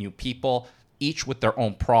meet new people, each with their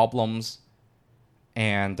own problems.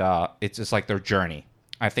 And it's just like their journey.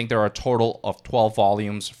 I think there are a total of 12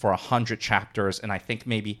 volumes for 100 chapters. And I think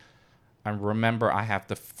I remember I have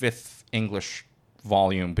the 5th English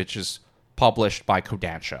volume, which is published by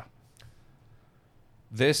Kodansha.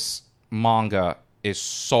 This manga is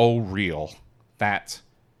so real that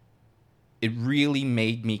it really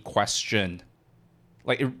made me question.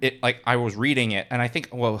 Like I was reading it, and I think,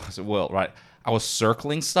 right? I was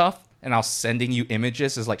circling stuff, and I was sending you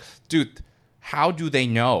images. It's like, dude, how do they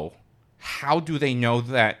know? How do they know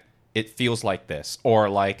that it feels like this? Or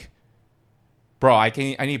like, bro, I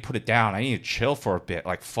need to put it down. I need to chill for a bit.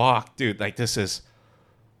 Like, fuck, dude. Like, this is,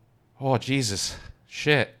 oh, Jesus,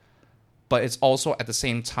 shit. But it's also, at the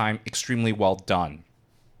same time, extremely well done.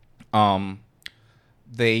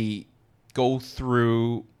 The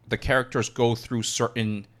characters go through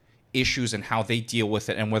certain issues and how they deal with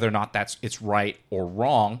it and whether or not it's right or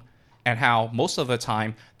wrong, and how most of the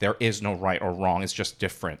time there is no right or wrong. It's just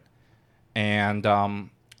different. And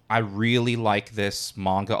I really like this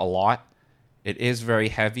manga a lot. It is very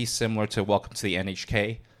heavy, similar to Welcome to the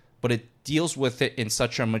NHK, but it deals with it in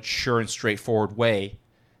such a mature and straightforward way.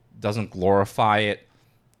 Doesn't glorify it,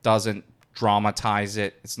 doesn't dramatize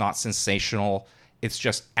it. It's not sensational. It's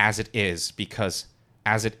just as it is, because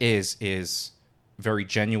as it is very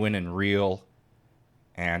genuine and real,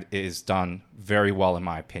 and is done very well, in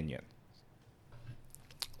my opinion.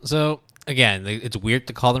 So, again, it's weird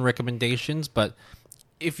to call them recommendations, but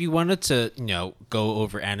if you wanted to, go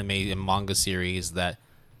over anime and manga series that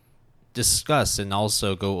discuss and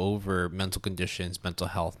also go over mental conditions, mental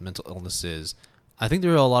health, mental illnesses, I think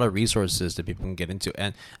there are a lot of resources that people can get into.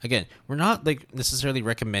 And again, we're not necessarily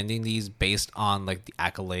recommending these based on the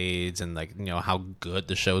accolades and how good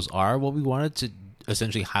the shows are. What we wanted to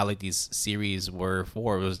essentially highlight these series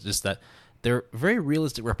was just that they're very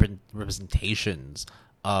realistic representations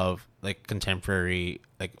of contemporary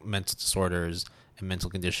mental disorders and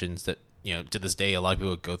mental conditions that to this day a lot of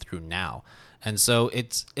people go through now. And so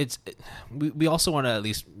we also want to at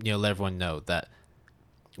least let everyone know that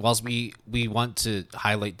whilst we want to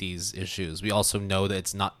highlight these issues, we also know that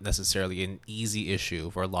it's not necessarily an easy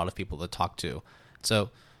issue for a lot of people to talk to.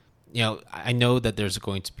 So, I know that there's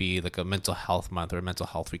going to be a mental health month or a mental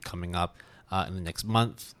health week coming up in the next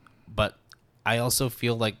month, but I also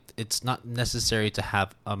feel like it's not necessary to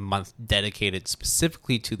have a month dedicated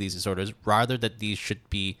specifically to these disorders, rather that these should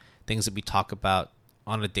be things that we talk about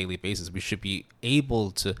on a daily basis. We should be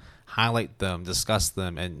able to highlight them, discuss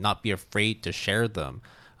them, and not be afraid to share them,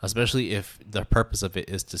 especially if the purpose of it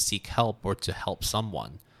is to seek help or to help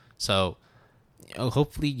someone. So,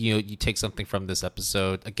 hopefully, you take something from this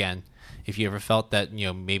episode. Again, if you ever felt that,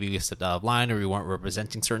 maybe we stepped out of line or we weren't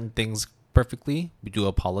representing certain things perfectly, we do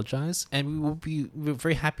apologize, and we're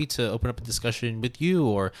very happy to open up a discussion with you,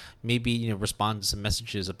 or maybe respond to some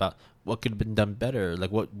messages about what could have been done better,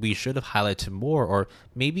 what we should have highlighted more, or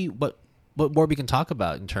maybe what more we can talk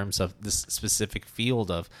about in terms of this specific field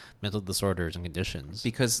of mental disorders and conditions.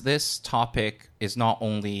 Because this topic is not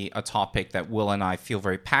only a topic that Will and I feel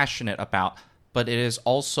very passionate about, but it is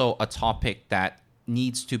also a topic that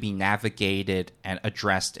needs to be navigated and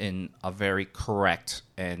addressed in a very correct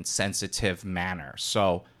and sensitive manner.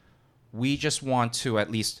 So we just want to, at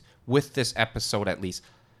least with this episode, at least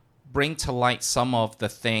bring to light some of the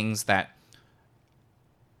things that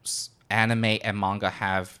anime and manga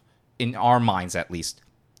have, in our minds at least,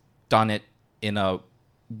 done it in a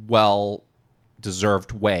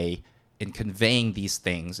well-deserved way in conveying these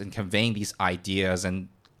things and conveying these ideas and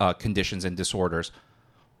conditions and disorders.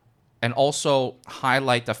 And also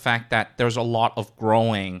highlight the fact that there's a lot of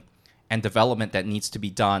growing and development that needs to be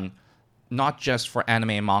done, not just for anime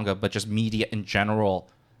and manga, but just media in general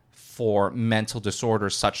for mental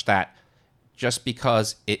disorders, such that just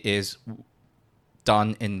because it is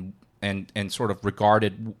done and sort of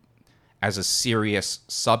regarded as a serious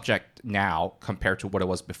subject now compared to what it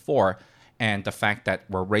was before, and the fact that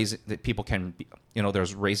that people can be,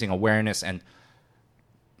 there's raising awareness and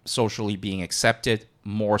socially being accepted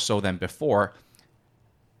more so than before.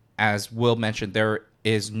 As Will mentioned, there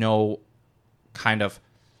is no kind of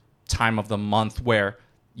time of the month where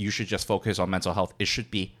you should just focus on mental health. It should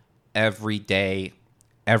be every day,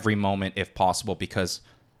 every moment if possible, because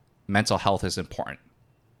mental health is important.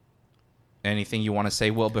 Anything you want to say,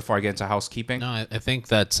 Will, before I get into housekeeping? No, I think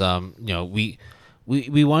that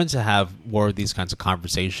we wanted to have more of these kinds of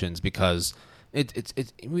conversations because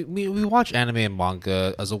we watch anime and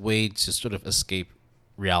manga as a way to sort of escape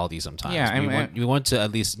reality sometimes. Yeah, we want to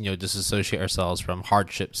at least disassociate ourselves from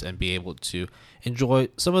hardships and be able to enjoy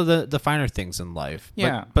some of the finer things in life.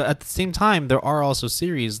 Yeah. But at the same time, there are also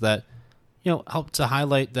series that help to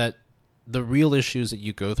highlight that the real issues that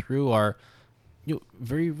you go through are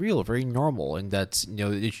very real, very normal, and that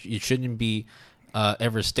it shouldn't be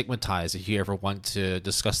ever stigmatized if you ever want to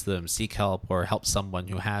discuss them, seek help, or help someone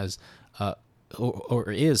who has or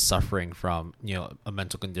is suffering from a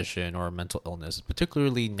mental condition or a mental illness,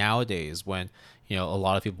 particularly nowadays when a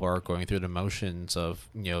lot of people are going through the motions of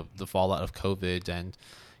the fallout of COVID. And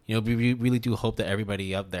we really do hope that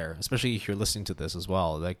everybody out there, especially if you're listening to this as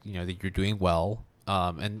well, like that you're doing well,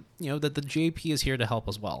 and that the GAP is here to help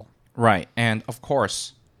as well. Right. And of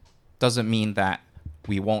course, doesn't mean that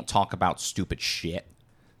we won't talk about stupid shit.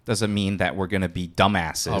 Doesn't mean that we're going to be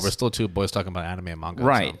dumbasses. Oh, we're still two boys talking about anime and manga.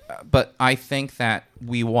 Right. So. But I think that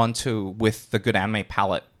we want to, with the Good Anime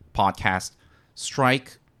Palette podcast,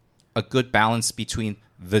 strike a good balance between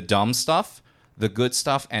the dumb stuff, the good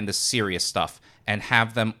stuff, and the serious stuff, and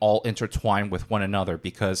have them all intertwine with one another,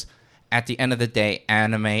 because at the end of the day,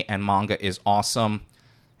 anime and manga is awesome.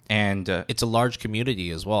 And it's a large community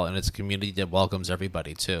as well, and it's a community that welcomes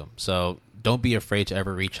everybody too. So don't be afraid to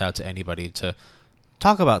ever reach out to anybody to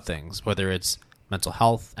talk about things, whether it's mental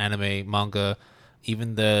health, anime, manga,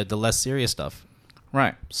 even the less serious stuff.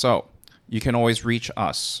 Right. So you can always reach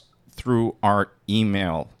us through our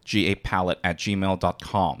email,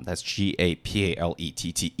 gapalette@gmail.com. That's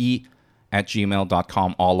GAPALETTE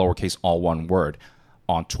 @gmail.com, all lowercase, all one word.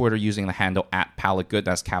 On Twitter using the handle @PaletteGood,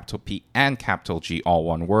 that's capital P and capital G, all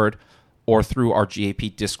one word, or through our GAP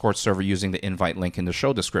Discord server using the invite link in the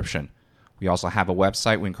show description. We also have a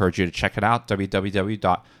website. We encourage you to check it out,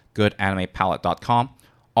 www.goodanimepalette.com,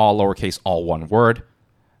 all lowercase, all one word.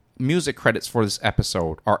 Music credits for this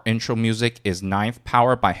episode. Our intro music is Ninth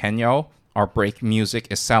Power by Henyo. Our break music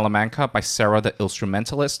is Salamanca by Sarah the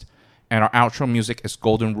Instrumentalist. And our outro music is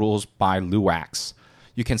Golden Rules by Luax.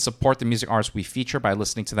 You can support the music artists we feature by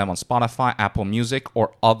listening to them on Spotify, Apple Music,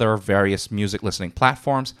 or other various music listening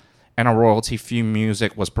platforms. And our royalty-free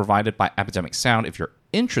music was provided by Epidemic Sound. If you're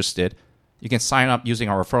interested, you can sign up using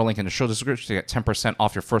our referral link in the show description to get 10%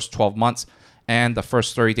 off your first 12 months and the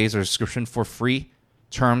first 30 days of subscription for free.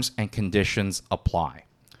 Terms and conditions apply.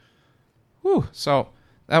 Whew. So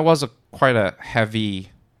that was quite a heavy,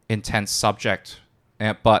 intense subject,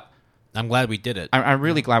 but I'm glad we did it. I'm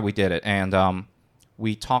really glad we did it. And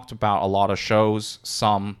we talked about a lot of shows.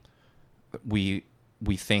 Some we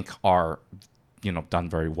think are done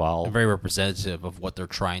very well, very representative of what they're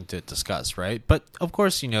trying to discuss, right? But of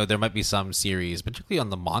course, there might be some series, particularly on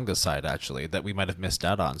the manga side, actually, that we might have missed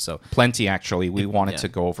out on. So plenty, actually. We wanted to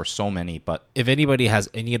go over so many, but if anybody has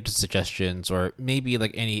any of the suggestions or maybe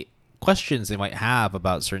like any questions they might have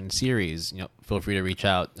about certain series, feel free to reach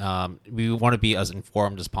out. We want to be as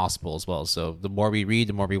informed as possible as well. So the more we read,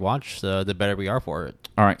 the more we watch, the better we are for it.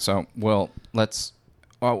 All right. So, let's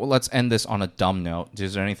end this on a dumb note.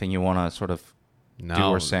 Is there anything you want to sort of do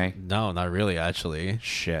or say? No, not really, actually.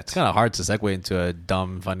 Shit. It's kind of hard to segue into a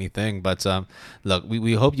dumb, funny thing. But look,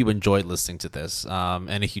 we hope you enjoyed listening to this.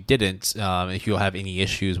 And if you didn't, if you have any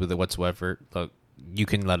issues with it whatsoever, look, you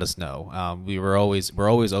can let us know. We're always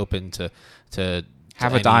open to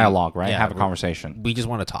have a dialogue, right? Yeah, have a conversation. We just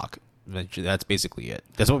want to talk. That's basically it.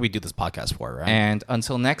 That's what we do this podcast for, right? And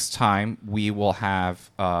until next time, we will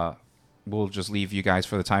have we'll just leave you guys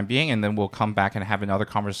for the time being, and then we'll come back and have another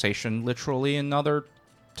conversation literally another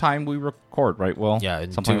time we record, right, Will? Yeah,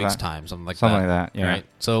 in 2 weeks' time, something like that. Yeah. Right.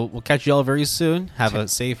 So we'll catch you all very soon. Have a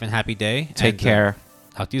safe and happy day. Take care.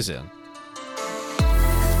 Talk to you soon.